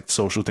enjoy, this like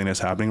social thing that's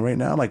happening right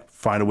now, like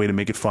find a way to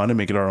make it fun and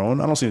make it our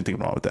own. I don't see anything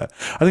wrong with that.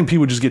 I think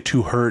people just get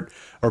too hurt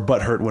or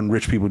butt hurt when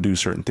rich people do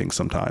certain things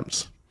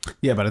sometimes.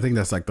 Yeah, but I think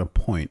that's like the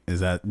point, is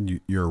that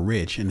you're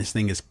rich, and this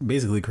thing is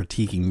basically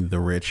critiquing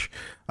the rich,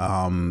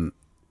 and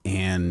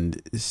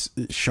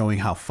showing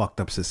how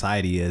fucked up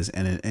society is,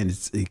 and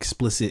it's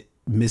explicit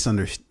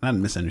not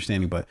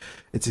misunderstanding, but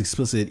it's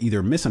explicit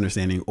either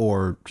misunderstanding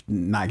or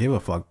not give a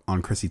fuck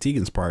on Chrissy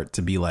Teigen's part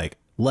to be like,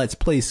 let's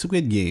play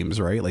Squid Games,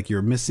 right? Like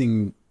you're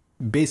missing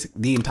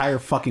the entire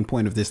fucking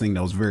point of this thing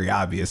that was very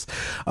obvious.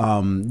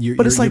 But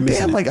it's like,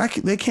 damn, like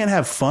they can't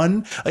have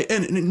fun,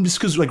 and it's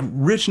because like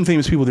rich and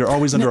famous people, they're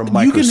always under a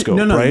microscope,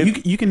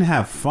 right? You can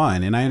have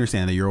fun, and I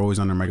understand that you're always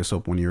under a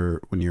microscope when you're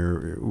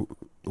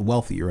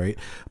wealthy, right?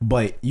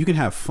 But you can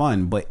have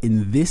fun, but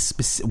in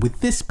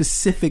with this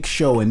specific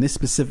show in this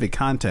specific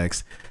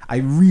context, I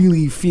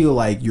really feel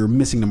like you're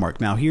missing the mark.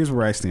 Now, here's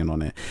where I stand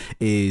on it: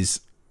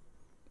 is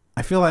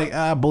I feel like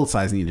both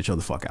sides need to chill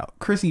the fuck out.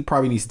 Chrissy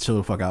probably needs to chill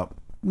the fuck out.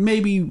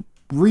 Maybe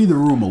read the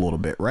room a little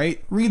bit,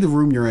 right? Read the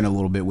room you're in a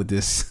little bit with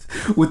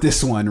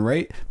this one,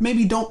 right?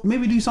 Maybe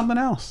do something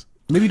else.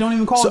 Maybe don't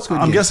even call it Squid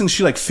Game. I'm guessing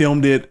she like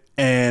filmed it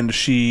and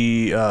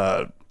she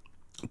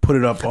put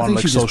it up on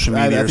like social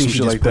media or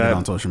something like that.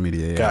 On social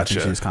media, yeah. Gotcha.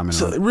 She just commented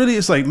so really,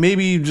 it's like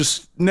maybe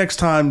just next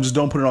time, just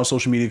don't put it on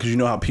social media, because you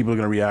know how people are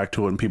gonna react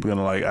to it and people are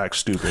gonna like act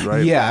stupid,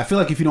 right? Yeah, I feel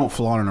like if you don't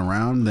flaunt it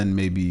around, then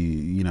maybe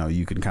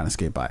you can kind of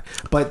skate by.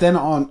 But then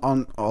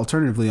on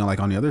alternatively,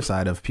 on the other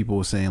side of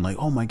people saying like,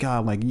 oh my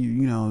god, like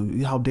you know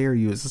how dare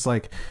you? It's just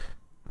like,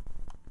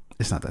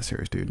 it's not that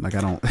serious, dude. Like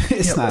I don't.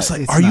 It's not. It's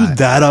like, are you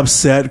that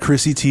upset?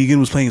 Chrissy Teigen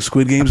was playing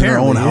Squid Games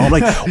apparently, in her own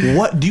house. Like,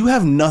 what? Do you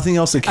have nothing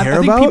else to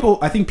care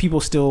about? I think people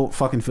still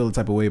fucking feel the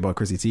type of way about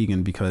Chrissy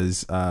Teigen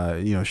because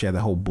she had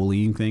that whole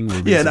bullying thing.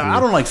 Yeah, no,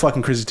 I don't like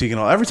fucking Chrissy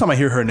Teigen. Every time I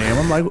hear her name,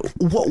 I'm like,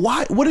 what?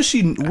 Why? What does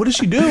she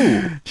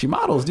do? She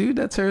models, dude.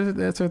 That's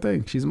her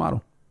thing. She's a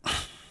model.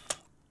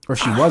 Or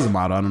she was a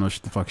model. I don't know what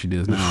the fuck she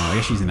does now. I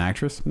guess she's an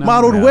actress now.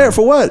 Modeled where?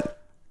 For what?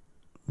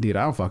 Dude,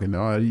 I don't fucking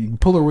know. You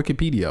pull her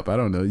Wikipedia up. I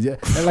don't know. Yeah,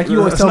 like you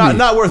always tell me,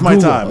 not worth my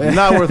time.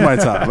 Not worth my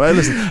time. Right?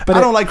 Listen, but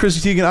I don't like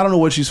Chrissy Teigen. I don't know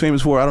what she's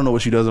famous for. I don't know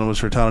what she does. I don't know what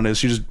her talent is.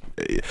 She just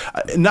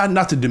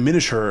not to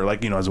diminish her,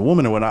 like, you know, as a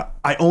woman or whatnot.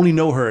 I only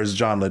know her as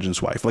John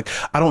Legend's wife. Like,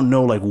 I don't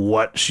know like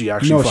what she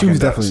actually. No, she's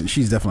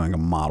does. definitely like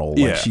a model.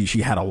 Like,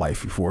 she had a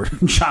life before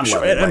John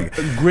Legend. Like,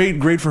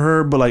 great for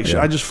her, but like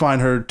I just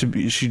find her to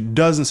be. She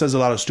does and says a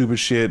lot of stupid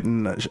shit,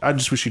 and I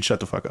just wish she'd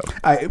shut the fuck up.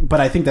 But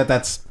I think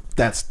that's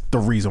the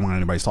reason why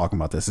anybody's talking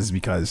about this is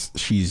because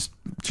she's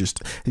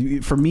just,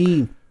 for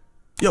me.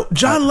 Yo,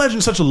 John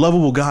Legend's such a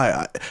lovable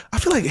guy. I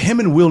feel like him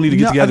and Will need to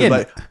get together. Again,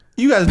 like,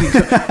 you guys need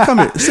to come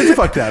here, sit the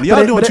fuck down.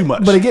 Y'all doing too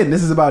much. But again,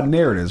 this is about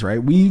narratives,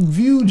 right? We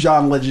view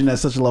John Legend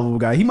as such a lovable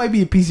guy. He might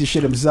be a piece of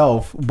shit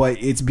himself,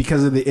 but it's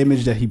because of the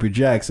image that he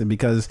projects and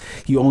because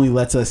he only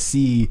lets us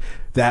see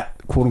that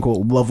quote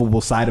unquote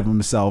lovable side of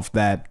himself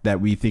that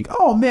we think,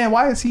 oh man,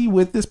 why is he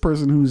with this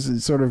person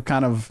who's sort of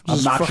kind of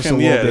obnoxious a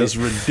little bit? This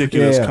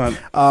ridiculous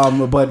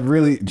cunt. But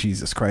really,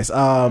 Jesus Christ.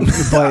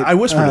 But I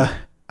whispered it.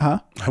 Huh?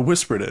 I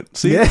whispered it.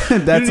 See, yeah, that's you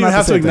didn't even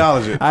have to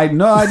acknowledge it. I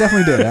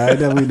definitely did. I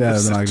definitely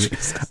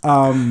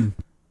did.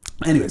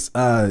 Anyways,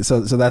 so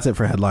that's it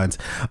for headlines.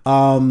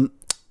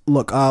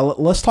 Look,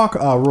 let's talk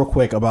real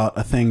quick about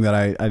a thing that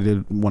I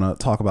did want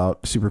to talk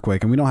about super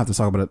quick, and we don't have to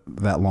talk about it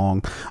that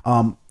long.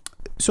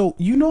 So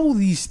you know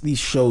these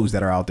shows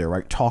that are out there,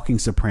 right? Talking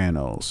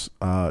Sopranos,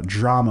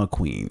 Drama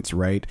Queens,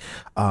 right?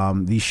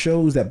 These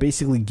shows that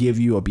basically give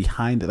you a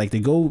behind, like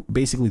they go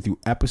basically through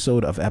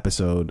episode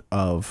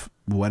of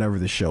whatever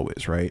the show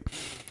is, right?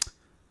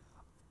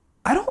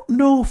 I don't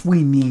know if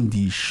we need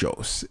these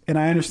shows, and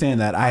I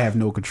understand that I have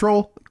no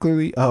control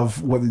clearly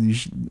of whether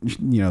these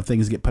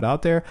things get put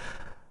out there.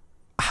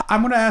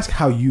 I'm gonna ask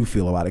how you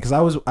feel about it because I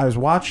was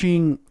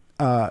watching.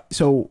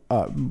 So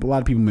a lot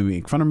of people may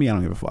make fun of me. I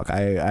don't give a fuck.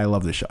 I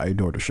love the show. I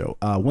adore the show.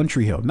 One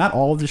Tree Hill. Not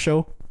all of the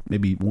show.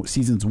 Maybe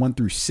seasons 1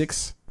 through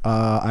 6.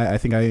 I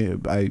think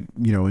I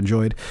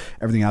enjoyed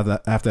everything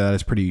after that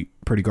is pretty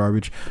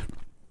garbage.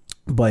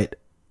 But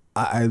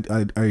I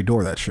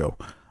adore that show.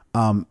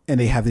 And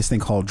they have this thing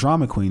called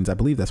Drama Queens. I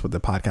believe that's what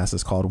the podcast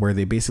is called, where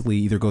they basically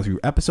either go through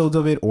episodes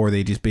of it or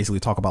they just basically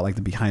talk about like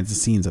the behind the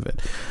scenes of it.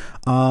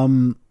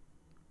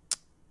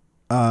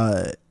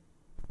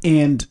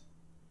 And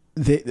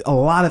a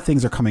lot of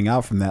things are coming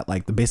out from that.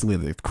 Like basically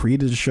the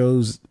created the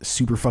shows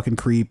super fucking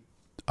creep,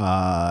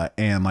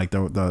 and like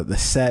the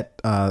set,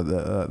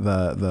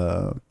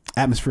 the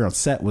atmosphere on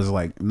set was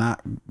like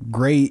not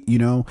great, you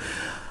know.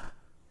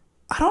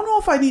 I don't know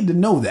if I need to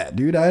know that,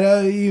 dude.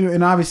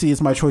 And obviously it's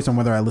my choice on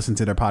whether I listen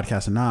to their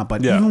podcast or not.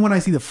 But even when I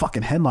see the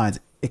fucking headlines,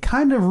 it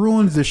kind of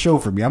ruins the show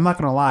for me. I'm not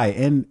gonna lie.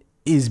 And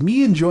is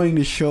me enjoying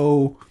the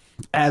show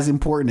as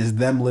important as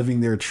them living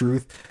their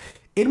truth?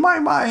 In my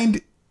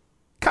mind,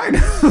 kind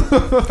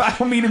of. I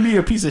don't mean to be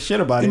a piece of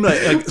shit about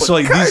it. So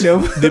like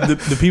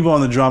the people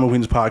on the Drama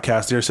Queens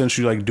podcast, they're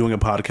essentially like doing a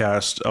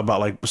podcast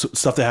about like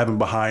stuff that happened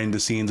behind the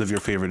scenes of your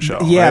favorite show.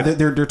 Yeah, right?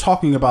 they're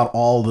talking about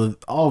all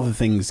the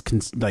things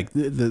like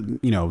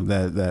and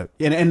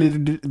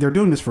they're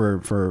doing this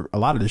for a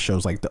lot of the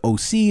shows, like the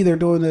OC. They're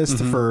doing this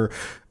for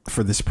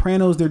the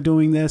Sopranos. They're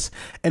doing this,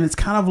 and it's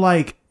kind of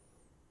like,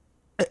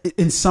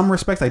 in some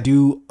respects, I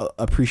do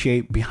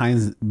appreciate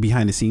behind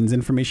the scenes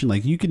information.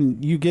 Like you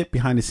get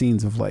behind the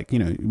scenes of like,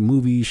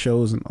 movies,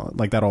 shows and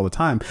like that all the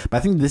time. But I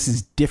think this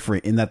is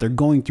different in that they're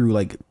going through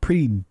like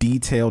pretty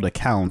detailed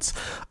accounts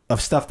of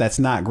stuff that's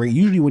not great.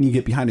 Usually when you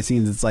get behind the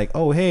scenes, it's like,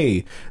 oh,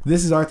 hey,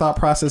 this is our thought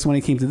process when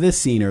it came to this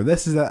scene, or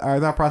this is our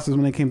thought process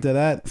when it came to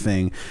that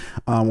thing,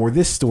 or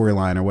this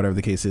storyline, or whatever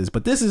the case is.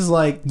 But this is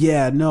like,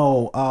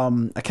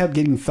 I kept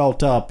getting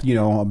felt up,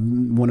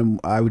 when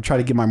I would try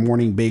to get my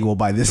morning bagel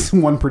by this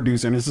one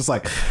producer, and it's just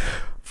like,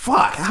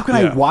 fuck, how can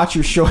I watch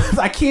your show?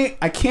 I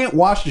can't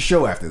watch the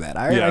show after that.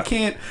 I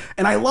can't,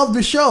 and I love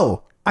the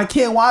show. I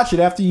can't watch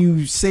it after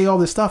you say all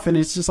this stuff, and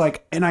it's just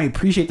like, and I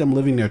appreciate them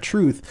living their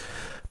truth.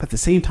 But at the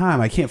same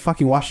time, I can't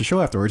fucking watch the show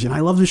afterwards, and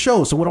I love the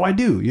show. So what do I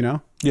do?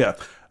 Yeah.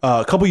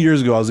 A couple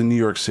years ago, I was in New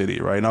York City,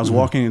 right? And I was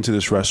walking into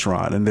this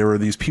restaurant, and there were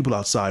these people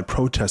outside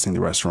protesting the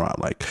restaurant.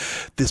 Like,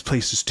 this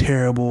place is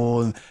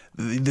terrible, and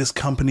this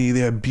company,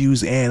 they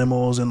abuse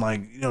animals, and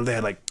like, they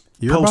had like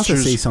You're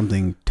posters. About to say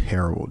something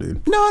terrible,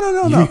 dude.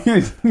 No.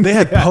 They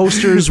had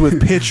posters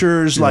with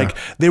pictures. Yeah. Like,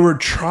 they were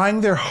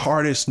trying their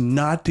hardest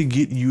not to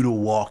get you to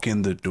walk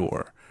in the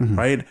door,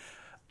 right?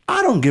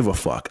 I don't give a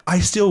fuck. I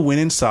still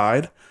went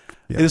inside.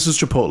 Yeah. This is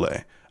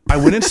Chipotle. I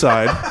went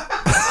inside.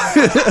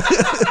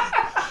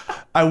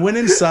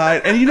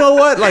 And you know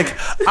what? Like,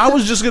 I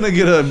was just gonna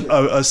get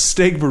a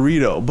steak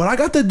burrito, but I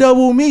got the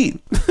double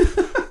meat.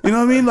 You know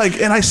what I mean?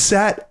 Like, and I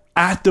sat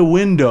at the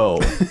window.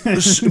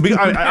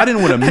 I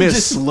didn't want to miss.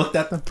 Just looked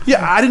at them.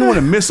 Yeah, I didn't want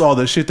to miss all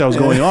the shit that was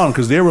going on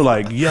because they were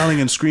like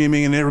yelling and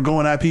screaming and they were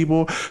going at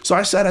people. So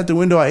I sat at the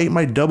window. I ate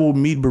my double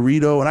meat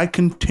burrito and I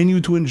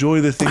continued to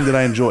enjoy the thing that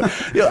I enjoy.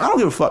 I don't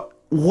give a fuck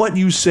what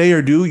you say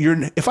or do.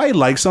 If I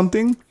like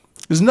something,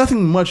 there's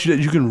nothing much that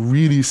you can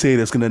really say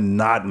that's gonna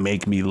not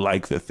make me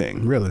like the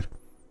thing. Really?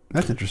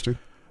 That's interesting.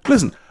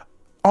 Listen,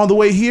 on the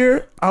way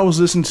here, I was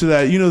listening to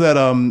that. You know that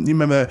you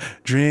remember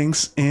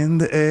Drinks in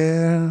the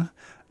Air,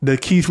 the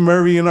Keith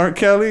Murray and R.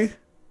 Kelly.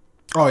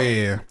 Oh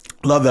yeah.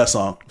 Love that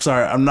song.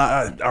 Sorry, I'm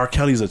not. R.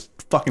 Kelly's a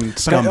fucking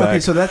scumbag. Okay,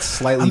 so that's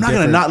slightly. I'm not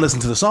different. gonna not listen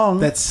to the song.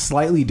 That's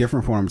slightly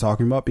different from what I'm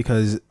talking about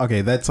because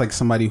that's like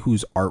somebody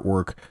whose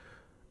artwork,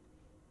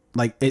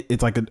 like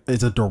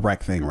it's a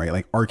direct thing, right?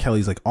 Like R.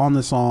 Kelly's like on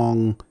the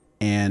song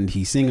and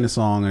he's singing the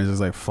song and it's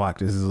just like fuck,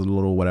 this is a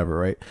little whatever,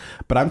 right?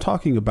 But I'm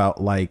talking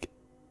about like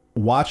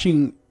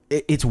watching.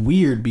 It's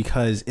weird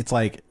because it's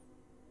like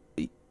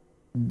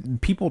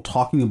people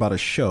talking about a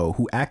show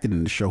who acted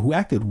in the show, who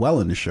acted well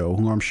in the show,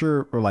 who I'm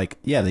sure are like,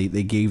 yeah,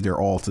 they gave their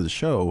all to the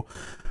show.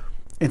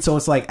 And so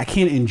it's like, I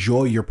can't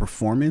enjoy your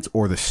performance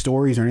or the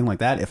stories or anything like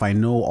that if I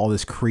know all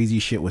this crazy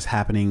shit was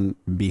happening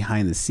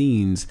behind the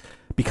scenes,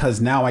 because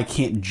now I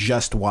can't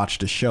just watch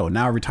the show.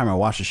 Now every time I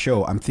watch the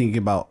show, I'm thinking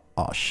about,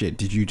 oh shit,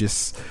 did you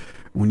just,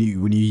 when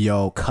you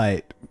yell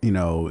cut, you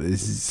know,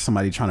 is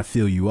somebody trying to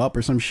fill you up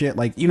or some shit?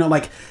 Like, you know,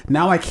 like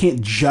now I can't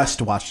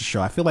just watch the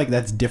show. I feel like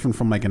that's different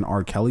from like an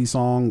R. Kelly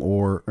song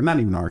or not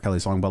even an R. Kelly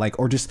song, but like,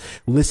 or just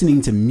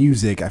listening to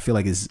music. I feel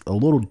like is a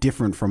little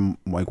different from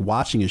like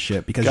watching a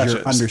shit because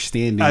you're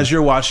understanding. As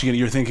you're watching it,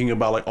 you're thinking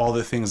about like all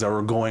the things that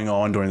were going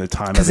on during the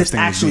time. Because it's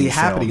actually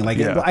happening. Filmed. Like,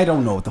 yeah. I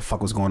don't know what the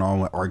fuck was going on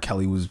when R.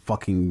 Kelly was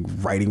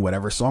fucking writing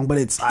whatever song, but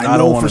it's, I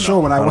know for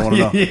sure when I want to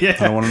know. Yeah.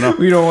 I don't want to know.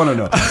 We don't want to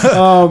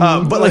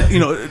know. But like, you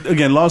know,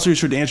 again, long story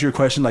short, to answer your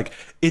question, like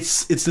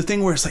it's the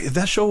thing where it's like if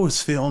that show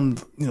was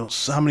filmed, you know,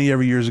 how many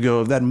ever years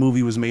ago, if that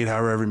movie was made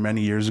however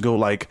many years ago,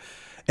 like,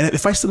 and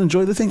if I still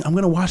enjoy the thing, I'm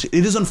gonna watch it.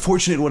 It is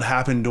unfortunate what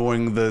happened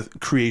during the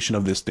creation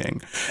of this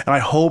thing, and I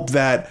hope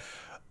that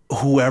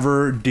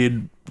whoever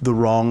did the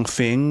wrong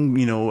thing,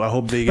 you know, I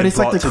hope they get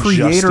brought to justice. But it's like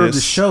the creator of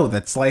the show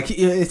that's like,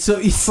 it's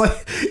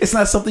like it's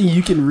not something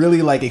you can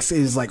really like.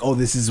 It's like, oh,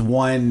 this is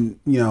one,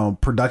 you know,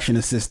 production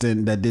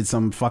assistant that did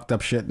some fucked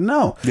up shit.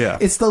 No, yeah,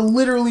 it's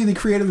literally the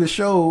creator of the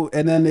show,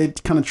 and then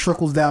it kind of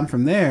trickles down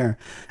from there,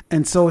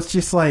 and so it's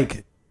just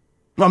like,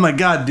 I'm like,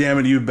 God damn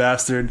it, you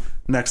bastard!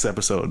 Next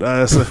episode.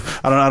 So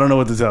I don't know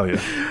what to tell you.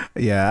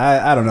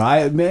 Yeah, I don't know.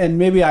 And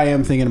maybe I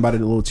am thinking about it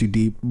a little too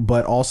deep,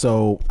 but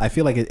also I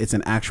feel like it's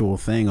an actual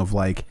thing of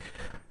like,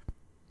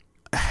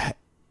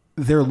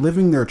 they're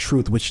living their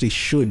truth, which they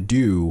should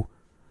do,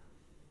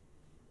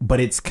 but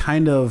it's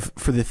kind of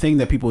for the thing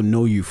that people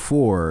know you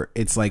for,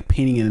 it's like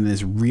painting it in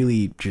this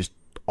really just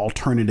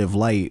alternative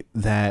light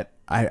that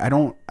I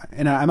don't,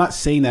 and I'm not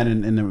saying that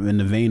in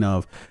the vein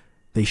of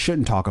they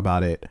shouldn't talk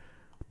about it,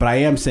 but I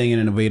am saying it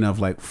in a vein of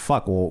like,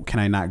 fuck, well, can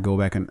I not go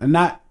back and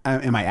not,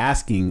 am I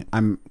asking,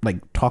 I'm like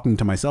talking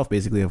to myself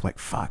basically of like,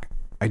 fuck,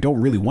 I don't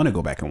really want to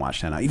go back and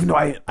watch that now, even though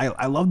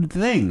I love the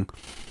thing.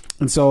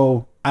 And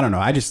so I don't know.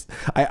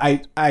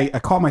 I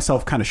caught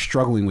myself kind of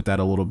struggling with that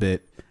a little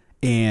bit,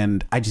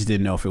 and I just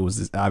didn't know if it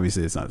was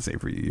obviously it's not the same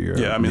for you.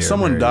 Yeah, I mean,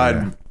 someone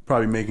died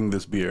probably making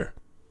this beer.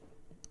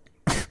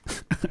 All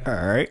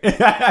right.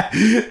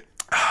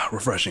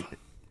 Refreshing.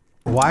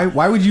 Why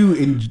would you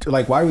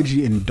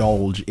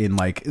indulge in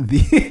like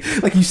the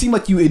like you seem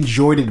like you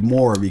enjoyed it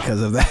more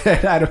because of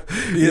that? I don't.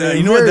 Yeah,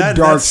 you know what,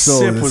 that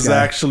sip was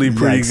actually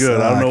pretty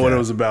good. I don't know what it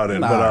was about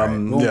it, but right.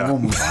 yeah. We'll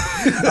move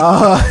on.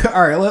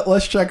 All right,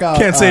 let's check out.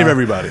 Can't save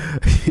everybody.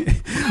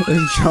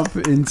 Let's jump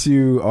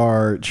into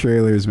our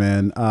trailers,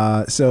 man.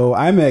 So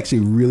I'm actually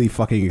really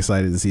fucking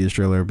excited to see this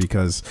trailer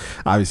because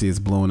obviously it's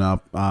blown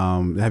up.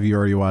 Have you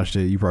already watched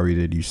it? You probably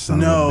did. You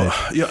son of a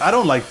bitch. Yeah, I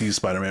don't like these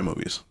Spider-Man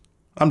movies.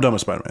 I'm done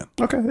with Spider-Man.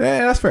 Okay,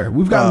 yeah, that's fair.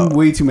 We've gotten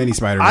way too many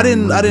Spider-Man.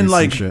 I didn't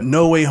like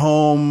No Way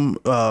Home,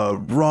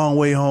 Wrong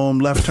Way Home,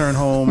 Left Turn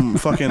Home,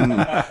 fucking.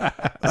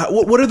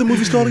 What are the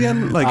movies called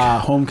again? Like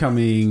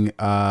Homecoming,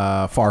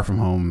 Far From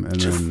Home, and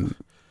then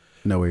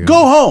No Way Home. Go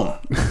home.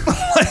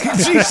 Like,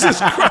 Jesus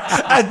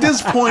Christ. At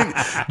this point,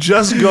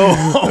 just go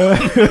home.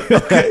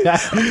 Okay?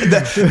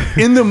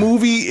 In the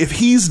movie, if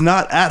he's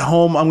not at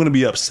home, I'm going to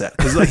be upset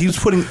because like, he's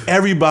putting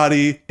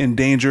everybody in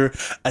danger.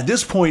 At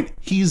this point,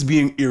 he's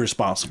being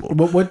irresponsible.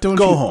 But what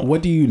home.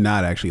 What do you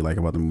not actually like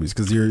about the movies?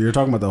 Because you're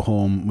talking about the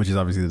home, which is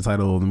obviously the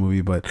title of the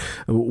movie. But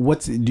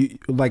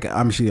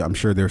I'm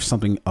sure there's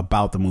something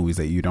about the movies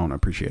that you don't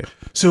appreciate.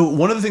 So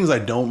one of the things I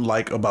don't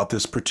like about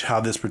this, how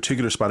this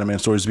particular Spider-Man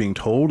story is being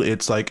told,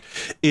 it's like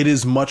it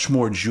is much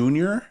more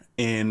junior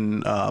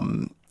in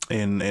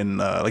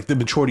like the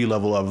maturity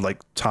level of like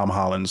Tom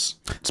Holland's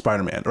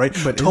Spider-Man, right?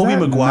 But Tobey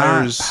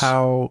Maguire's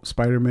how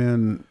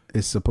Spider-Man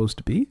is supposed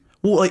to be.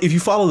 Well, like if you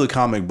follow the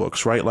comic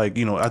books, right? Like,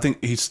 you know, I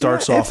think he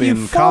starts off in college.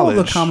 If you follow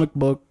the comic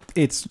book,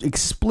 it's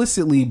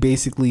explicitly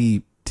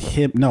basically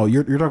him. No,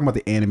 you're talking about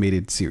the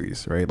animated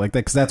series, right? Like that,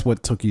 because that's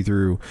what took you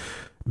through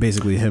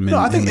basically him. No,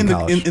 I think in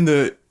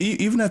the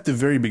even at the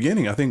very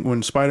beginning, I think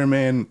when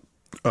Spider-Man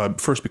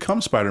first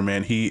becomes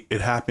Spider-Man,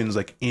 it happens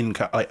like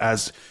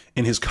as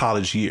in his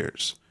college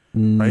years,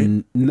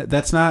 right?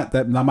 That's not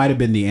that might have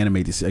been the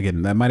animated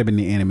again. That might have been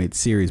the animated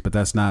series, but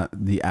that's not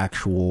the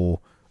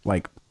actual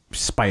like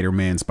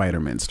Spider-Man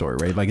story,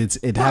 right? Like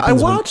it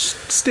happens. I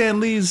watched Stan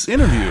Lee's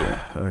interview.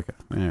 Okay,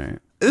 all right.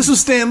 This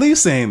was Stan Lee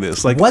saying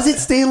this. Like, was it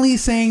Stan Lee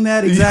saying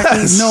that exactly?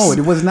 Yes. No,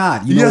 it was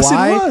not. You know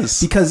why? It was.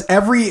 Because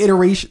every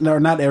iteration, or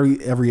not every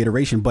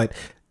iteration, but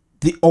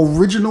the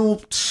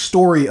original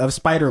story of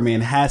Spider-Man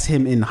has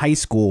him in high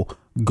school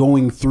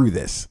going through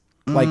this.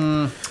 Like,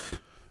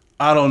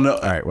 I don't know.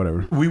 All right,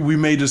 whatever. We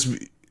may just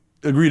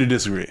agree to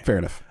disagree. Fair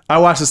enough. I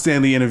watched the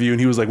Stan Lee interview, and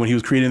he was like, when he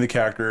was creating the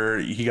character,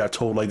 he got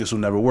told like this will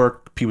never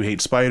work. People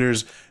hate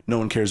spiders. No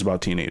one cares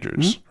about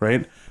teenagers,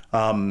 right?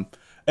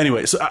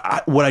 Anyway, so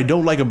what I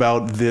don't like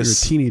about this...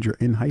 You're a teenager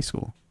in high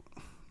school.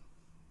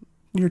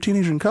 You're a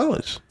teenager in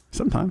college.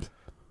 Sometimes.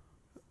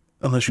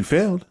 Unless you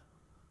failed.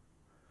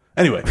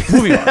 Anyway,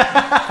 moving on.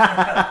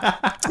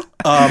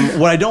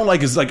 What I don't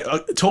like is like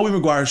Tobey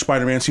Maguire's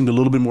Spider-Man seemed a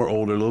little bit more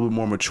older, a little bit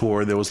more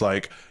mature. There was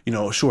like, you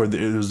know, sure,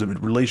 there was a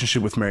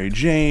relationship with Mary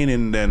Jane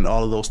and then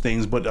all of those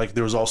things, but like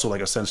there was also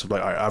like a sense of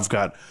like, I've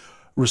got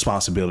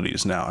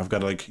responsibilities now. I've got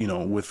to, like, you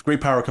know, with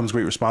great power comes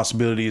great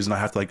responsibilities, and I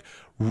have to like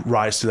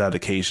rise to that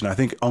occasion. I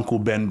think Uncle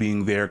Ben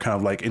being there kind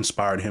of like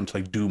inspired him to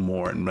like do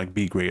more and like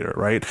be greater,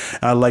 right?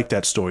 And I like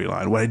that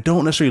storyline. What I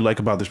don't necessarily like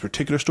about this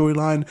particular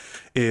storyline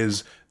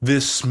is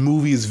this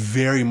movie is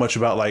very much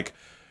about like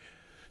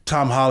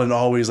Tom Holland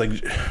always like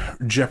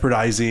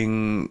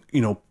jeopardizing,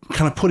 you know,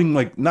 kind of putting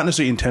like, not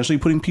necessarily intentionally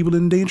putting people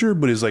in danger,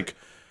 but is like,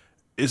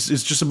 it's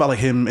just about like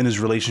him and his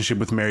relationship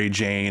with Mary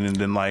Jane, and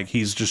then like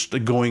he's just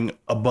like going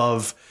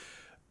above,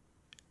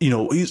 you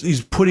know,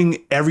 he's putting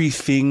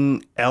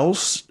everything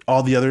else,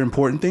 all the other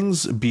important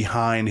things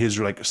behind his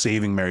like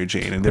saving Mary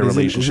Jane and their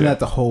relationship. Isn't that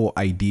the whole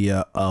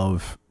idea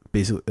of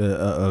basically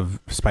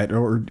of Spider,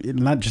 or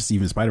not just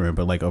even Spider-Man,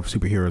 but like of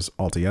superheroes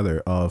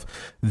altogether, of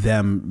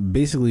them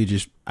basically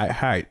just I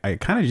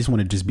kind of just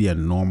want to just be a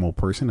normal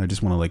person. I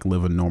just want to like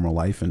live a normal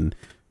life and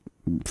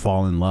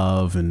fall in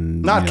love.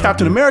 And not, you know,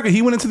 Captain America,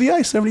 he went into the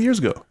ice 70 years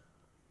ago.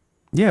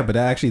 Yeah, but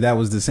actually that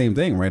was the same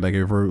thing, right? Like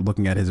if we're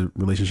looking at his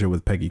relationship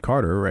with Peggy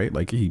Carter, right?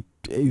 Like he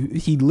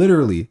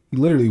literally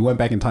went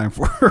back in time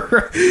for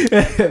her.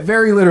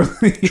 Very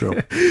literally.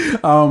 True.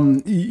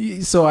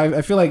 So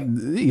I feel like,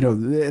 you know,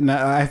 and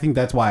I think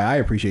that's why I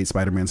appreciate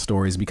Spider-Man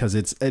stories, because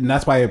and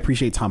that's why I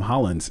appreciate Tom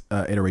Holland's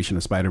iteration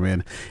of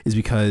Spider-Man, is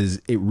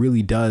because it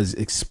really does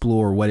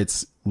explore what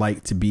it's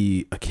like to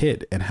be a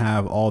kid and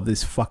have all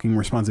this fucking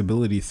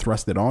responsibility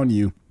thrusted on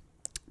you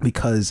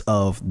because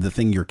of the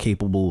thing you're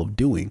capable of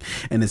doing.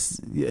 And it's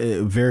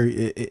it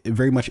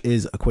very much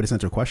is a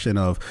quintessential question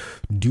of,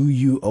 do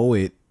you owe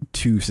it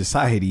to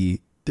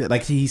society?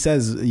 Like he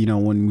says, you know,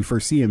 when we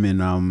first see him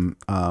in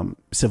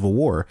Civil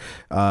War,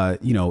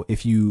 you know,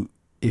 if you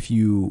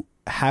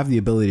have the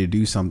ability to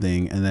do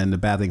something and then the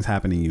bad things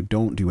happen and you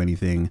don't do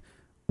anything,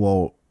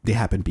 well, they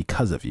happen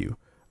because of you.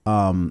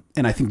 And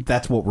I think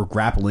that's what we're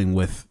grappling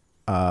with,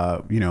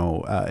 you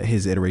know,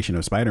 his iteration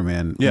of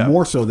Spider-Man,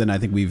 more so than I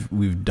think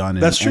we've done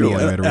in any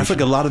other iteration. I feel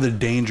like a lot of the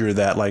danger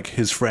that like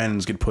his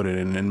friends get put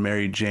in and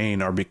Mary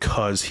Jane are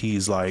because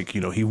he's like,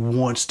 you know, he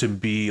wants to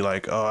be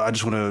like, oh, I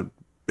just want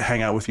to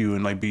hang out with you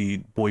and like be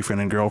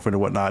boyfriend and girlfriend or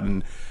whatnot,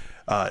 and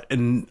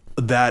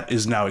that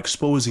is now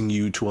exposing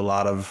you to a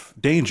lot of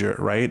danger,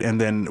 right? And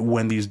then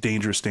when these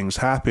dangerous things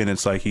happen,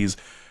 it's like he's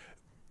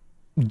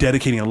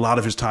dedicating a lot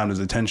of his time and his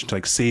attention to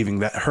like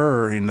saving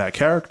her in that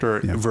character,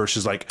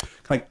 versus like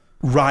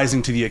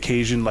rising to the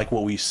occasion, like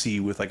what we see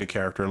with like a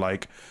character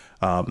like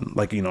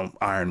you know,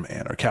 Iron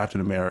Man or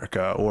Captain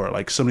America, or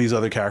like some of these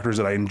other characters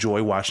that I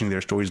enjoy watching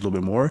their stories a little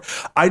bit more.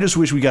 I just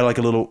wish we got like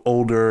a little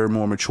older,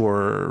 more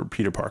mature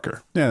Peter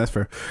Parker. Yeah, that's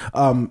fair.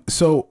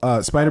 So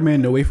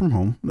Spider-Man No Way From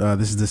Home,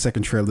 this is the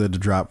second trailer to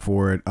drop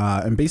for it,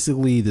 and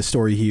basically the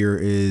story here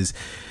is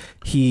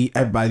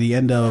by the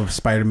end of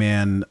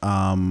Spider-Man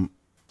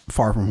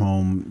Far From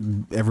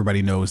Home,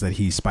 everybody knows that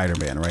he's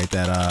Spider-Man, right?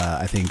 That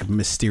I think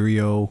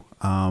Mysterio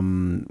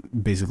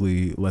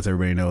basically lets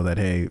everybody know that,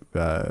 hey,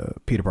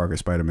 Peter Parker is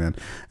Spider-Man.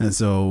 And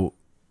so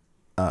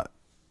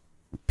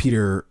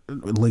Peter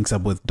links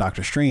up with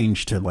Doctor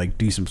Strange to like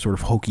do some sort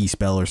of hokey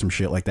spell or some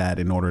shit like that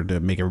in order to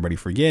make everybody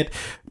forget.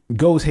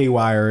 Goes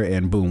haywire,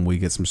 and boom, we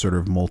get some sort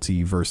of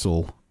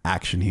multiversal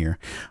action here.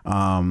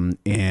 So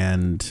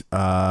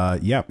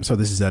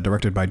this is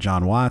directed by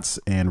John Watts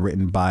and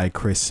written by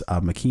Chris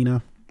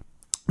McKenna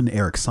and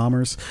Eric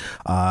Sommers,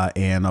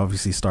 and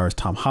obviously stars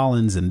Tom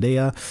Holland,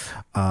 Zendaya,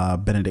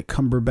 Benedict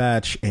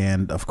Cumberbatch,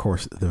 and of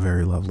course the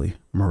very lovely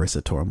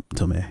Marissa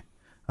Tomei,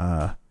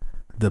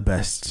 the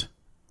best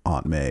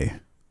Aunt May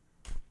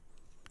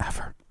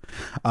ever.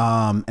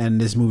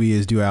 And this movie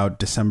is due out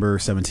December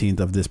 17th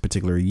of this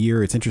particular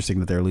year. It's interesting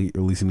that they're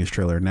releasing this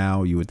trailer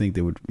now. You would think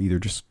they would either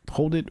just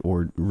hold it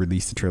or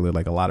release the trailer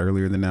like a lot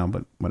earlier than now,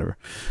 but whatever.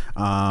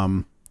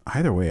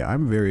 Either way,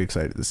 I'm very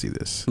excited to see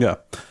this. Yeah.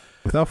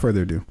 Without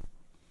further ado,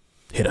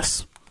 hit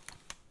us.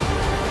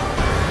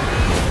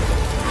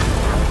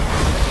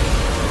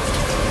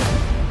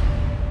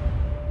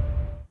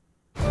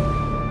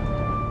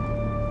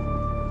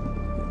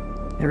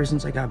 Ever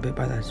since I got bit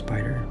by that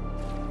spider,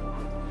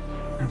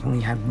 I've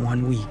only had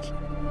 1 week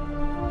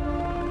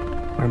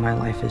where my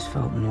life has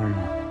felt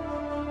normal.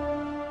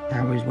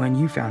 That was when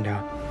you found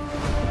out.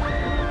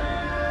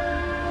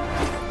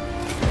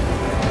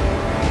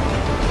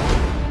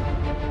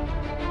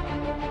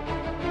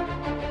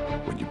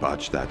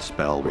 botched that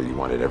spell where you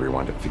wanted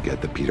everyone to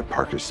forget the Peter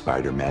Parker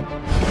Spider-Man.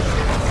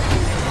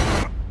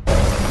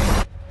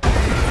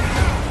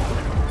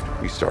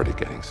 We started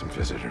getting some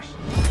visitors.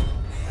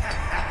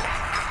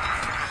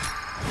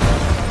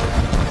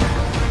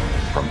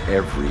 From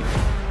every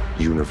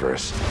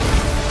universe.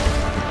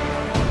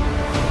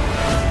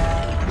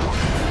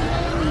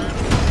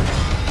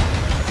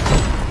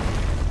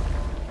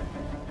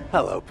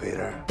 Hello,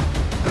 Peter.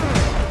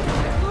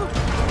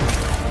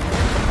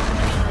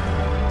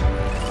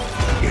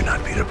 You're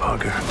not Peter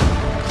Parker.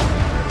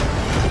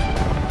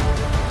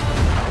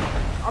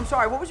 I'm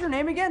sorry, what was your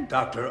name again?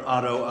 Dr.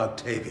 Otto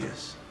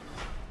Octavius.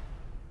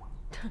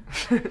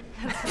 Wait,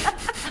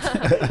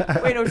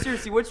 no,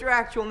 seriously, what's your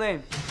actual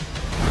name?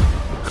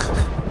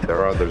 There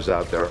are others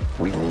out there.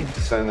 We need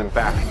to send them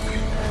back.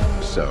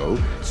 So,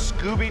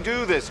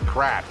 Scooby-Doo this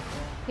crap.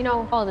 You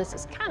know, all this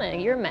is kind of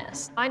your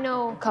mess. I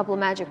know a couple of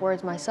magic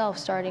words myself,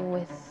 starting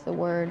with the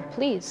word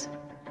please.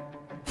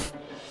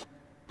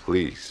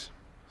 Please,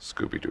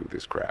 Scooby-Doo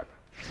this crap.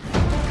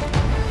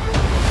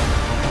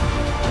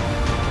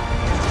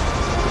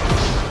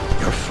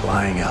 You're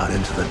flying out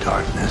into the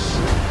darkness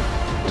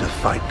to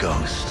fight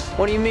ghosts.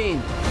 What do you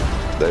mean?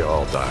 They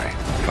all die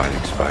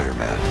fighting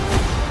Spider-Man.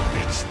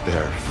 It's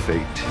their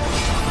fate.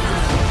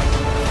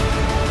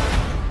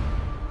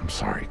 I'm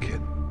sorry,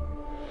 kid.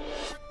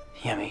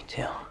 Yeah, me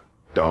too.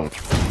 Don't.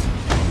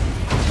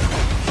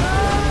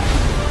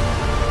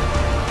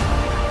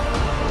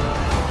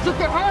 Look,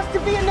 there has to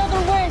be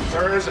another way!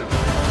 There isn't.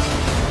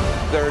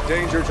 They're a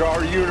danger to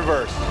our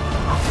universe.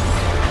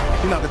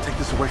 You're not gonna take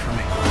this away from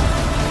me.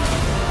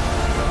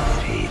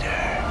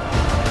 Peter,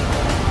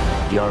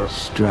 you're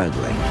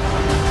struggling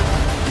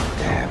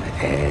to have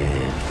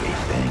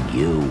everything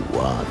you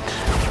want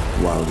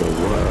while the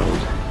world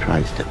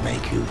tries to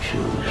make you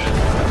choose.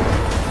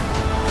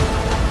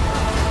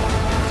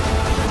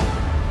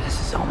 This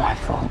is all my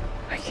fault.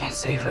 I can't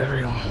save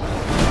everyone.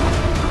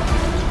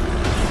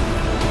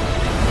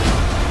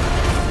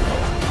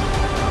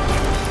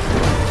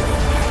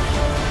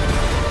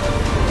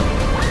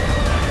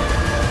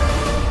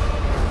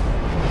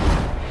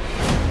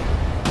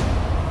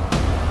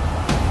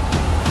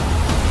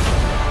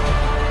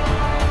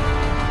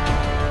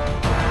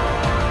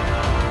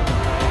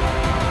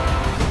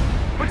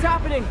 What's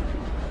happening?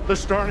 They're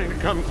starting to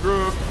come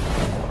through,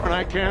 and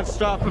I can't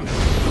stop them.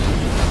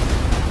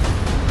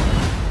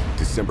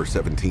 December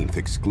 17th,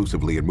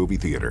 exclusively in movie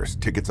theaters.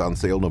 Tickets on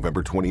sale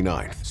November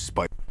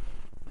 29th.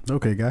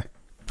 Okay, guy.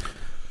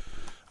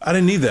 I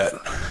didn't need that.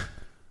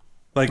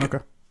 Like, okay.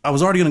 I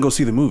was already going to go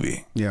see the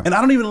movie. Yeah. And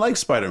I don't even like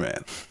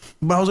Spider-Man.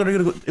 But I was already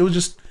going to go. It was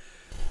just,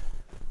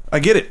 I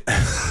get it.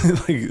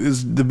 Like,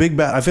 it's the big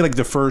bad. I feel like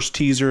the first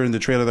teaser and the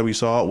trailer that we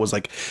saw was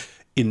like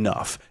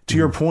enough. To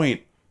your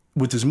point,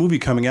 with this movie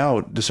coming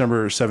out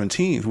December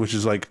 17th, which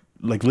is like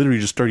literally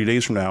just 30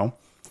 days from now,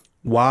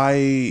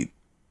 why?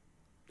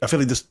 I feel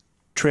like this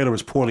trailer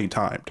was poorly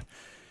timed.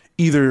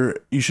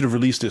 Either you should have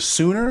released this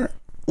sooner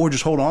or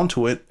just hold on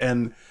to it.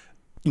 And,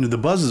 you know, the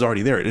buzz is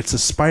already there. It's a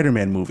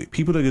Spider-Man movie.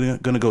 People are going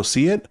to go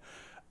see it.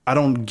 I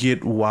don't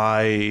get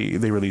why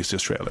they released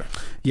this trailer.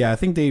 Yeah, I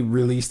think they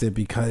released it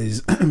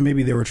because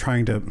maybe they were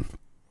trying to.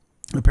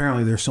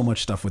 Apparently, there's so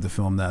much stuff with the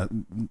film that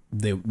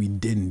we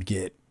didn't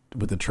get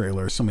with the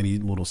trailer. So many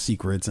little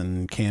secrets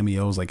and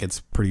cameos. Like,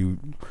 it's pretty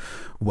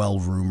well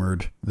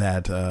rumored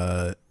that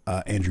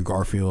Andrew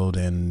Garfield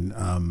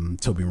and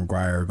Tobey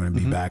Maguire are going to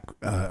be back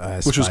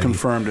as which was Spidey.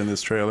 confirmed in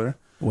this trailer.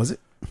 Was it?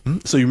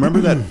 So you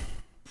remember that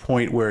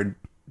point where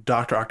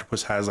Dr.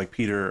 Octopus has like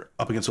Peter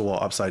up against a wall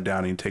upside down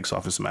and he takes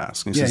off his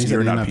mask and he says,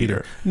 "You're not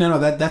Peter." No,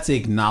 that's the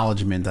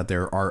acknowledgement that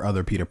there are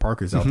other Peter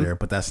Parkers out there,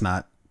 but that's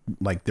not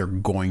like they're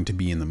going to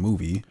be in the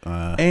movie.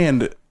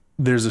 And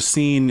there's a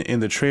scene in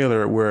the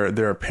trailer where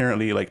there are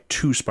apparently like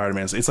two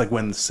Spider-Mans. It's like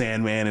when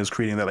Sandman is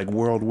creating that like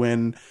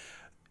whirlwind.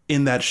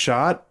 In that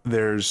shot,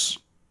 there's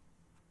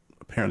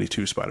apparently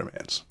two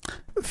Spider-Mans.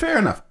 Fair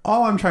enough.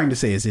 All I'm trying to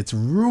say is it's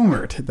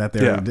rumored that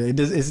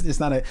it's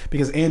not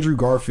because Andrew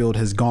Garfield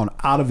has gone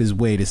out of his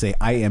way to say,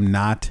 I am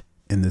not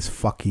in this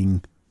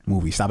fucking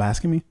movie. Stop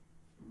asking me.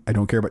 I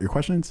don't care about your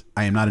questions.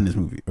 I am not in this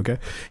movie. Okay.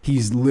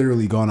 He's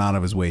literally gone out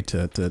of his way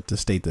to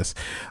state this.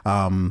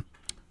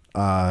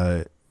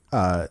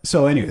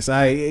 So anyways,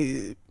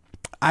 I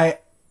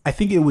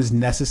think it was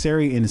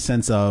necessary in the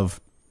sense of,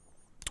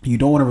 you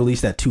don't want to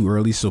release that too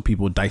early so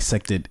people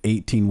dissect it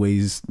 18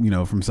 ways,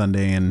 from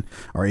Sunday and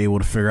are able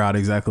to figure out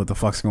exactly what the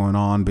fuck's going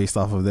on based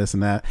off of this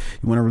and that.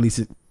 You want to release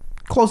it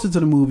closer to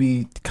the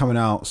movie coming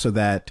out so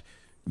that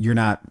you're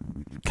not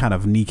kind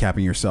of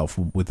kneecapping yourself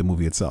with the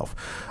movie itself.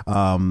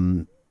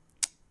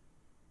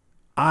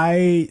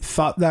 I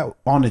thought that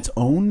on its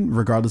own,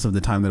 regardless of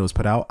the time that it was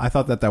put out, I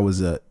thought that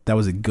was a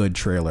good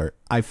trailer.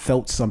 I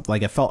felt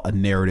I felt a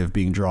narrative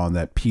being drawn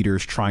that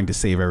Peter's trying to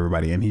save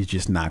everybody and he's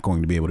just not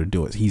going to be able to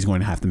do it. He's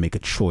going to have to make a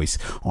choice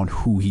on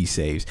who he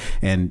saves.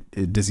 And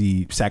does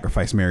he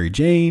sacrifice Mary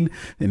Jane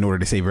in order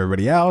to save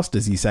everybody else?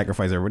 Does he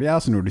sacrifice everybody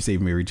else in order to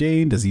save Mary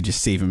Jane? Does he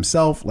just save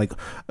himself? Like,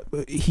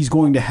 he's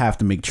going to have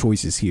to make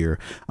choices here.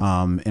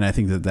 And I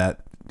think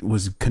that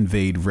was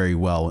conveyed very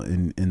well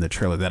in the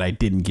trailer that I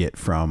didn't get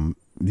from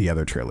the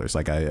other trailers.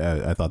 Like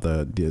I thought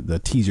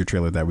the teaser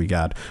trailer that we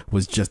got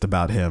was just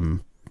about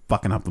him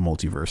fucking up the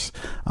multiverse,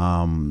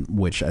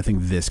 which I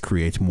think this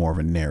creates more of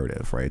a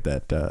narrative, right?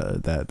 That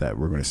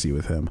we're going to see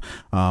with him.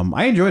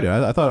 I enjoyed it.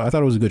 I thought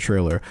it was a good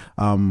trailer.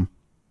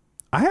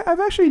 I've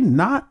actually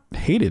not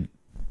hated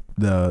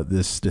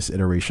this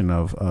iteration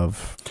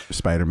of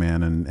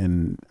Spider-Man,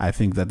 and I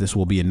think that this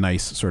will be a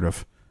nice sort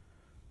of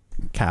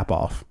cap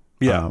off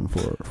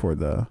for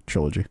the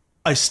trilogy.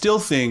 I still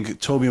think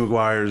Tobey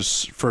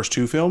Maguire's first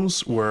two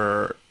films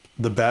were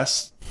the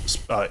best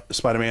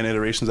Spider-Man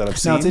iterations that I've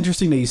seen. Now, it's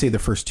interesting that you say the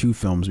first two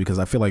films, because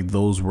I feel like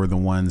those were the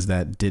ones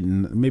that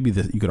didn't, maybe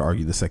you could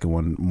argue the second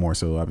one more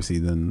so obviously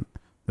than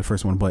the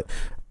first one, but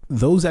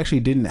those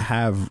actually didn't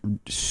have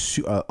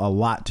a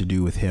lot to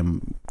do with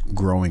him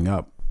growing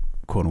up,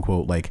 quote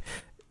unquote. Like,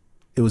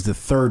 it was the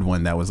third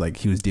one that was like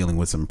he was dealing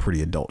with some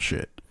pretty adult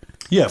shit.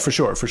 Yeah, for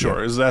sure.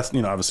 Yeah. That's,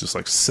 obviously it's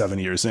like 7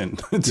 years in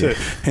to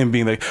him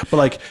being like, but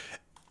like,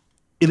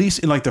 at least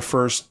in like the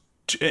first,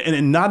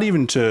 and not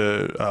even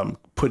to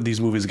put these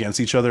movies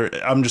against each other,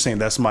 I'm just saying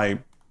those are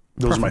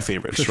my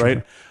favorites, sure.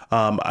 Right?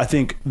 I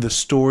think the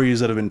stories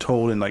that have been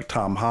told in like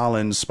Tom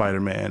Holland's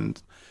Spider-Man,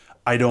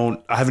 I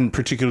haven't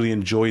particularly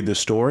enjoyed the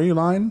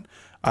storyline.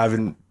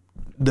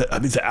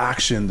 The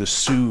action, the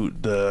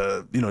suit,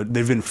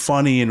 they've been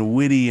funny and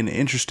witty and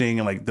interesting,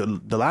 and like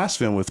the last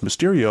film with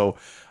Mysterio,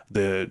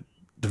 the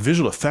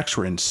visual effects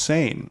were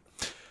insane.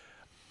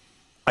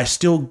 I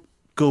still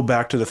go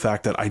back to the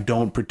fact that I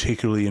don't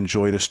particularly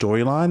enjoy the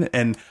storyline,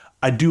 and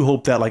I do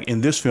hope that like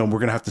in this film we're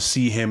gonna have to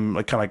see him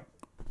like kind of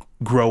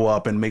grow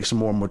up and make some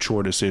more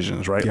mature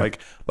decisions, right? Yep.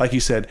 Like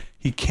you said,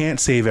 he can't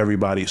save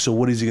everybody, so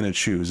what is he gonna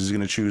choose? Is he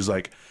gonna choose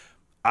like,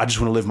 I just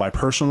want to live my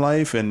personal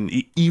life, and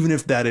even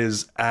if that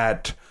is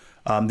at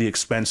the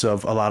expense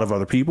of a lot of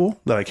other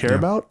people that I care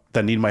about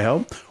that need my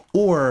help,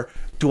 or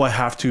do I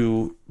have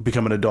to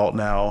become an adult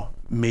now?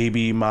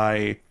 Maybe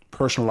my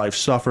personal life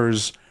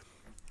suffers,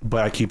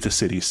 but I keep the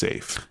city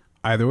safe.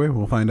 Either way,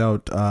 we'll find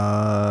out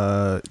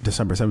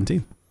December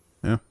 17th.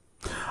 Yeah.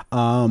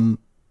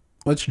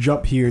 Let's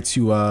jump here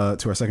to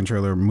our second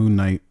trailer, Moon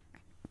Knight.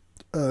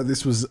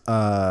 This was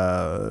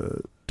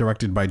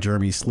directed by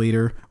Jeremy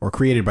Slater, or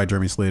created by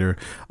Jeremy Slater,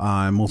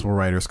 and multiple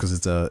writers, because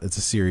it's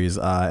a series.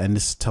 And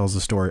this tells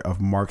the story of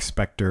Mark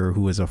Spector,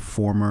 who is a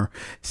former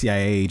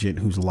CIA agent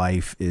whose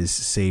life is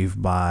saved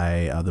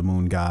by the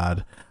Moon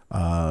God.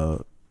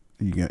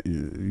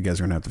 You guys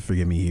are gonna have to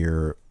forgive me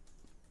here.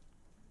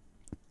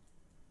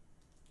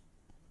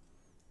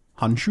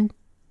 Khonshu,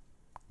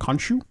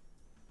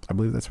 I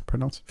believe that's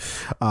pronounced.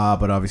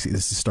 But obviously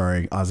this is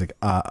starring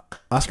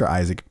Oscar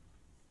Isaac.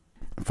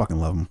 I fucking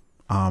love him.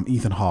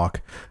 Ethan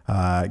Hawke,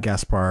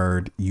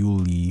 Gaspard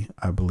Ulliel,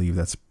 I believe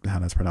that's how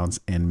that's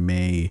pronounced, and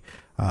May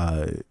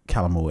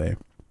Calamoe,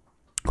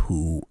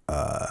 who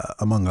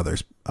among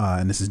others.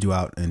 And this is due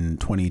out in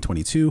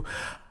 2022.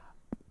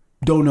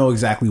 Don't know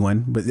exactly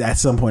when, but at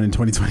some point in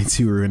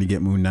 2022 we're going to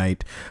get Moon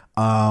Knight.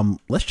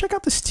 Let's check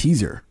out this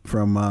teaser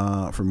from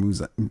Moon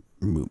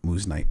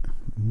Knight.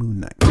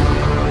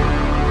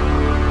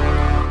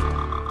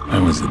 I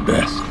was the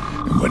best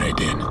in what I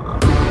did.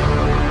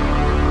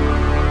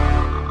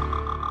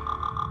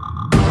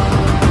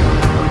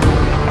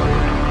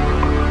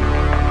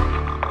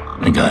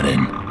 I got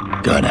in,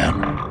 got out.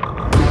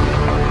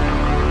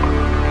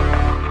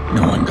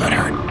 No one got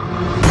hurt.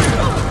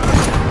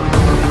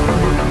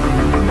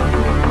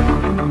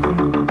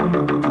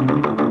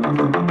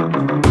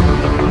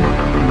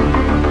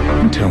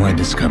 Until I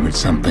discovered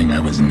something I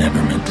was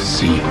never meant to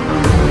see.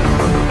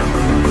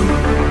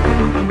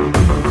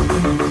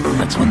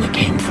 That's when they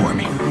came for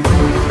me.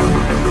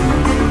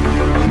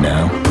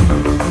 Now,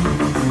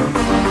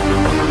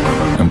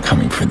 I'm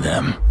coming for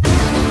them.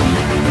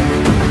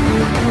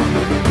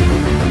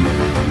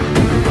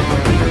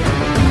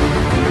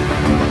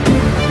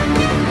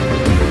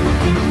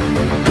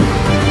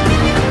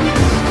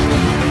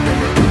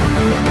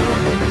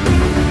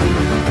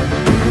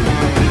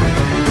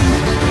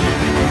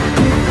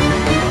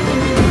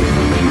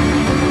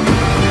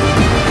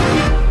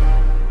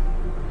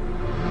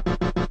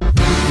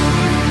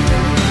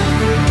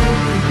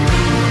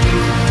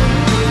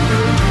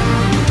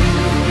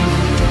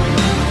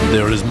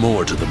 There is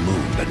more to the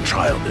moon than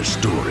childish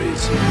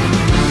stories.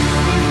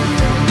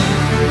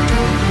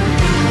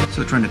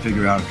 Still trying to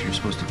figure out if you're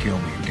supposed to kill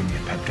me or give me a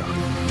pep talk.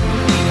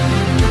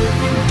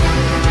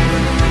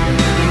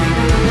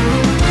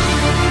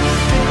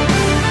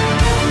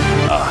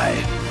 I,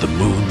 the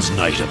moon's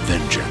knight of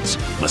vengeance,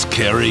 must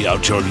carry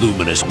out your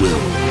luminous will.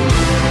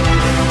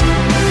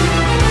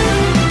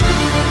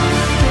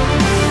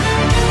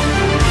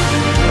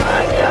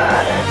 My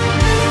God.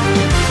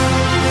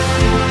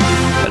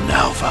 And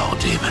now, foul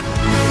demon,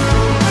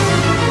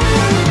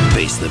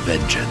 face the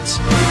vengeance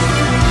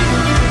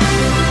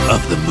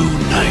of the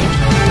Moon Knight.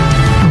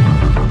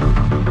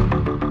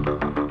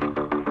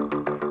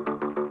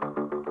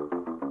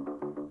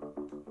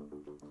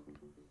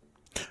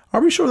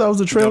 Are we sure that was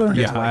the trailer?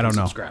 Yeah, I don't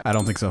know. I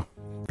don't think so.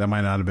 That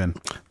might not have been.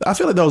 I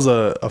feel like that was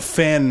a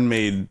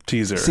fan-made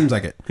teaser. Seems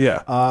like it.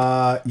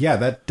 Yeah. Yeah,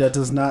 that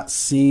does not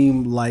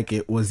seem like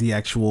it was the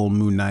actual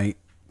Moon Knight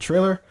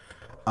trailer.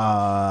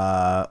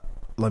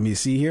 Let me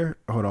see here.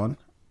 Hold on.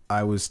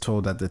 I was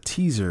told that the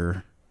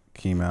teaser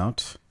came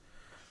out.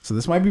 So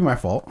this might be my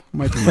fault.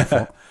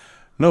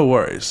 No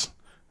worries.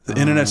 The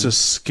internet's a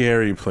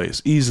scary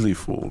place. Easily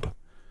fooled.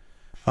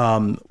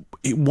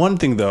 One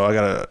thing,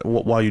 though,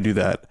 while you do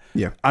that,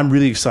 I'm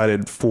really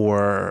excited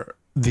for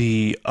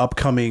the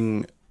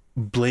upcoming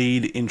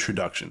Blade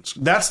introductions.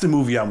 That's the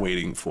movie I'm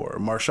waiting for.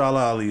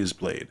 Mahershala Ali's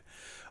Blade.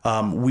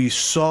 We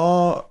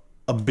saw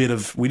a bit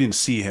of, we didn't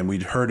see him,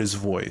 we'd heard his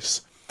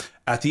voice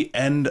at the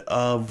end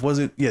of,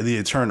 The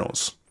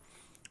Eternals,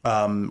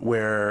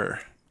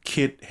 where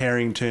Kit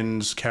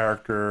Harington's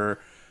character,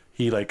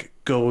 he like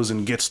goes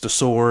and gets the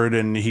sword,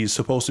 and he's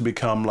supposed to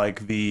become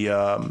like the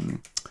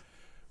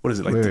what is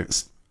it like?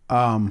 This?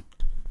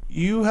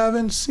 You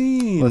haven't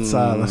seen. Let's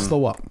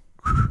slow up.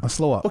 Let's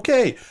slow up.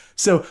 Okay,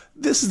 so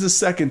this is the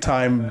second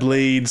time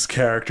Blade's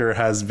character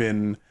has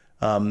been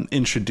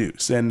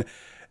introduced, and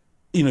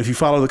if you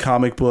follow the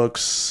comic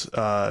books,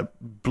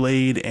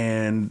 Blade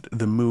and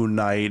the Moon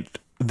Knight,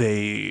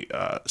 they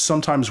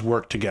sometimes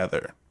work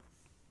together,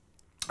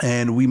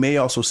 and we may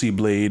also see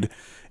Blade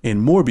in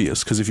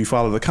Morbius, because if you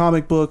follow the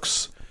comic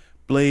books,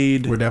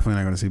 Blade, we're definitely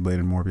not going to see Blade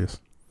in Morbius.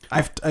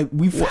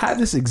 We've had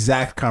this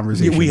exact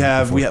conversation. We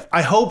have.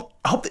 I hope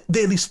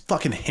they at least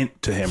fucking hint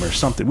to him or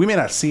something. We may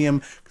not see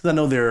him because I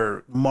know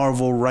they're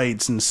Marvel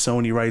rights and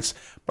Sony rights,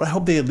 but I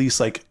hope they at least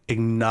like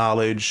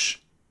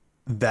acknowledge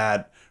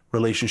that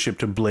relationship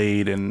to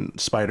Blade and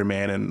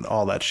Spider-Man and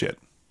all that shit.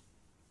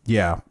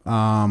 Yeah.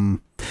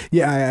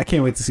 I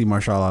can't wait to see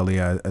Mahershala Ali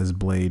as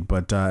Blade.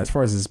 But as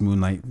far as this Moon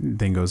Knight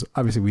thing goes,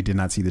 obviously we did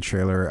not see the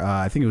trailer.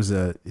 I think it was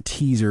a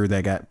teaser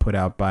that got put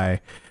out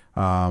by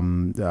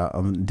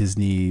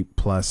Disney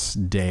Plus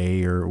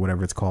Day or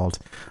whatever it's called.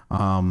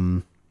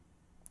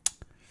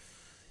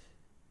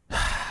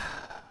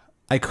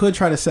 I could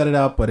try to set it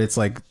up, but it's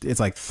like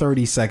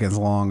 30 seconds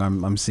long.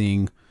 I'm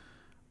seeing.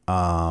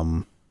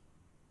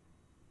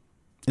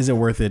 Is it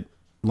worth it?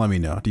 Let me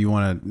know.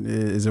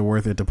 Is it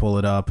worth it to pull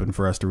it up and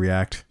for us to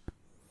react?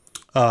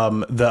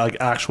 The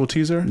actual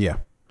teaser? Yeah.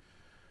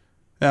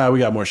 We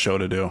got more show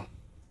to do.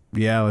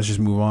 Yeah, let's just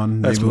move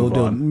on. Let's move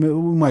on.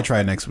 We might try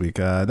it next week.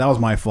 That was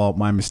my fault,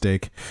 my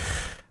mistake.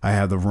 I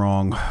have the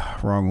wrong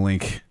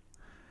link.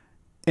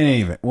 In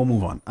any event, we'll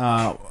move on.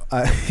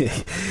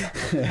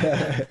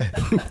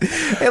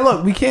 Hey,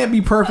 look, we can't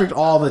be perfect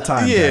all the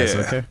time, guys,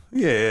 okay?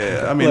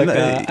 Yeah. I mean, look,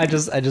 I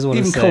just want to say,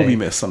 even Kobe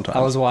missed sometimes.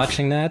 I was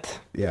watching that.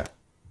 Yeah.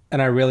 And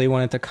I really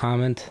wanted to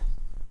comment,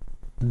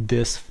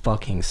 this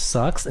fucking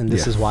sucks, and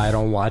this is why I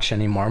don't watch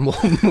any Marvel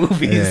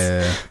movies.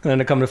 Yeah. And then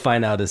to come to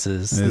find out, this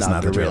is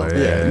not the real.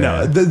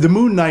 No, the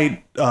Moon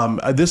Knight.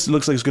 This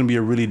looks like it's going to be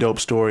a really dope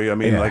story. I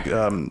mean,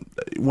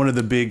 one of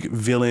the big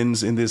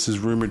villains in this is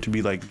rumored to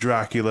be like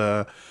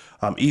Dracula.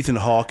 Ethan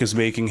Hawke is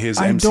making his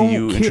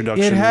MCU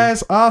introduction. It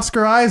has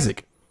Oscar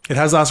Isaac.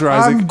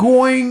 I'm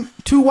going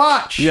to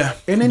watch.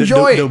 And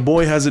enjoy it. The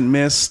boy hasn't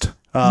missed.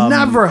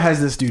 Never has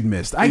this dude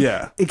missed. Addy,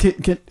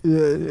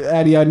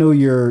 I know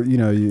you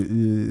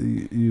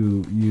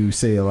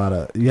say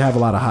you have a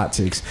lot of hot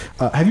takes.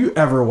 Have you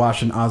ever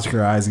watched an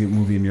Oscar Isaac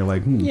movie and you're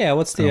like, yeah,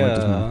 what's the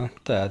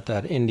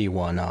that indie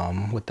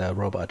one with the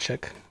robot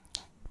chick?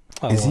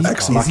 Is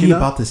he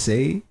about to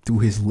say through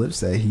his lips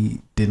that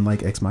he didn't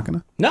like Ex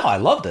Machina? No, I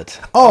loved it.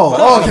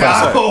 Oh, okay.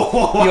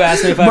 You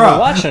asked me if I ever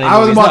watched any movies. I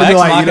was about to be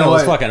like, Machina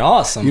was fucking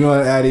awesome. You know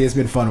what, Addy? It's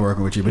been fun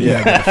working with you, but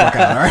get the fuck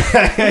out, all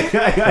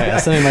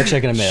right? Send me my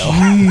chicken and mail.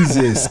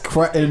 Jesus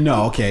Christ.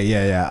 No, okay,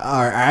 yeah.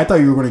 All right, I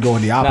thought you were going to go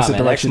in the opposite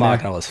direction.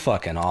 Ex Machina was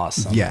fucking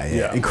awesome.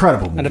 Yeah.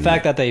 Incredible movie. And the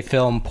fact that they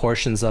filmed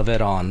portions of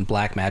it on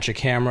black magic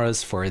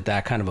cameras for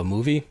that kind of a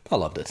movie, I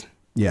loved it.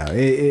 Yeah,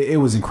 it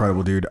was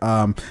incredible, dude.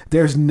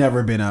 There's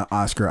never been an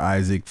Oscar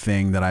Isaac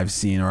thing that I've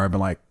seen or I've been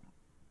like,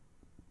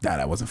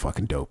 that wasn't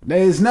fucking dope.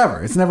 It's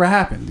never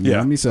happened. You know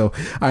what I mean? So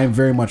I am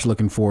very much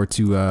looking forward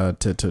to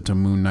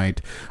Moon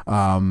Knight,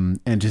 and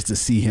just to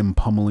see him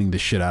pummeling the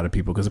shit out of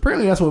people, because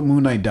apparently that's what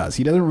Moon Knight does.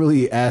 He doesn't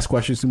really ask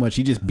questions too much.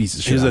 He just beats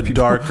the shit out of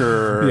people. He's a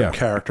darker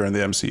character in the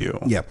MCU.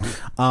 Yeah.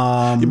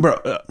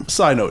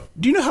 Side note: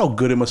 do you know how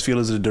good it must feel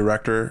as a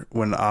director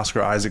when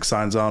Oscar Isaac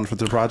signs on for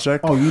the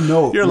project? Oh,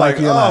 you're like,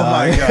 oh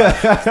my god.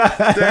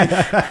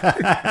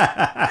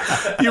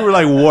 You were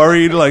like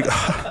worried, like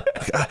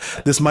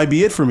this might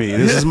be it for me.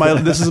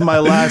 This is my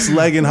last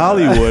leg in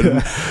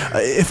Hollywood.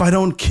 If I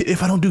don't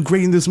do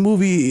great in this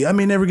movie, I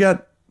may never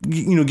get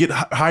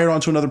hired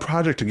onto another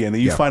project again.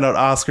 And you find out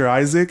Oscar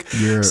Isaac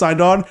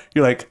signed on.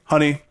 You're like,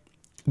 honey,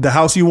 the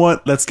house you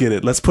want, let's get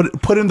it. Let's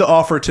put in the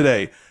offer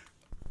today.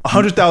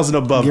 100,000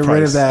 above. Get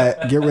rid of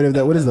that.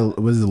 What is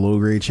the low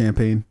grade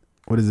champagne?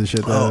 What is this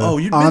shit?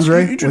 You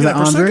Andre? Was that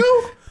Andre?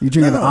 You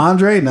drinking the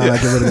Andre? No,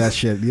 get rid of that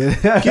shit.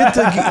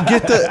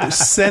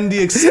 Send the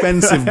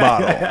expensive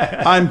bottle.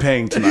 I'm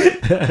paying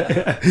tonight.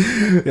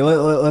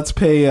 Let's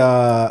pay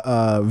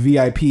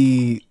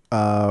VIP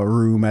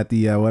room at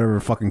the whatever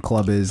fucking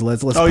club is.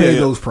 Let's pay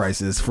those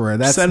prices for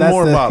it. Send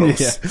more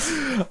bottles.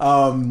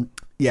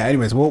 Yeah.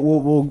 Anyways,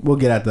 we'll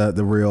get at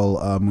the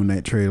real Moon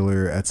Knight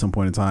trailer at some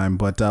point in time.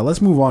 But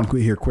let's move on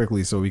here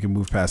quickly so we can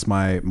move past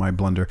my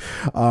blunder.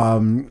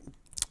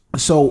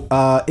 So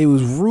it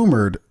was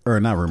rumored, or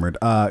not rumored,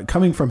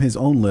 coming from his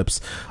own lips.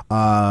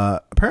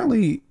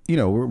 Apparently,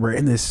 we're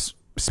in this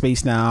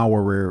space now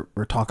where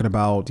we're talking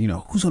about,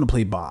 who's going to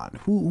play Bond?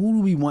 Who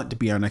do we want to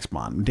be our next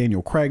Bond?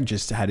 Daniel Craig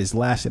just had his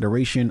last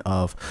iteration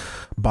of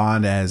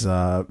Bond as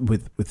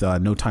with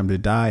No Time to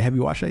Die. Have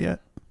you watched that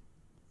yet?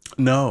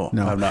 No,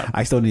 I'm not.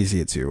 I still need to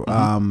see it too.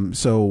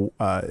 So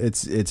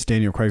it's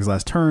Daniel Craig's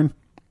last turn,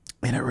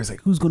 and everyone's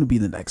like, who's going to be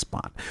the next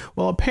Bond?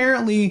 Well,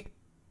 apparently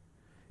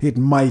it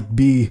might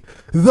be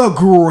the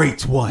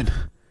great one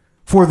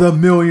for the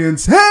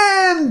millions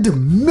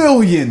and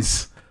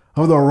millions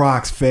of the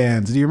Rock's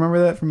fans. Do you remember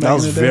that from back That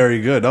was in the day?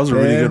 very good. That was a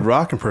really good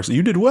Rock impression.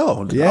 You did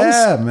well.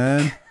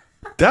 Man.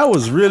 That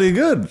was really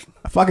good.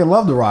 I fucking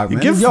love The Rock, man.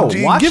 Give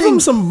him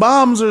some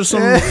bombs or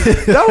some.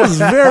 That was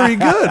very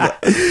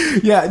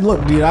good. Yeah,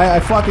 look, dude, I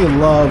fucking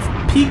love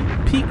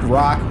peak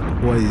Rock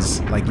was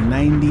like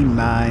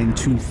 99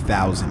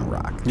 2000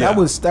 Rock. That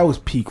was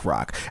peak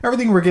Rock.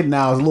 Everything we're getting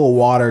now is a little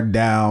watered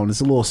down.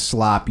 It's a little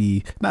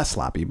sloppy. Not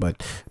sloppy,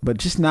 but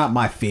just not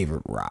my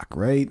favorite Rock,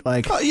 right?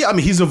 Like yeah, I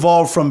mean, he's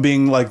evolved from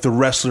being like the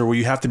wrestler where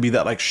you have to be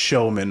that like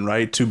showman,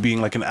 right, to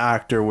being like an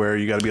actor where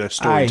you got to be like a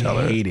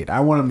storyteller. I hate it. I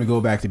want him to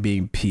go back to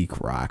being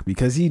peak Rock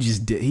because he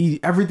just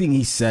did. Everything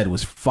he said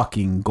was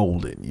fucking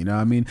golden. You know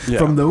what I mean? Yeah.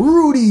 From the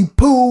Rudy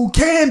Poo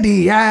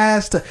candy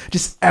ass to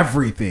just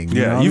everything.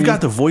 You've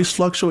got the voice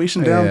fluctuation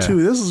down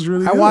too. This is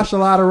really good. I watched a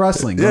lot of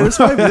wrestling. Yeah, this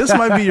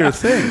might be your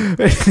thing.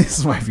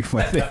 This might be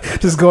my thing.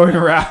 Just going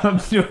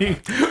around doing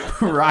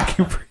Rock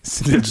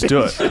impersonations. Just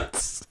do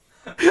it.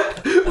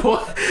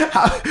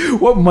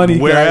 What money?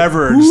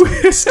 Wherever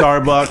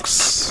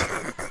Starbucks,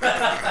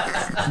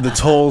 the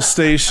toll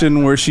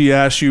station where she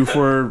asks you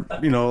for,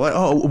 like,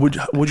 oh,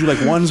 would you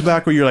like ones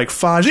back, or you're like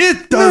Faj?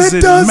 It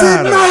doesn't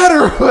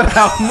matter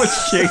how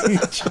much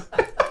change.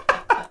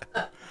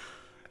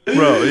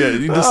 Bro, yeah,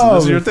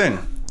 this is your thing.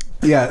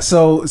 Yeah,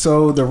 so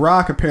The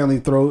Rock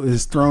apparently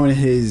is throwing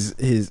his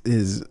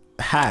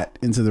hat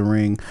into the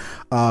ring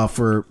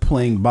for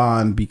playing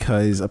Bond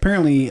because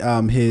apparently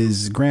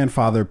his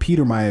grandfather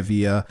Peter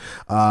Maivia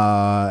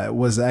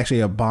was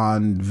actually a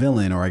Bond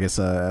villain, or I guess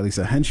at least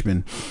a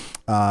henchman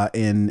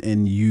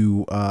in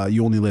You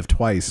Only Live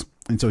Twice.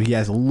 And so he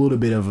has a little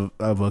bit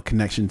of a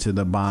connection to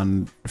the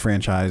Bond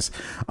franchise.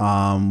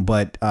 So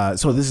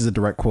this is a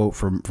direct quote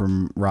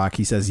from Rock.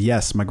 He says,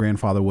 "Yes, my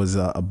grandfather was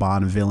a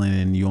Bond villain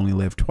in You Only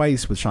Live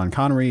Twice with Sean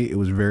Connery. It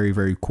was very,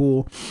 very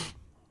cool.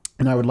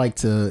 And I would like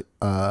to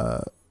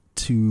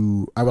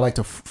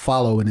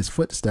follow in his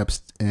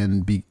footsteps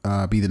and be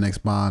the next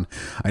Bond.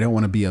 I don't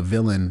want to be a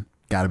villain.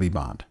 Got to be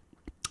Bond."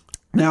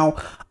 Now,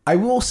 I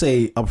will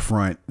say up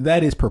front,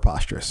 that is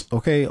preposterous,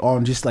 okay?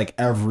 On just like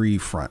every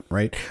front,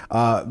 right?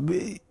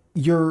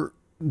 Your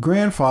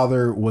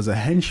grandfather was a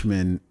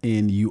henchman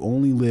in You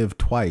Only Live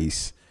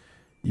Twice.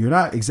 You're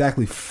not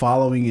exactly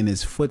following in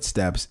his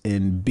footsteps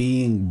and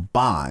being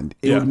Bond.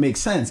 It would make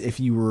sense if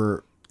you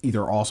were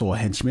either also a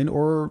henchman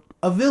or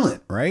a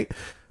villain, right?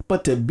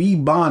 But to be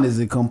Bond is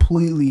a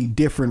completely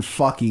different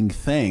fucking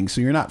thing. So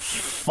you're not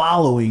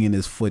following in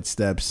his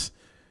footsteps.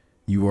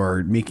 You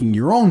are making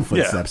your own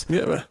footsteps.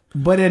 Yeah.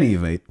 But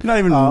anyway, you're not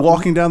even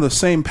walking down the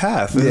same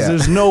path.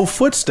 There's no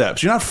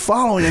footsteps. You're not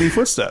following any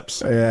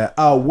footsteps. Yeah.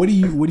 What do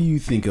you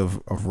think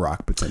of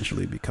Rock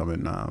potentially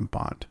becoming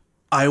Bond?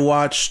 I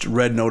watched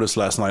Red Notice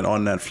last night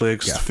on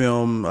Netflix. Yeah.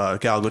 Film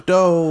Gal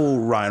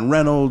Gadot, Ryan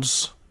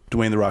Reynolds,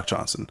 Dwayne The Rock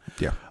Johnson.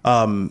 Yeah.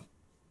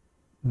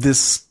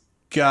 This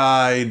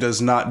guy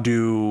does not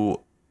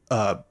do.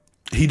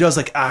 He does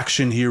like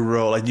action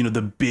hero, like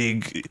the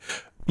big.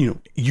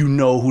 You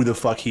know who the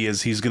fuck he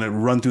is. He's gonna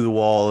run through the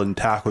wall and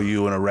tackle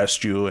you and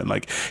arrest you, and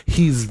like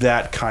he's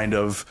that kind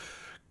of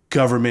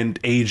government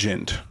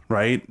agent,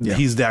 right? Yeah.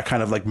 He's that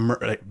kind of like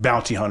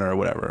bounty hunter or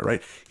whatever,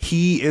 right?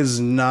 He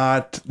is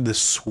not the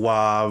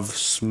suave,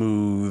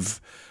 smooth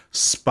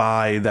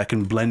spy that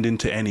can blend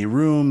into any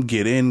room,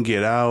 get in,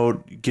 get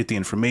out, get the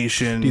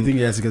information. Do you think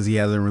that's because he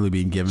hasn't really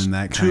been given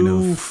that kind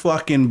Too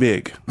fucking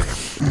big.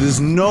 There's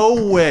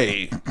no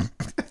way.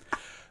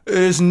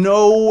 There's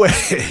no way.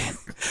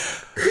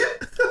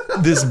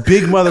 This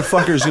big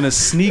motherfucker is gonna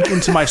sneak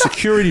into my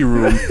security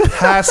room,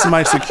 past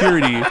my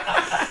security,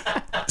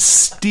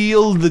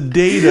 steal the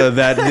data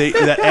that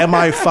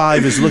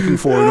MI5 is looking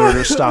for in order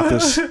to stop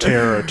this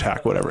terror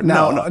attack, whatever.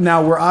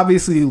 Now we're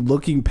obviously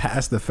looking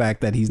past the fact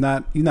that he's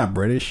not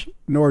British.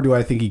 Nor do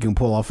I think he can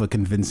pull off a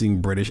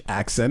convincing British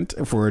accent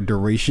for a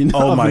duration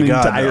of an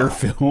entire no.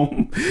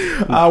 film.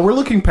 We're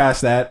looking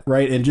past that,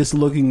 right? And just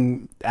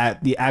looking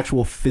at the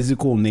actual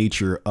physical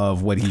nature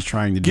of what he's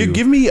trying to do.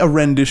 Give me a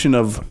rendition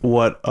of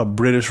what a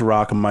British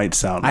rock might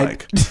sound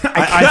like.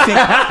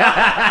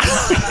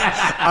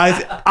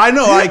 I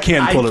know I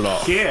can't pull it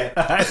off.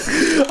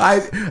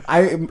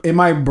 I in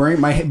my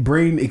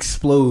brain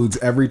explodes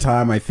every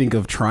time I think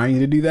of trying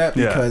to do that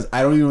because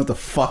I don't even know what the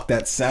fuck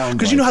that sounds.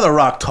 Because you know how The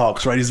Rock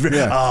talks, right? He's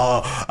very.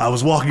 I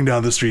was walking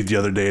down the street the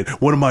other day.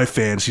 One of my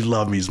fans, she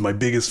loved me. She's my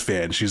biggest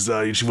fan. She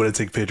wanted to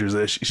take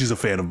pictures. She's a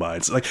fan of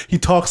mine. So, like, he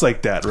talks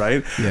like that,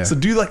 right? Yeah. So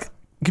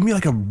give me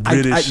like a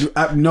British.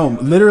 No,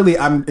 literally,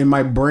 I'm in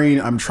my brain.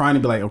 I'm trying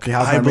to be like, okay,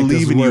 how can I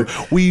believe in work?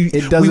 You.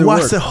 We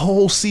watched the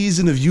whole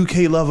season of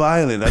UK Love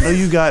Island. I know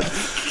you got.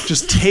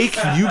 Just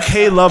take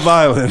UK Love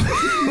Island.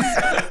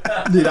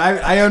 Dude,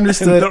 I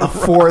understood a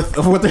fourth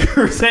of what they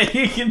were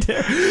saying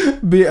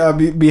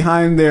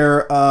behind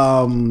their.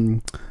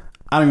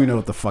 I don't even know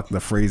what the fuck the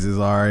phrases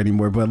are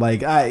anymore, but like,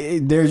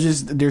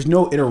 there's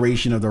no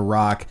iteration of The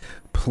Rock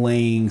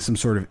playing some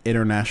sort of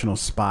international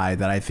spy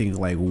that I think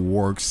like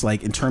works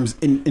like in terms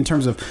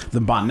of the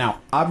Bond.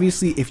 Now,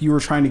 obviously, if you were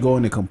trying to go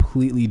in a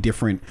completely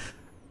different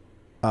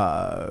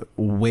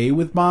way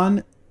with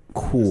Bond,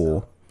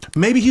 cool.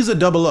 Maybe he's a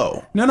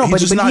 00. No, he's but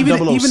just not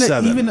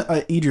even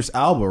Idris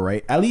Elba,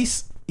 right? At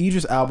least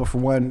Idris Elba, for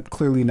one,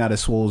 clearly not as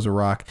swole as The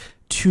Rock.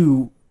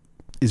 Two,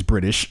 is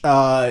British,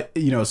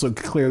 so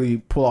clearly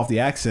pull off the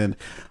accent.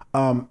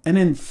 And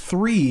then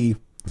 3,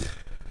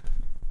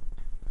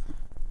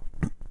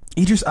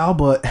 Idris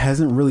Elba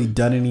hasn't really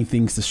done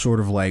anything to sort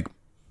of like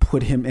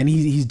put him, and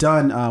he's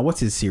done what's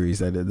his series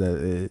that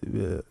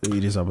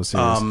Idris Elba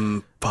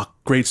series?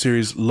 Great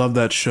series, love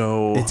that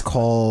show. It's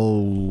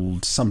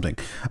called something,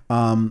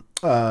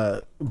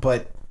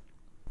 but.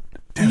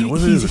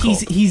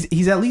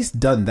 He's at least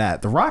done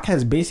that. The Rock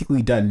has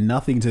basically done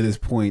nothing to this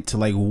point to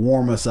like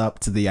warm us up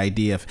to the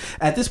idea of,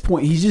 at this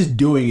point he's just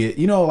doing it.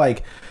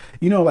 Like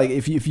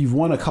if you've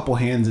won a couple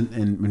hands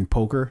in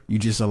poker, you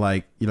just are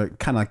like,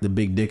 kind of like the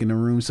big dick in the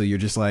room. So you're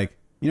just like,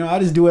 I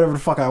just do whatever the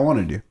fuck I want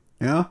to do.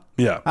 Yeah.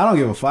 I don't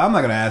give a fuck. I'm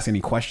not gonna ask any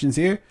questions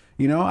here.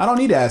 I don't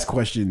need to ask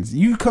questions.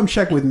 You come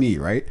check with me,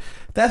 right?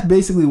 That's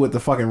basically what the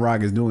fucking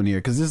Rock is doing here.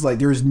 Because it's like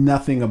there's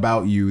nothing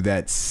about you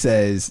that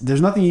says,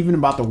 there's nothing even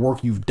about the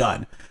work you've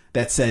done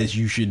that says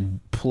you should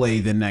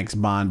play the next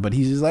Bond. But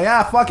he's just like,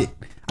 fuck it.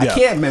 I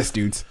can't miss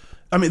dudes.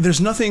 I mean,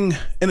 there's nothing.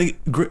 And a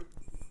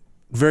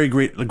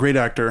great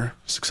actor,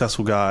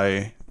 successful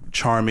guy,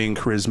 charming,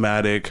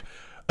 charismatic.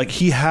 Like,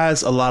 he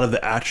has a lot of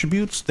the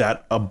attributes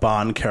that a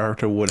Bond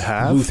character would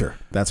have. Luther.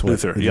 That's what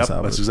Luther. Yep,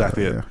 that's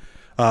exactly it.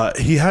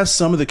 He has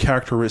some of the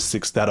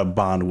characteristics that a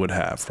Bond would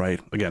have, right?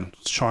 Again,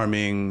 he's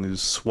charming,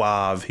 he's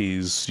suave,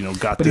 he's,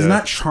 got But he's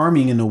not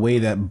charming in the way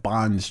that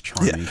Bond's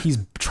charming. Yeah. He's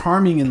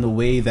charming in the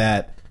way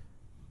that,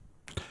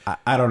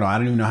 I don't know, I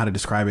don't even know how to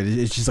describe it.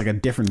 It's just like a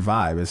different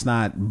vibe. It's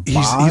not Bond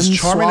He's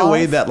charming suave. in a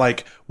way that,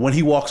 like, when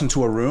he walks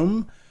into a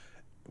room,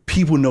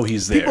 people know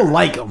he's there. People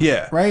like him.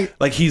 Yeah. Right?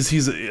 Like,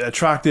 he's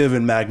attractive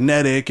and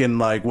magnetic, and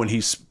like when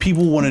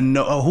people want to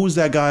know, oh, who's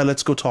that guy?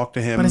 Let's go talk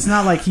to him. But it's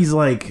not like he's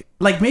like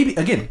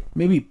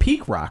maybe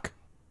peak Rock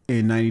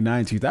in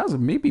 99,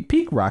 2000, maybe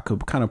peak Rock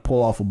could kind of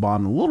pull off a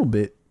Bond a little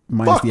bit,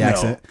 minus the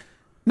accent.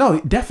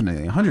 No,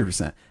 definitely,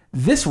 100%.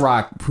 This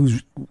Rock,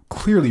 who's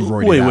clearly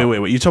roided out. Wait.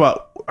 Are you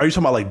talking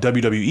about like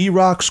WWE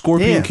Rock,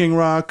 Scorpion King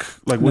Rock?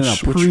 Like,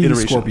 which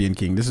iteration? Scorpion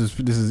King. This is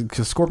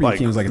because Scorpion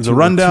King was like a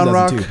rundown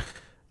Rock.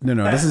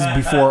 No, this is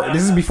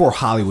before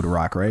Hollywood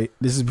Rock, right?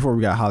 This is before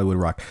we got Hollywood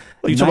Rock.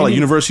 You talking about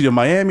University of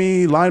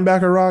Miami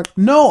linebacker Rock?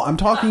 No, I'm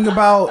talking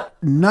about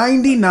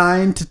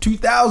 99 to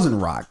 2000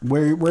 Rock,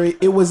 where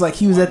it was like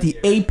he was at the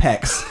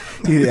apex.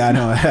 Yeah, I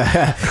know.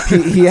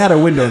 he had a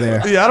window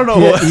there. Yeah, I don't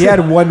know. He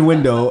had one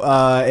window,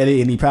 and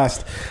he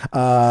passed.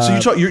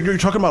 So you're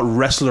talking about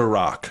Wrestler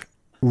Rock.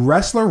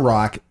 Wrestler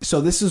Rock.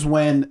 So this is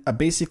when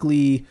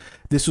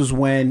this was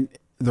when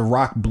The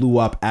Rock blew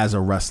up as a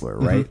wrestler,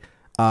 right?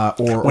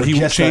 Or when he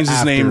changed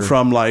his name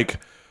from like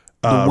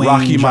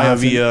Rocky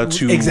Maivia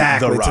to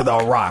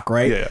The Rock,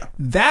 right? Yeah.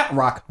 That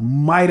Rock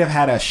might have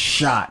had a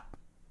shot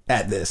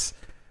at this.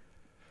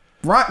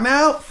 Rock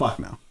now? Fuck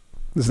no.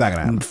 This is not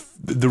gonna happen.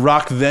 The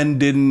Rock then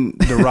didn't.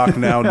 The Rock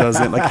now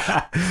doesn't. Like,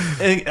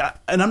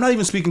 and I'm not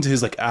even speaking to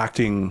his like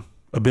acting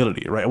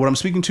ability, right? What I'm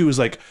speaking to is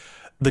like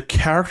the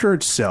character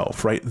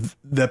itself, right?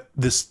 That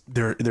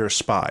they're a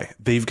spy.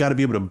 They've got to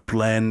be able to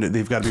blend.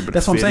 They've got to be able to.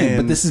 That's what I'm saying. In.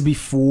 But this is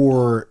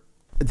before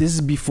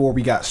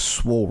we got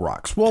Swole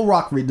Rock. Swole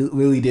Rock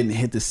really didn't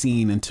hit the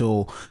scene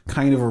until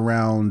kind of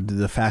around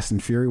the Fast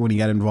and Furious, when he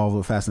got involved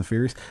with Fast and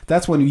Furious.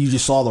 That's when you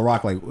just saw The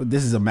Rock like,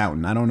 this is a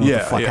mountain. I don't know what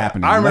the fuck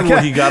happened to I remember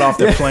when he got off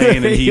the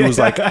plane and he was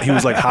like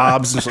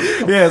Hobbs.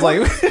 And yeah, it's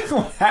like,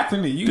 what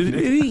happened to you?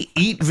 Did he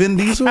eat Vin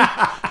Diesel?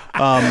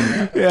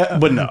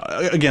 But no,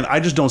 again, I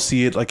just don't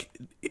see it. Like,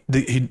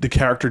 the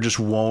character just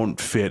won't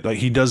fit. Like,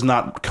 he does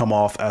not come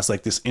off as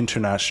like this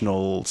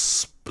international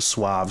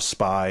suave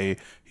spy.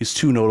 He's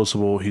too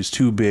noticeable. He's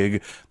too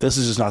big. This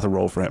is just not the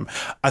role for him.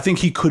 I think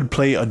he could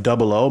play a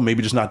 00,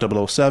 maybe just not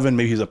 007.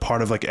 Maybe he's a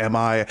part of like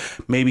MI.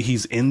 Maybe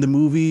he's in the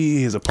movie.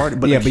 He's a part,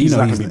 but like, he's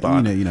not going to be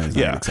Bond. He's not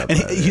gonna accept and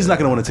that. he's not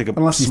going to want to take a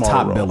unless he's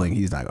top role. billing.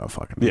 He's not going to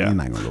fucking. Yeah, he's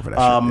not going to go for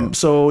that shit.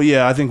 So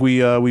yeah, I think we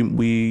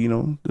you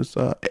know, just,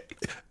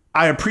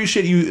 I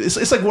appreciate you.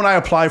 It's like when I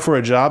apply for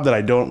a job that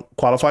I don't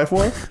qualify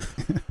for.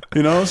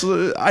 You know,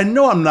 so I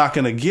know I'm not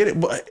going to get it,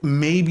 but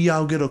maybe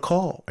I'll get a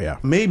call. Yeah.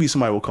 Maybe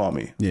somebody will call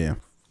me. Yeah.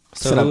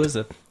 So who is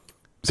it?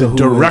 The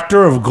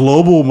director of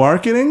global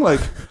marketing?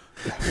 Like,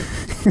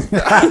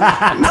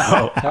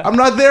 no, I'm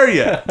not there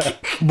yet,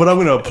 but I'm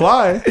going to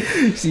apply.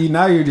 See,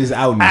 now you're just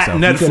outing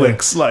yourself. At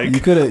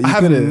Netflix, I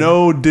have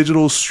no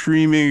digital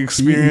streaming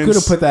experience. You could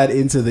have put that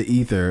into the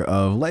ether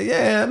of like,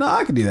 yeah, no,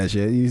 I can do that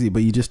shit. Easy,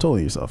 but you just told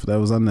yourself that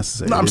was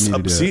unnecessary. No,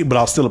 but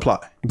I'll still apply.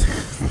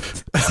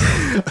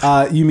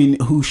 You mean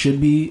who should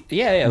be?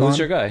 Yeah. Who's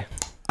your guy?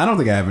 I don't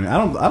think I have any.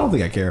 I don't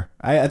think I care.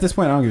 At this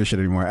point, I don't give a shit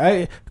anymore.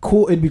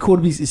 It'd be cool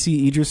to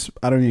see Idris.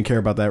 I don't even care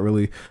about that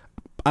really.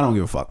 I don't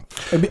give a fuck.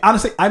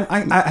 Honestly,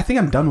 I think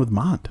I'm done with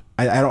Bond.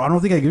 I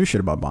don't think I give a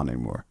shit about Bond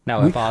anymore.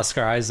 Now, if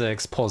Oscar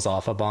Isaacs pulls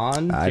off a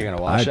Bond, you're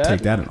gonna watch it. I'd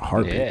take that in a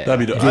heartbeat. Yeah.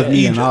 That'd be Give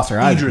me an Oscar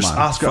Isaac.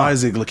 Oscar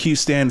Isaac, Lakeith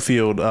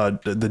Stanfield,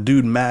 the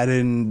dude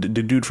Madden, the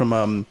dude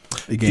from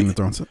Game of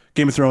Thrones.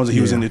 Game of Thrones. He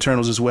was in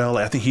Eternals as well.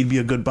 I think he'd be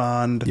a good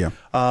Bond. Yeah.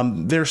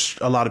 There's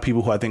a lot of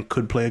people who I think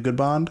could play a good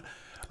Bond.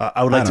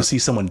 I would like to see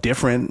someone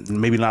different,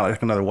 maybe not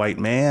like another white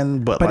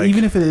man, but like,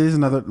 even if it is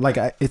another, like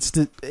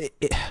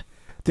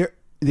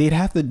they'd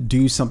have to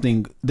do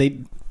something.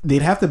 They'd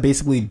have to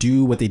basically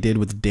do what they did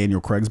with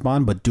Daniel Craig's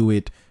Bond, but do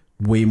it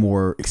way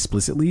more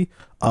explicitly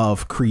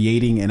of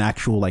creating an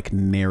actual like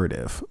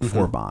narrative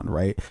for Bond,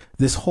 right?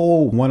 This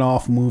whole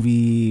one-off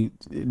movie,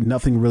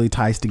 nothing really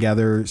ties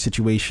together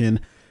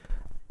situation.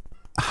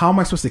 How am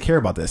I supposed to care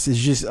about this? It's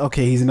just,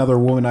 okay, he's another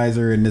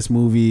womanizer in this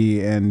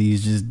movie and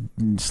he's just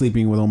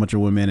sleeping with a bunch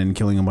of women and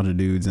killing a bunch of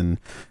dudes in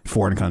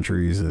foreign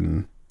countries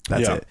and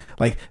that's it.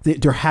 Like,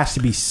 there has to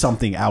be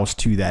something else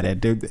to that.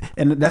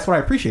 And that's what I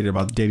appreciated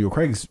about Daniel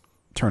Craig's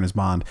turn as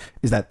Bond,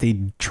 is that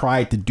they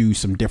tried to do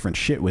some different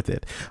shit with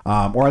it.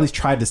 Or at least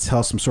tried to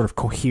tell some sort of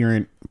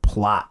coherent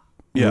plot.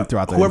 Yeah,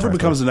 throughout the whoever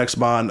becomes the next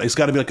Bond, it's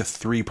got to be like a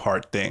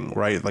 3-part thing,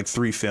 right? Like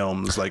 3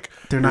 films. Like,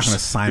 they're not going to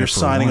sign. You're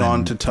signing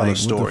on to tell a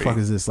story. What the fuck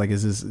is this? Like,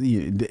 is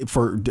this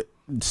for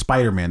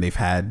Spider-Man? They've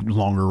had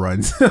longer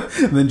runs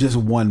than just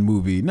one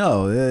movie.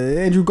 No,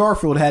 Andrew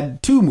Garfield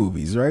had 2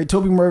 movies, right?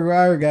 Tobey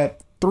Maguire got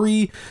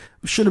 3.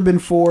 Should have been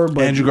 4.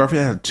 But Andrew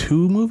Garfield had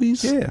 2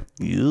 movies. Yeah,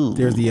 ew.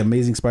 There's the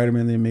Amazing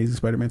Spider-Man, the Amazing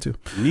Spider-Man 2.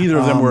 Neither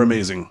of them were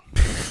amazing.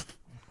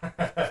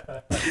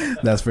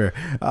 That's fair.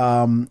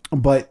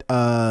 But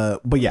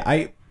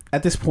yeah,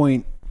 at this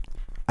point,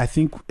 I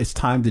think it's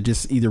time to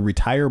just either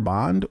retire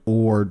Bond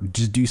or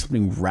just do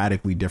something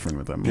radically different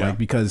with him. Like,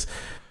 because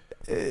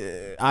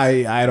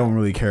I don't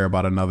really care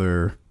about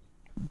another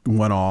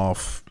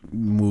one-off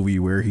movie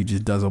where he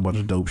just does a bunch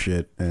of dope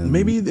shit. And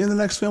maybe in the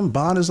next film,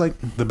 Bond is like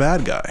the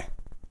bad guy.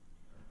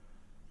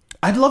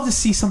 I'd love to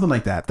see something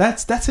like that.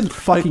 That's a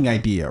fucking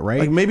idea,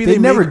 right? Like, maybe they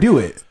never do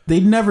it.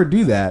 They'd never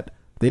do that.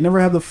 They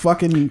never have the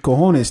fucking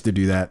cojones to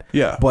do that.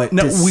 Yeah. But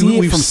to see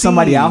it from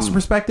somebody else's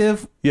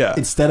perspective,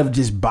 instead of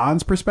just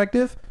Bond's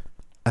perspective,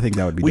 I think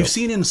that would be We've dope.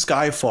 seen in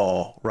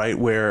Skyfall, right,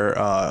 where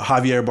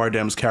Javier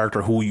Bardem's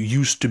character, who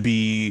used to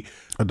be...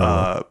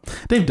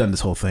 they've done this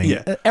whole thing.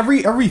 Yeah.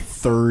 Every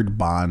third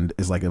Bond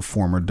is like a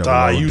former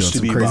double. Used to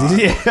be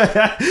crazy.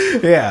 Bond.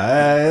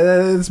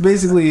 It's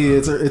basically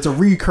it's a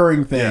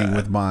recurring thing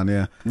with Bond.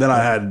 Yeah. Then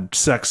I had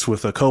sex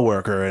with a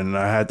coworker, and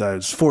I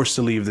was forced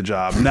to leave the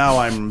job. Now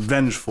I'm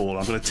vengeful.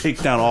 I'm going to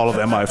take down all of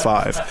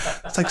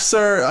MI5. It's like,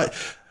 sir,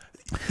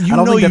 you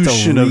know you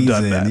shouldn't have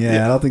done that.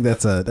 Yeah, I don't think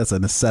that's a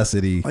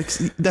necessity. Like,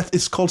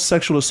 it's called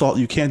sexual assault.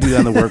 You can't do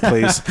that in the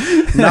workplace.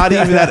 Not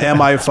even at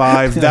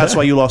MI5. That's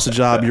why you lost a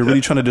job. You're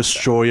really trying to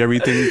destroy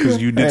everything because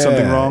you did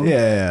something wrong.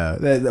 Yeah.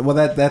 That's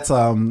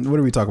what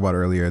did we talk about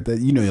earlier? That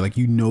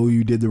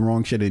you did the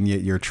wrong shit, and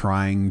yet you're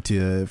trying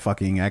to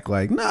fucking act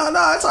like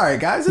no, it's all right,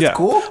 guys. It's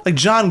cool. Like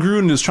John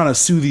Gruden is trying to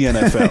sue the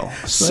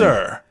NFL.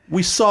 Sir,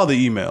 we saw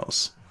the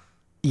emails.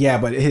 Yeah,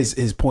 but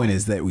his point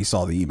is that we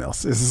saw the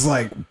emails. This is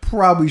like,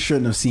 probably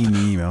shouldn't have seen the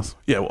emails.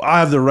 Yeah, well, I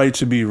have the right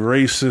to be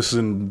racist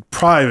in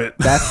private.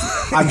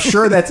 I'm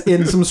sure that's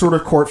in some sort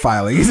of court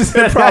filings.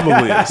 It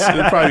probably is.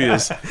 It probably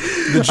is.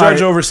 The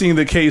judge overseeing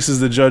the case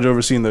is the judge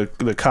overseeing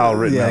the Kyle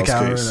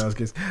Rittenhouse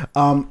case.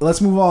 Let's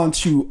move on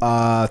to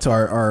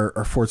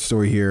our fourth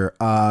story here.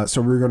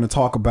 So we're going to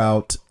talk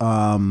about.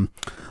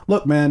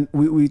 Look, man,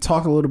 we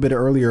talked a little bit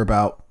earlier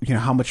about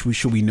how much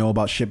should we know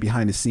about shit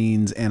behind the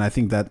scenes, and I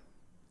think that.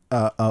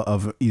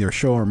 Of either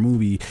show or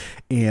movie,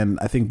 and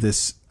I think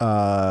this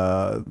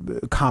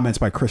comments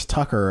by Chris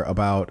Tucker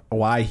about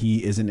why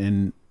he isn't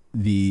in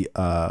the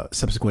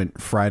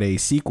subsequent Friday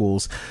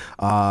sequels.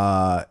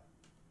 I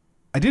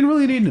didn't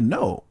really need to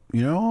know,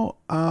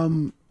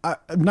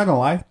 I'm not gonna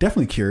lie,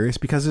 definitely curious,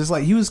 because it's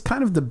like he was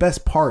kind of the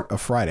best part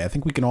of Friday. I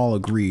think we can all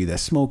agree that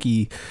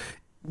Smokey,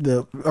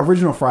 the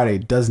original Friday,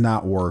 does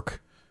not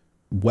work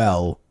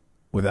well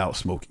without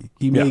Smokey.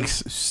 He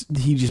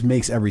just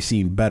makes every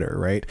scene better,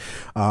 right?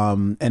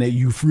 And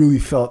you really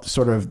felt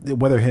sort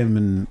of, whether him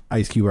and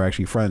Ice Cube are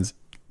actually friends,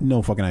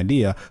 no fucking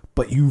idea,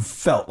 but you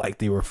felt like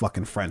they were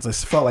fucking friends. It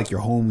felt like your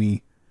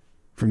homie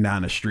from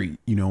down the street,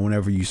 you know,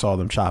 whenever you saw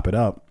them chop it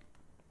up.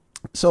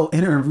 So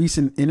in a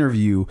recent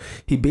interview,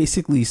 he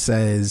basically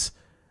says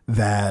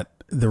that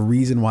the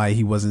reason why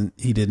he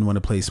didn't want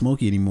to play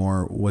Smokey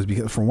anymore was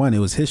because, for one, it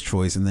was his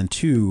choice, and then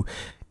two,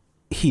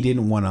 he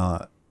didn't want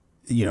to,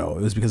 you know,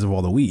 it was because of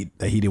all the weed,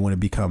 that he didn't want to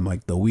become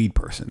like the weed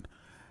person.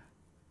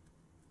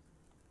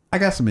 I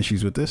got some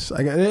issues with this.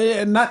 I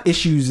got not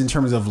issues in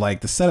terms of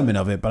like the sentiment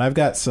of it, but I've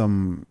got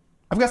some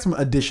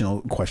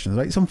additional questions,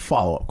 right? Some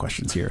follow-up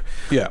questions here.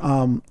 Yeah.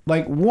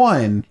 Like,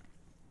 one,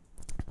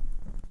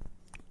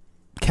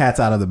 cat's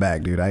out of the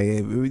bag, dude.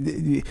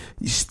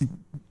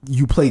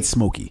 You played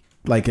Smokey.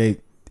 Like,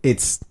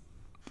 it's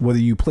whether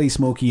you play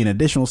Smokey in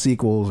additional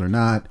sequels or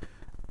not,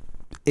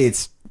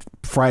 it's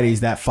Friday's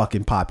that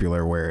fucking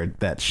popular where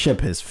that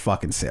ship has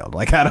fucking sailed.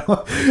 Like, I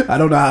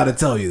don't know how to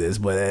tell you this,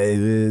 but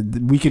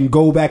we can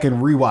go back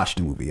and rewatch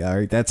the movie. All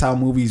right, that's how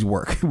movies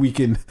work.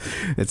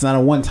 It's not a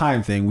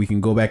one-time thing. We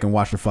can go back and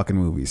watch the fucking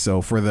movie.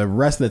 So for the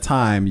rest of the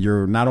time,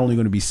 you're not only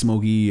going to be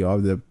Smokey or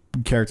the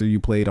character you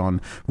played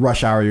on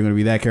Rush Hour, you're going to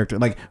be that character.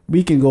 Like,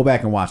 we can go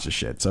back and watch the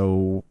shit.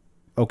 So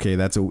okay,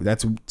 that's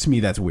to me,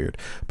 that's weird.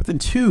 But then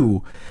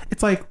two,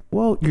 it's like,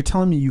 well, you're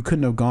telling me you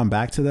couldn't have gone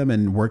back to them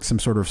and worked some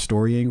sort of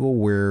story angle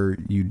where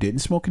you didn't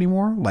smoke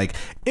anymore? Like,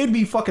 it'd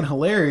be fucking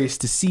hilarious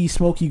to see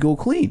Smokey go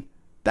clean.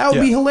 That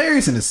would be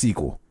hilarious in a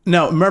sequel.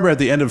 Now, remember at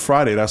the end of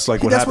Friday, that's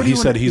like what happened. He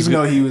said he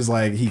was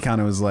like,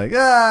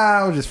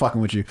 I was just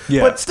fucking with you.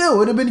 Yeah. But still,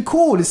 it'd have been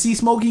cool to see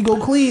Smokey go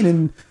clean,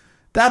 and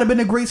that'd have been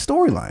a great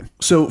storyline.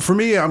 So for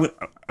me, I'm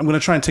going to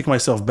try and take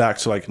myself back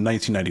to like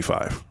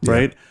 1995,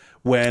 right?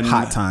 When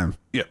hot time.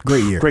 Yeah.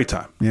 Great year. Great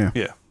time. Yeah.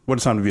 Yeah. What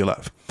a time to be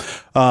alive.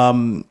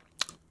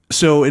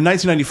 So in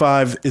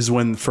 1995 is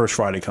when First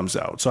Friday comes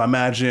out. So I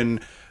imagine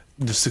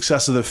the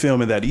success of the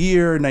film in that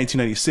year,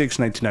 1996,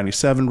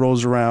 1997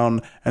 rolls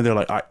around, and they're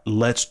like, all right,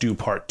 let's do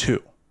part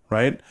two,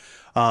 right?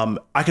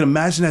 I can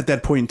imagine at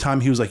that point in time,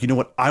 he was like, you know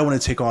what? I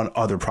want to take on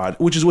other projects,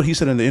 which is what he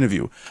said in the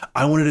interview.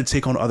 I wanted to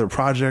take on other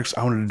projects.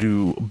 I wanted to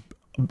do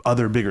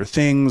other bigger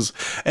things,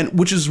 and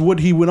which is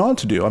what he went on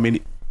to do. I mean,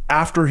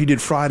 after he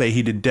did Friday,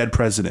 he did Dead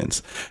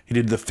Presidents. He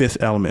did The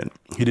Fifth Element.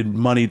 He did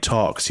Money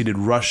Talks. He did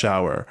Rush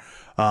Hour.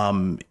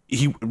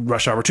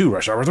 Rush Hour 2,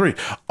 Rush Hour 3,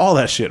 all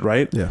that shit,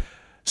 right? Yeah.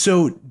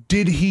 So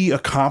did he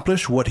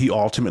accomplish what he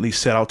ultimately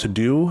set out to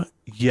do?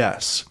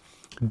 Yes.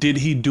 Did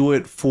he do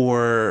it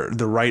for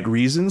the right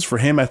reasons for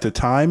him at the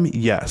time?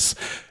 Yes.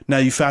 Now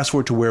you fast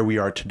forward to where we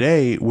are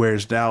today,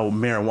 whereas now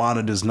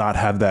marijuana does not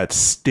have that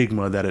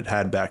stigma that it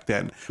had back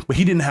then. But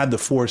he didn't have the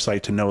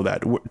foresight to know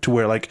that, to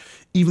where, like,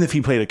 even if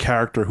he played a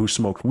character who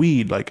smoked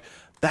weed, like,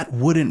 that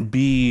wouldn't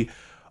be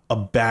a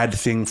bad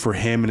thing for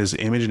him and his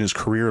image and his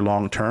career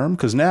long term.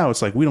 Because now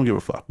it's like, we don't give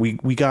a fuck.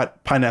 We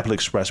got Pineapple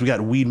Express. We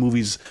got weed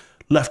movies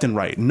left and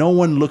right. No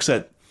one looks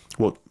at,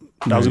 well,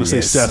 I was going to say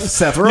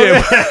Seth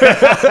Rogen.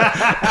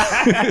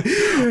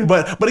 Yeah.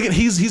 but again,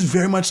 he's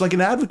very much like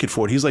an advocate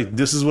for it. He's like,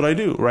 this is what I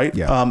do, right?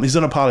 Yeah. He's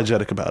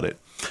unapologetic about it.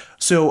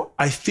 So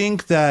I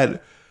think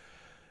that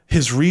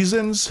his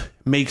reasons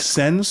make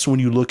sense when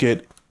you look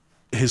at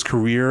his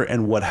career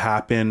and what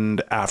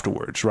happened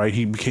afterwards, right?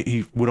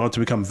 He went on to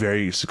become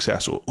very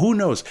successful. Who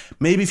knows?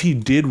 Maybe if he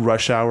did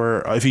Rush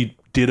Hour, if he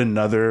did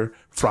another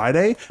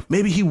Friday,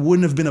 maybe he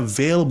wouldn't have been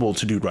available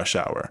to do Rush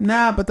Hour.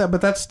 Nah, but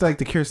that's like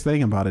the curious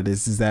thing about it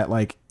is that,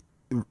 like,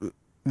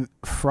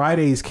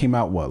 Fridays came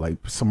out like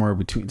somewhere in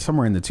the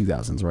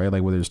 2000s, right?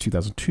 Like whether it's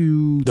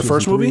 2002, the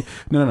first movie?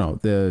 No,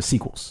 the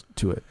sequels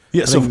to it.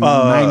 Yeah, so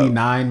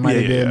 99 might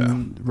have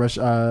been Rush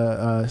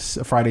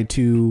Friday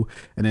 2,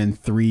 and then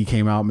 3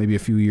 came out maybe a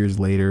few years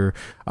later.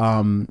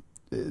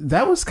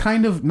 That was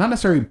kind of not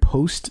necessarily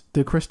post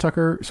the Chris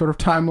Tucker sort of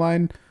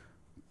timeline,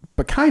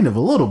 but kind of a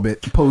little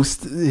bit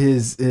post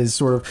his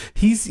sort of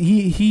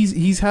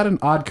he's had an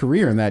odd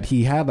career in that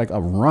he had like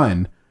a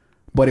run,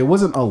 but it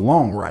wasn't a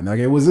long run. Like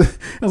it was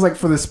like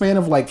for the span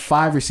of like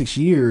 5 or 6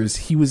 years,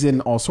 he was in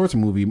all sorts of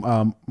movies.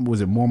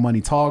 Was it More Money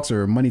Talks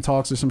or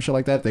some shit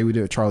like that? They would do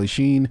it with Charlie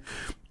Sheen.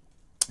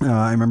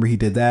 I remember he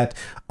did that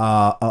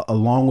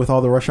along with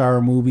all the Rush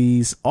Hour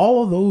movies.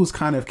 All of those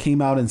kind of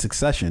came out in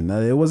succession.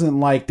 It wasn't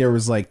like there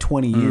was like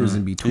 20 years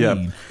in between.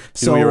 Yep.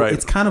 So right.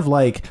 It's kind of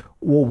like,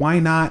 well, why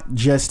not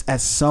just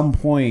at some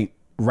point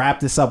wrap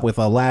this up with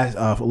a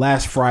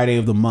last Friday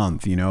of the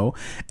month, you know?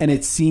 And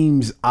it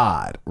seems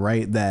odd,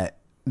 right? That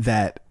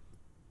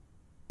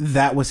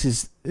was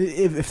his.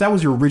 If that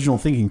was your original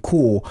thinking,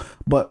 cool.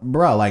 But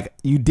bro, like,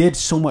 you did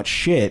so much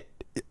shit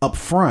up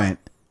front.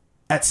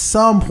 At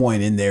some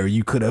point in there,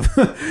 you could have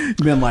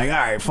been like, all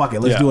right, fuck it,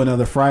 let's do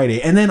another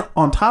Friday. And then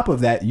on top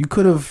of that,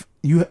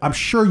 I'm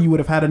sure you would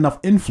have had enough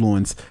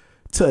influence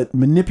to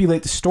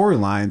manipulate the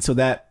storyline so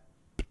that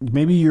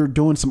maybe you're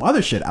doing some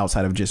other shit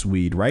outside of just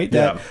weed, right?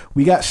 That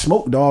we got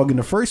Smoke Dog in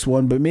the first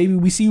one, but maybe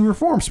we see you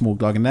reform Smoke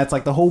Dog, and that's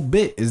like the whole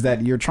bit is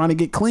that you're trying to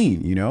get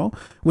clean, you know,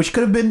 which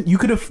could have been you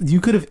could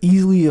have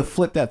easily have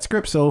flipped that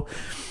script. So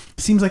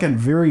it seems like a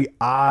very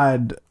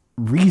odd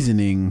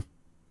reasoning,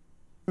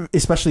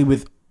 especially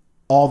with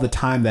all the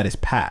time that has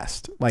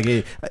passed.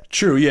 Like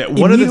true, yeah.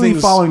 One of the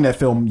things following that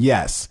film,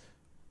 yes.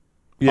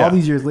 Yeah. All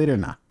these years later,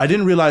 nah. I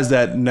didn't realize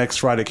that Next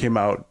Friday came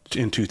out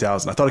in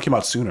 2000. I thought it came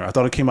out sooner. I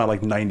thought it came out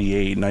like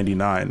 98,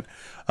 99.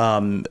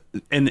 And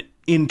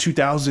in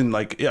 2000,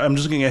 like I'm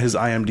just looking at his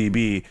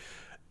IMDb.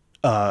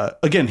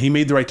 Again, he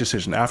made the right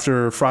decision.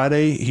 After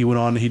Friday, he went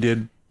on. He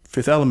did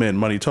Fifth Element,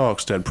 Money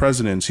Talks, Dead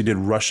Presidents. He did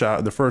Rush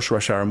Hour, the first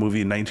Rush Hour movie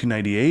in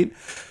 1998,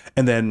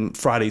 and then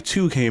Friday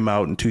 2 came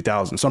out in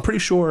 2000. So I'm pretty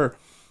sure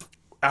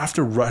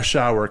after Rush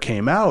Hour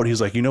came out,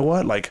 he's like, you know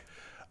what, like.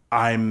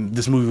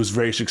 This movie was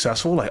very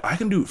successful. Like I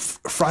can do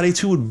Friday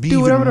 2 would be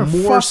even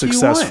more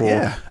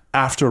successful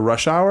after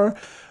Rush Hour.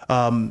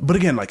 But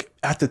again, like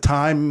at the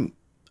time,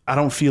 I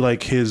don't feel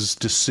like his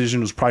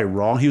decision was probably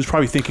wrong. He was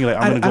probably thinking like,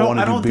 I'm going to go on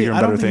and do bigger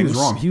and better things. He was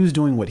wrong. He was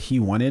doing what he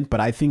wanted, but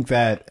I think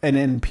that,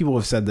 and people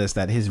have said this,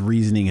 that his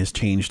reasoning has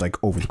changed like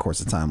over the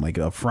course of time. Like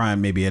up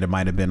front, maybe it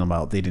might have been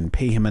about they didn't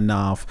pay him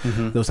enough,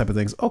 those type of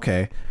things.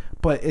 Okay.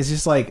 But it's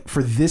just like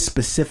for this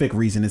specific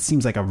reason, it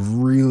seems like a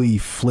really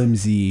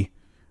flimsy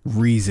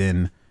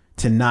reason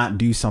to not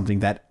do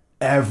something that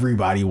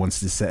everybody wants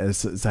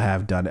to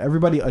have done.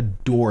 Everybody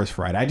adores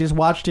Friday. I just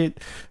watched it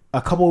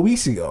a couple of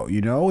weeks ago.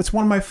 You know, it's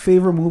one of my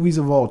favorite movies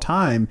of all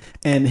time,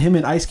 and him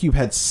and Ice Cube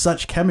had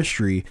such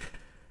chemistry.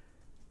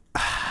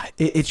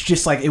 It's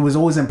just like it was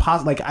always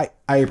impossible. Like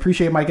I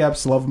appreciate Mike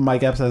Epps, love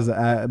Mike Epps as,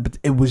 but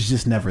it was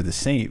just never the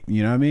same.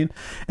 You know what I mean?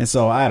 And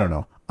so I don't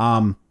know.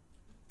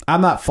 I'm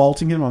not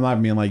faulting him. I'm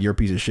not being like you're a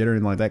piece of shit or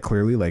anything like that.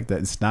 Clearly, like that,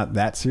 it's not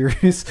that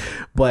serious.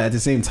 But at the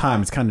same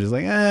time, it's kind of just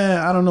like,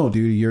 I don't know,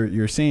 dude.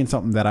 You're saying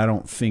something that I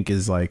don't think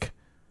is like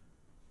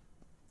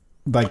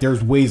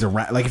there's ways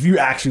around. Like if you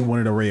actually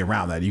wanted a way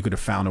around that, you could have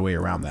found a way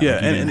around that. Yeah,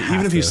 like, and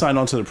even if he signed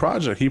on to the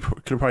project, he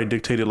could have probably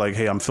dictated like,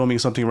 hey, I'm filming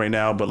something right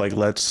now, but like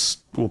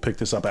we'll pick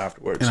this up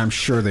afterwards. And I'm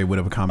sure they would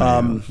have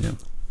accommodated. Yeah.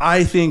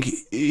 I think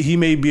he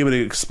may be able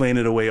to explain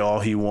it away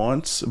all he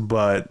wants,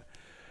 but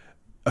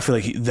I feel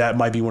like that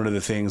might be one of the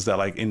things that,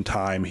 like, in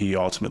time he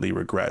ultimately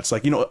regrets.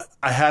 Like, you know,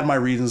 I had my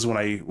reasons when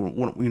I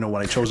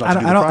chose not to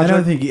do the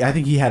project. I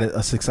think he had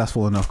a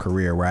successful enough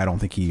career where I don't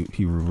think he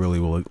really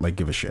will like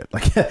give a shit.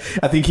 Like,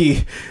 I think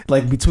he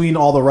like between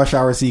all the Rush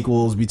Hour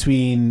sequels,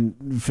 between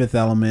Fifth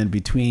Element,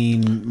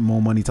 between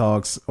Money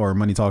Talks or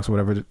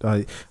whatever,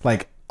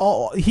 like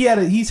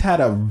he's had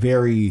a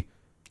very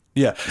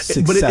but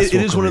it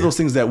is one of those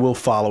things that will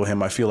follow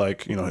him. I feel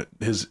like, you know,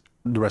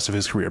 the rest of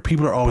his career,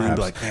 people are always gonna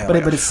be like, but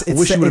it's I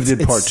wish you would have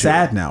did part 2.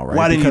 Sad now, right?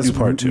 Why didn't you do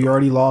part 2? We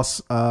already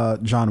lost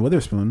John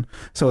Witherspoon,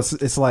 so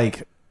it's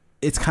like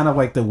it's kind of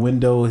like the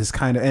window is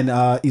kind of, and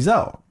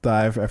Ezel,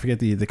 I forget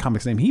the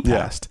comic's name, he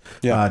passed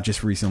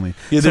just recently.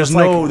 Yeah,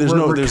 so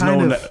there's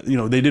no, you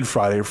know, they did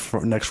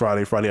next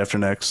Friday after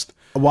next.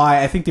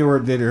 Why I think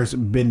there's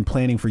been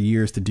planning for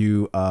years to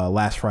do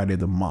Last Friday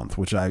of the Month,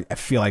 which I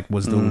feel like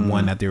was the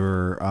one that they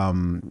were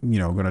you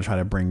know, going to try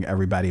to bring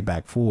everybody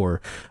back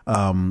for,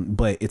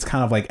 but it's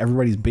kind of like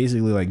everybody's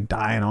basically like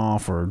dying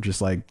off, or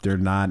just like they're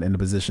not in a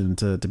position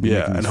to be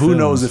making and these who films.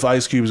 knows if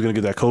Ice Cube is going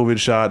to get that COVID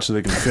shot so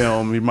they can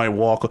film. He might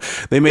walk.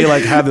 They may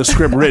like have the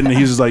script written and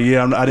he's just like,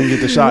 I didn't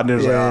get the shot, and they're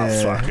like,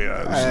 oh fuck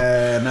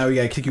yeah, now we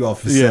got to kick you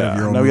off the set of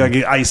your own now we got to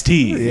get iced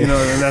tea, you know,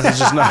 and that's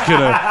just not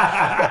gonna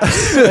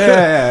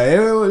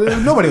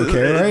nobody will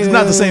care, right? It's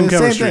not the same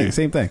chemistry.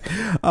 Same thing.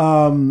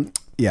 So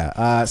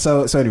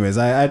anyways,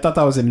 I thought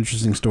that was an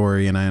interesting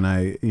story, and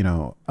I you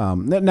know,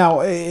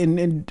 now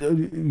in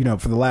you know,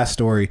 for the last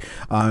story,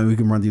 we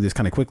can run through this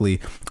kind of quickly.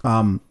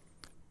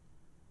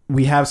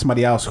 We have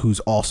somebody else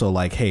who's also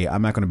like, hey,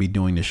 I'm not going to be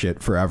doing this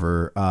shit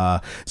forever.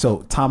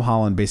 So Tom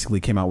Holland basically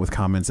came out with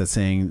comments that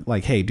saying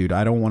like, hey, dude,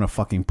 I don't want to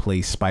fucking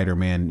play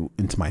Spider-Man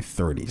into my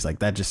 30s. Like,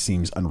 that just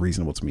seems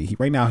unreasonable to me.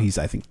 Right now, he's,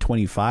 I think,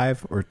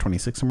 25 or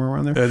 26, somewhere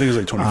around there. I think he's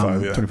like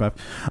 25,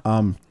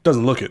 25.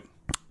 Doesn't look it.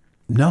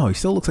 No, he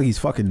still looks like he's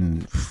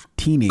fucking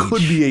teenage.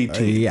 Could be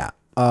 18. Yeah.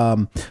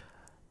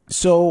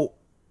 So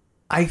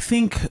I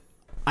think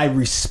I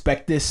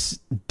respect this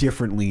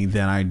differently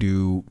than I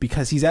do,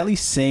 because he's at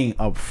least saying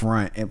up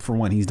front, and for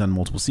one, he's done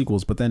multiple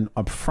sequels, but then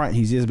up front,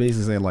 he's just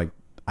basically saying like,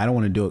 I don't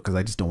want to do it because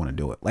I just don't want to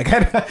do it. Like, I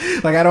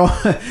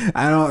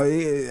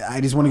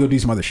just want to go do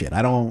some other shit.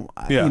 I don't,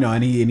 you know,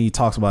 and he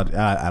talks about,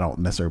 I don't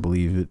necessarily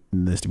believe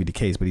this to be the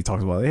case, but he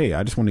talks about, hey,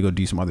 I just want to go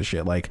do some other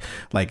shit. Like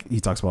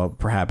he talks about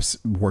perhaps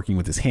working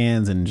with his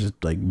hands and just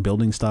like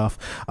building stuff.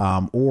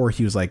 Or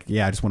he was like,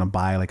 yeah, I just want to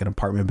buy like an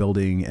apartment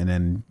building and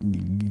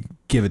then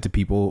give it to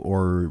people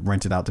or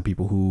rent it out to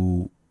people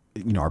who,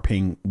 you know, are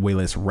paying way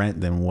less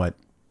rent than what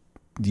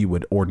you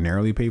would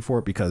ordinarily pay for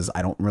it, because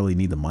I don't really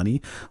need the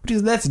money,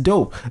 that's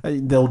dope.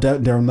 They'll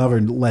never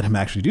let him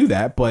actually do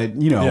that,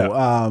 but you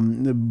know,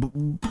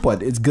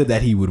 but it's good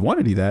that he would want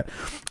to do that.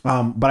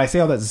 But I say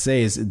all that to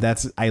say is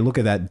I look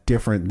at that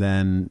different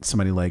than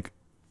somebody like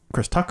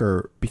Chris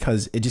Tucker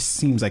because it just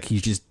seems like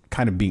he's just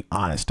kind of being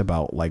honest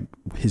about like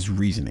his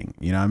reasoning.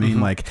 You know what I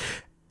mean? Like,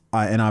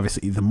 and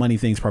obviously the money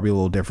thing's probably a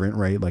little different,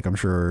 right? Like I'm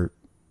sure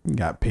he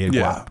got paid.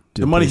 Yeah,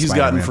 the money he's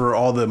gotten for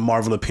all the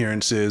Marvel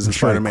appearances and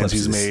Spider-Mans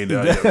he's made.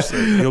 So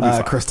he'll be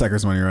fine. Chris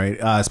Tucker's money, right?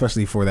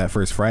 Especially for that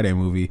first Friday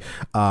movie.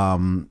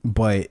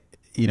 But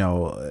you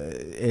know,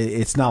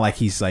 it's not like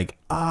he's like,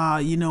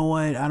 you know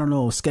what? I don't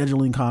know,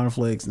 scheduling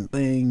conflicts and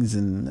things,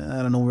 and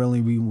I don't know,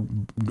 really be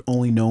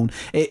only known.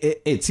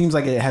 It seems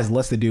like it has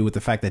less to do with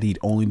the fact that he'd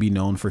only be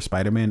known for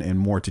Spider-Man and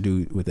more to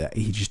do with that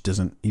he just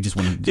doesn't. He just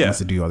wants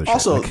to do other shit.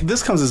 Also, like,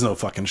 this comes as no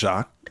fucking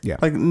shock. Yeah,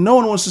 like no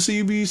one wants to see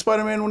you be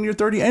Spider-Man when you're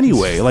 30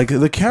 anyway. Like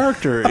the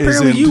character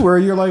apparently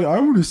you're like, I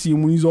want to see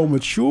him when he's all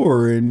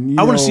mature, and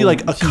I want to see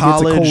like a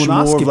college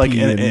more of like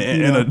in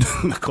a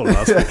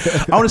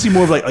colonoscopy. I want to see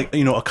more of like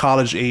you know, a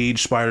college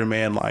age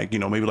Spider-Man, like, you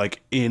know, maybe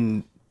like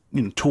in,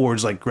 you know,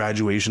 towards like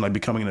graduation, like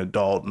becoming an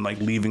adult and like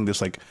leaving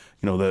this, like,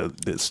 you know,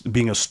 this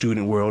being a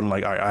student world, and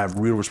like I have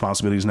real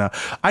responsibilities now.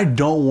 I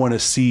don't want to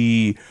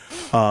see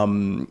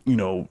you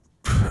know,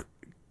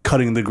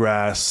 cutting the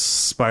grass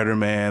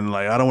Spider-Man.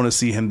 Like I don't want to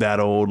see him that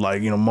old,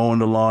 like, you know, mowing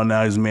the lawn.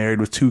 Now he's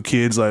married with 2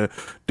 kids. Like,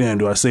 damn,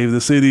 do I save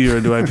the city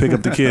or do I pick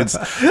up the kids?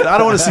 I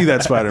don't want to see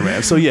that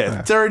Spider-Man. So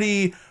yeah,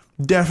 30,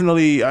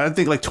 definitely. I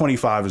think like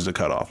 25 is the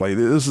cutoff. Like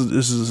this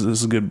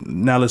is good.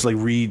 Now let's like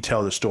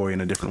retell the story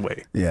in a different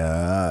way.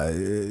 Yeah,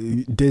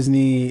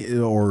 Disney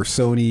or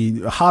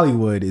Sony,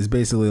 Hollywood is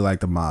basically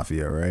like the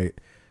mafia, right?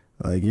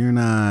 Like you're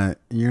not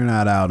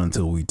out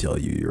until we tell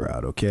you you're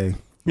out. Okay.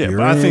 Yeah,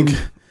 but I think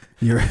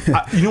you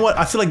know what?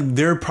 I feel like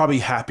they're probably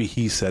happy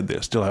he said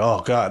this. They're like,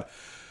 oh God,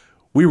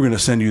 we were going to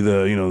send you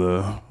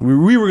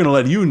we were going to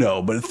let you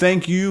know, but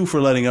thank you for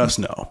letting us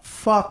know.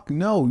 Fuck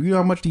no. You know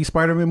how much these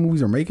Spider-Man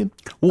movies are making?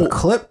 Well, a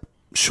clip?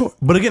 Sure.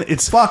 But again,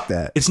 fuck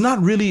that. It's not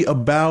really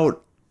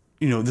about,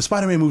 you know, the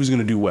Spider-Man movie is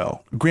going to do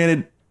well.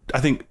 Granted,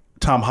 I think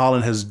Tom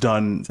Holland has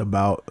done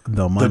about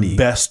the money, the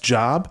best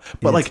job,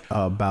 but it's like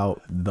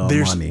about the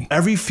money.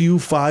 Every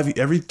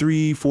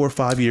 3, 4,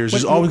 5 years,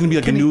 there's always gonna be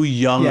like a new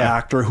young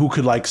actor who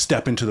could like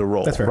step into the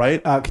role. That's fair.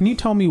 Right? Can you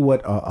tell me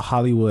what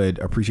Hollywood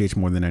appreciates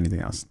more than anything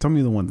else? Tell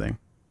me the one thing.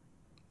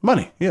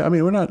 Money. Yeah, I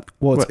mean, we're not.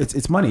 Well,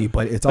 it's money,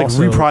 but it's like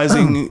also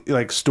reprising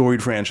like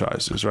storied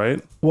franchises,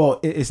 right? Well,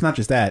 it's not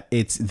just that;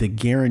 it's the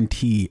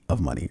guarantee of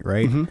money,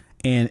 right? Mm-hmm.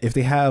 And if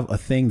they have a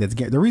thing that's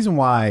the reason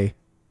why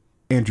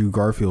Andrew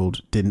Garfield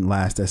didn't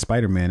last as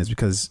Spider-Man is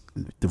because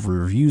the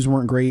reviews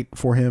weren't great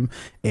for him,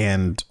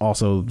 and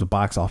also the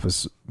box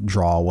office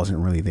draw wasn't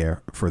really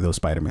there for those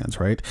Spider-Mans,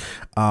 right?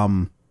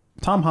 Tom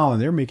Holland,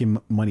 they're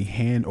making money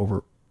hand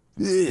over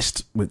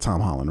fist with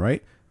Tom Holland,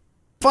 right?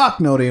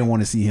 Fuck no, they didn't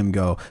want to see him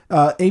go.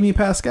 Amy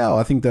Pascal,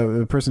 I think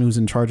the person who's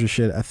in charge of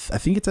shit, I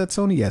think it's at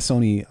Sony. Yeah,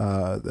 Sony.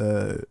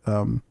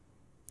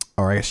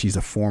 Or I guess she's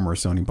a former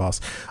Sony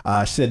boss.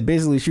 She said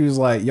basically she was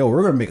like, "Yo,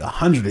 we're gonna make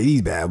 100 of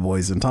these bad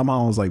boys," and Tom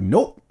Holland was like,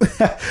 "Nope."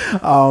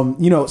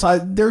 You know, so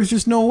there's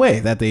just no way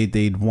that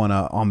they'd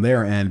wanna on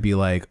their end be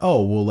like,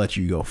 "Oh, we'll let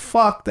you go."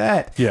 Fuck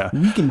that. Yeah,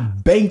 we can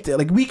bank that.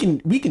 Like we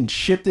can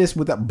ship this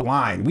with that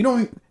blind. We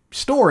don't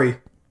story.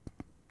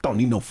 Don't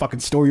need no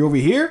fucking story over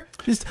here.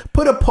 Just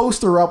put a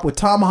poster up with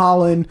Tom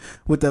Holland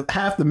with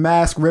half the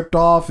mask ripped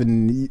off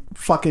and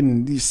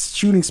fucking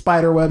shooting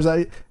spider webs.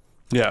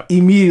 Yeah.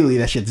 Immediately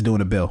that shit's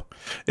doing a bill.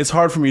 It's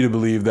hard for me to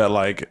believe that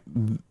like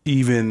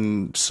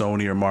even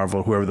Sony or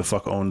Marvel, whoever the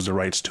fuck owns the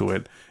rights to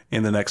it,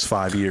 in the next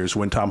 5 years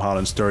when Tom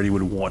Holland's 30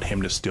 would want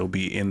him to still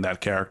be in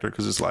that character,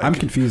 because it's like, I'm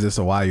confused as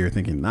to why you're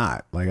thinking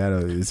not. Like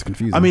it's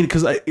confusing. I mean,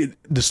 because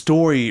the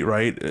story,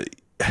 right,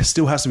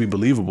 still has to be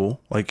believable.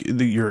 Like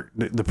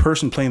the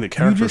person playing the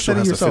character still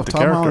has to fit the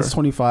character. Tom Holland's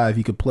 25.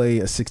 He could play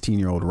a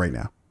 16-year-old right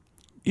now.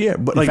 Yeah,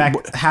 but in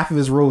fact, half of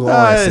his roles are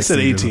I said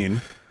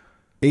 18.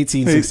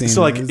 18, 16.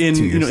 So like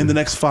in the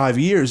next 5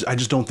 years, I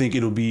just don't think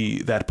it'll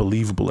be that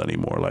believable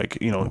anymore. Like,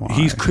 you know,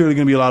 he's clearly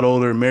going to be a lot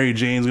older. Mary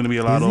Jane's going to be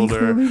a lot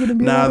older.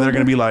 Now they're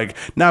going to be like,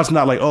 now it's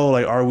not like, oh,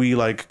 like, are we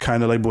like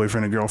kind of like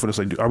boyfriend and girlfriend? It's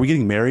like, are we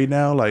getting married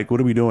now? Like,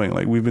 what are we doing?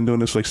 Like, we've been doing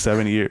this for like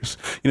 7 years.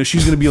 You know,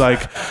 she's going to be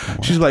like,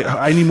 she's like,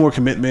 I need more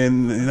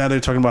commitment. And now they're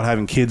talking about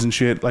having kids and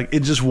shit. Like,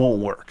 it just won't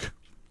work.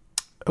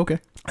 Okay.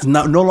 It's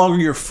no longer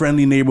your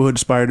friendly neighborhood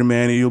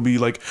Spider-Man. You'll be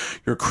like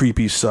your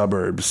creepy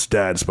suburbs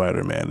dad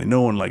Spider-Man. And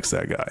no one likes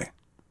that guy.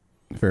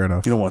 Fair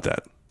enough. You don't want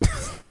that.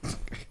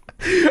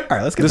 All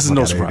right, let's get this is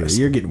no surprise.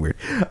 You're getting weird.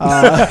 All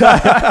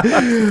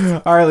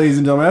right, ladies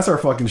and gentlemen, that's our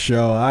fucking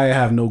show. I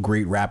have no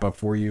great wrap up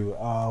for you.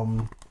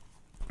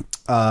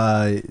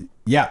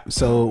 Yeah,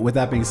 so with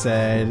that being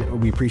said,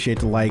 we appreciate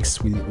the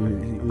likes, we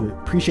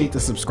appreciate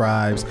the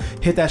subscribes,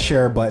 hit that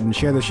share button,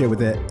 share the shit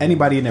with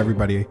anybody and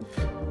everybody.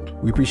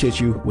 We appreciate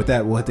you. With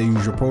that, we'll hit the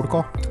usual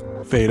protocol.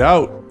 Fade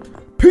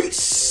out.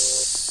 Peace.